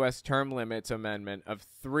for the U.S. Term Limits Amendment of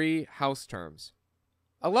 3 House terms.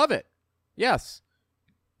 I love it. Yes.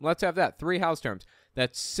 Let's have that. 3 House terms.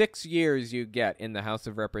 That's 6 years you get in the House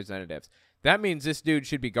of Representatives. That means this dude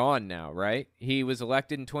should be gone now, right? He was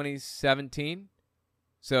elected in 2017.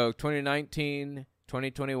 So 2019,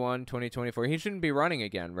 2021, 2024. He shouldn't be running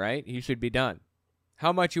again, right? He should be done.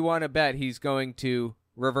 How much you want to bet he's going to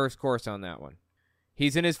reverse course on that one?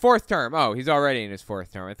 He's in his 4th term. Oh, he's already in his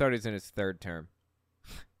 4th term. I thought he was in his 3rd term.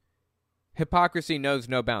 Hypocrisy knows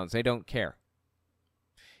no bounds. They don't care.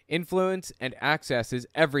 Influence and access is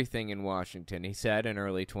everything in Washington, he said in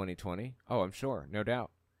early 2020. Oh, I'm sure, no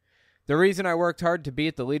doubt. The reason I worked hard to be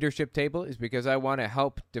at the leadership table is because I want to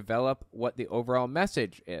help develop what the overall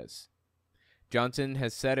message is. Johnson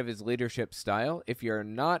has said of his leadership style, if you're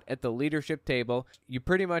not at the leadership table, you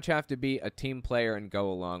pretty much have to be a team player and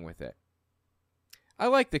go along with it. I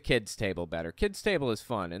like the kids' table better. Kids' table is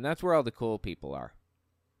fun, and that's where all the cool people are.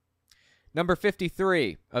 Number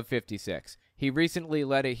 53 of 56. He recently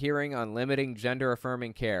led a hearing on limiting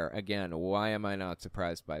gender-affirming care. Again, why am I not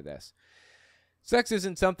surprised by this? Sex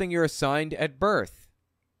isn't something you're assigned at birth.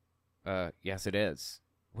 Yes, it is.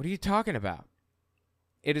 What are you talking about?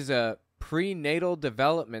 It is a prenatal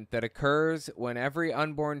development that occurs when every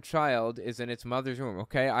unborn child is in its mother's womb.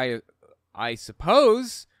 Okay, I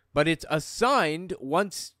suppose, but it's assigned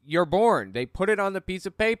once you're born. They put it on the piece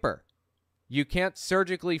of paper. You can't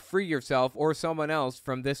surgically free yourself or someone else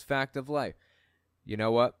from this fact of life. You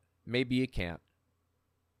know what? Maybe you can't.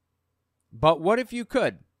 But what if you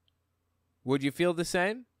could? Would you feel the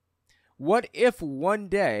same? What if one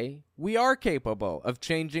day we are capable of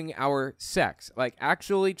changing our sex, like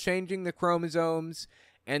actually changing the chromosomes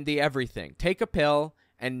and the everything? Take a pill,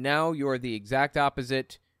 and now you're the exact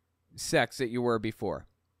opposite sex that you were before.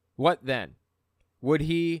 What then? Would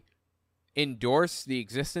he endorse the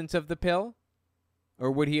existence of the pill,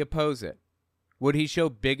 or would he oppose it? Would he show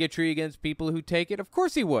bigotry against people who take it? Of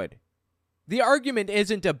course he would. The argument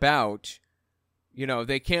isn't about,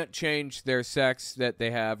 they can't change their sex that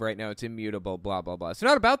they have right now. It's immutable, blah, blah, blah. It's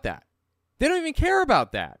not about that. They don't even care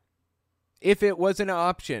about that. If it was an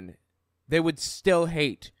option, they would still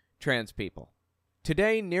hate trans people.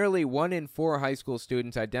 Today, nearly 1 in 4 high school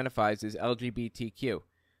students identifies as LGBTQ.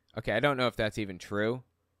 Okay, I don't know if that's even true,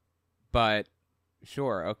 but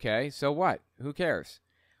sure, okay, so what? Who cares?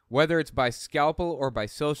 Whether it's by scalpel or by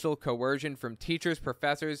social coercion from teachers,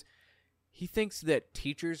 professors, he thinks that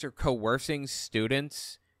teachers are coercing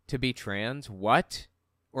students to be trans. What?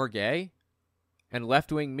 Or gay? And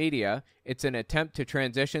left-wing media, it's an attempt to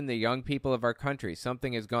transition the young people of our country.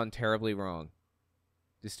 Something has gone terribly wrong.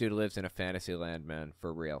 This dude lives in a fantasy land, man,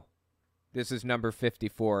 for real. This is number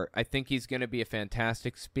 54. I think he's going to be a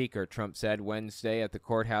fantastic speaker, Trump said Wednesday at the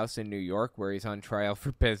courthouse in New York, where he's on trial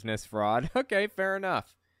for business fraud. Okay, fair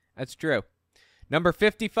enough. That's true. Number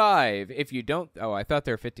 55. If you don't... Oh, I thought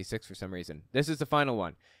there were 56 for some reason. This is the final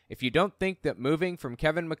one. If you don't think that moving from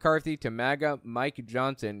Kevin McCarthy to MAGA Mike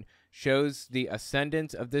Johnson shows the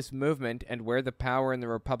ascendance of this movement and where the power in the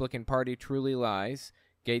Republican Party truly lies,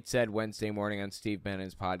 Gates said Wednesday morning on Steve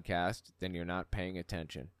Bannon's podcast, then you're not paying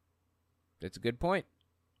attention. That's a good point.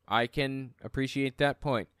 I can appreciate that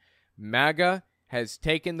point. MAGA has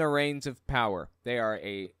taken the reins of power. They are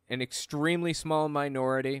an extremely small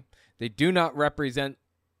minority. They do not represent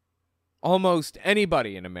almost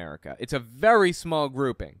anybody in America. It's a very small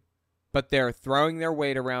grouping, but they're throwing their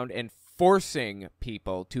weight around and forcing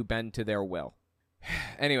people to bend to their will.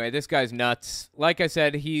 Anyway, this guy's nuts. Like I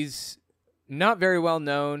said, he's not very well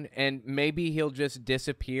known, and maybe he'll just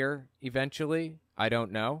disappear eventually. I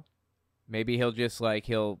don't know. Maybe he'll just,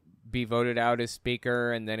 he'll be voted out as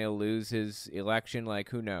speaker, and then he'll lose his election.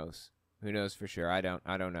 Who knows? Who knows for sure? I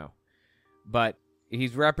don't know. But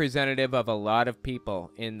he's representative of a lot of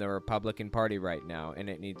people in the Republican Party right now, and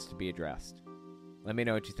it needs to be addressed. Let me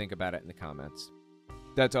know what you think about it in the comments.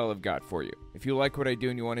 That's all I've got for you. If you like what I do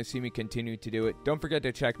and you want to see me continue to do it, don't forget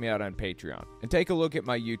to check me out on Patreon. And take a look at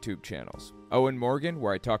my YouTube channels. Owen Morgan,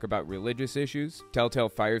 where I talk about religious issues. Telltale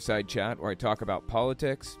Fireside Chat, where I talk about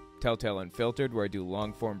politics. Telltale Unfiltered, where I do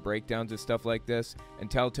long-form breakdowns of stuff like this,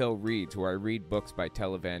 and Telltale Reads, where I read books by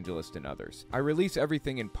televangelists and others. I release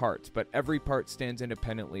everything in parts, but every part stands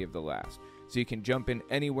independently of the last, so you can jump in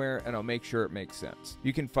anywhere and I'll make sure it makes sense.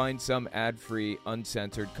 You can find some ad-free,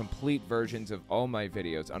 uncensored, complete versions of all my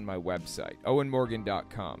videos on my website,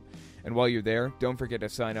 owenmorgan.com. And while you're there, don't forget to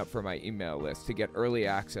sign up for my email list to get early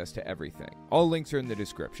access to everything. All links are in the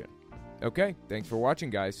description. Okay, thanks for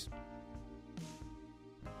watching, guys.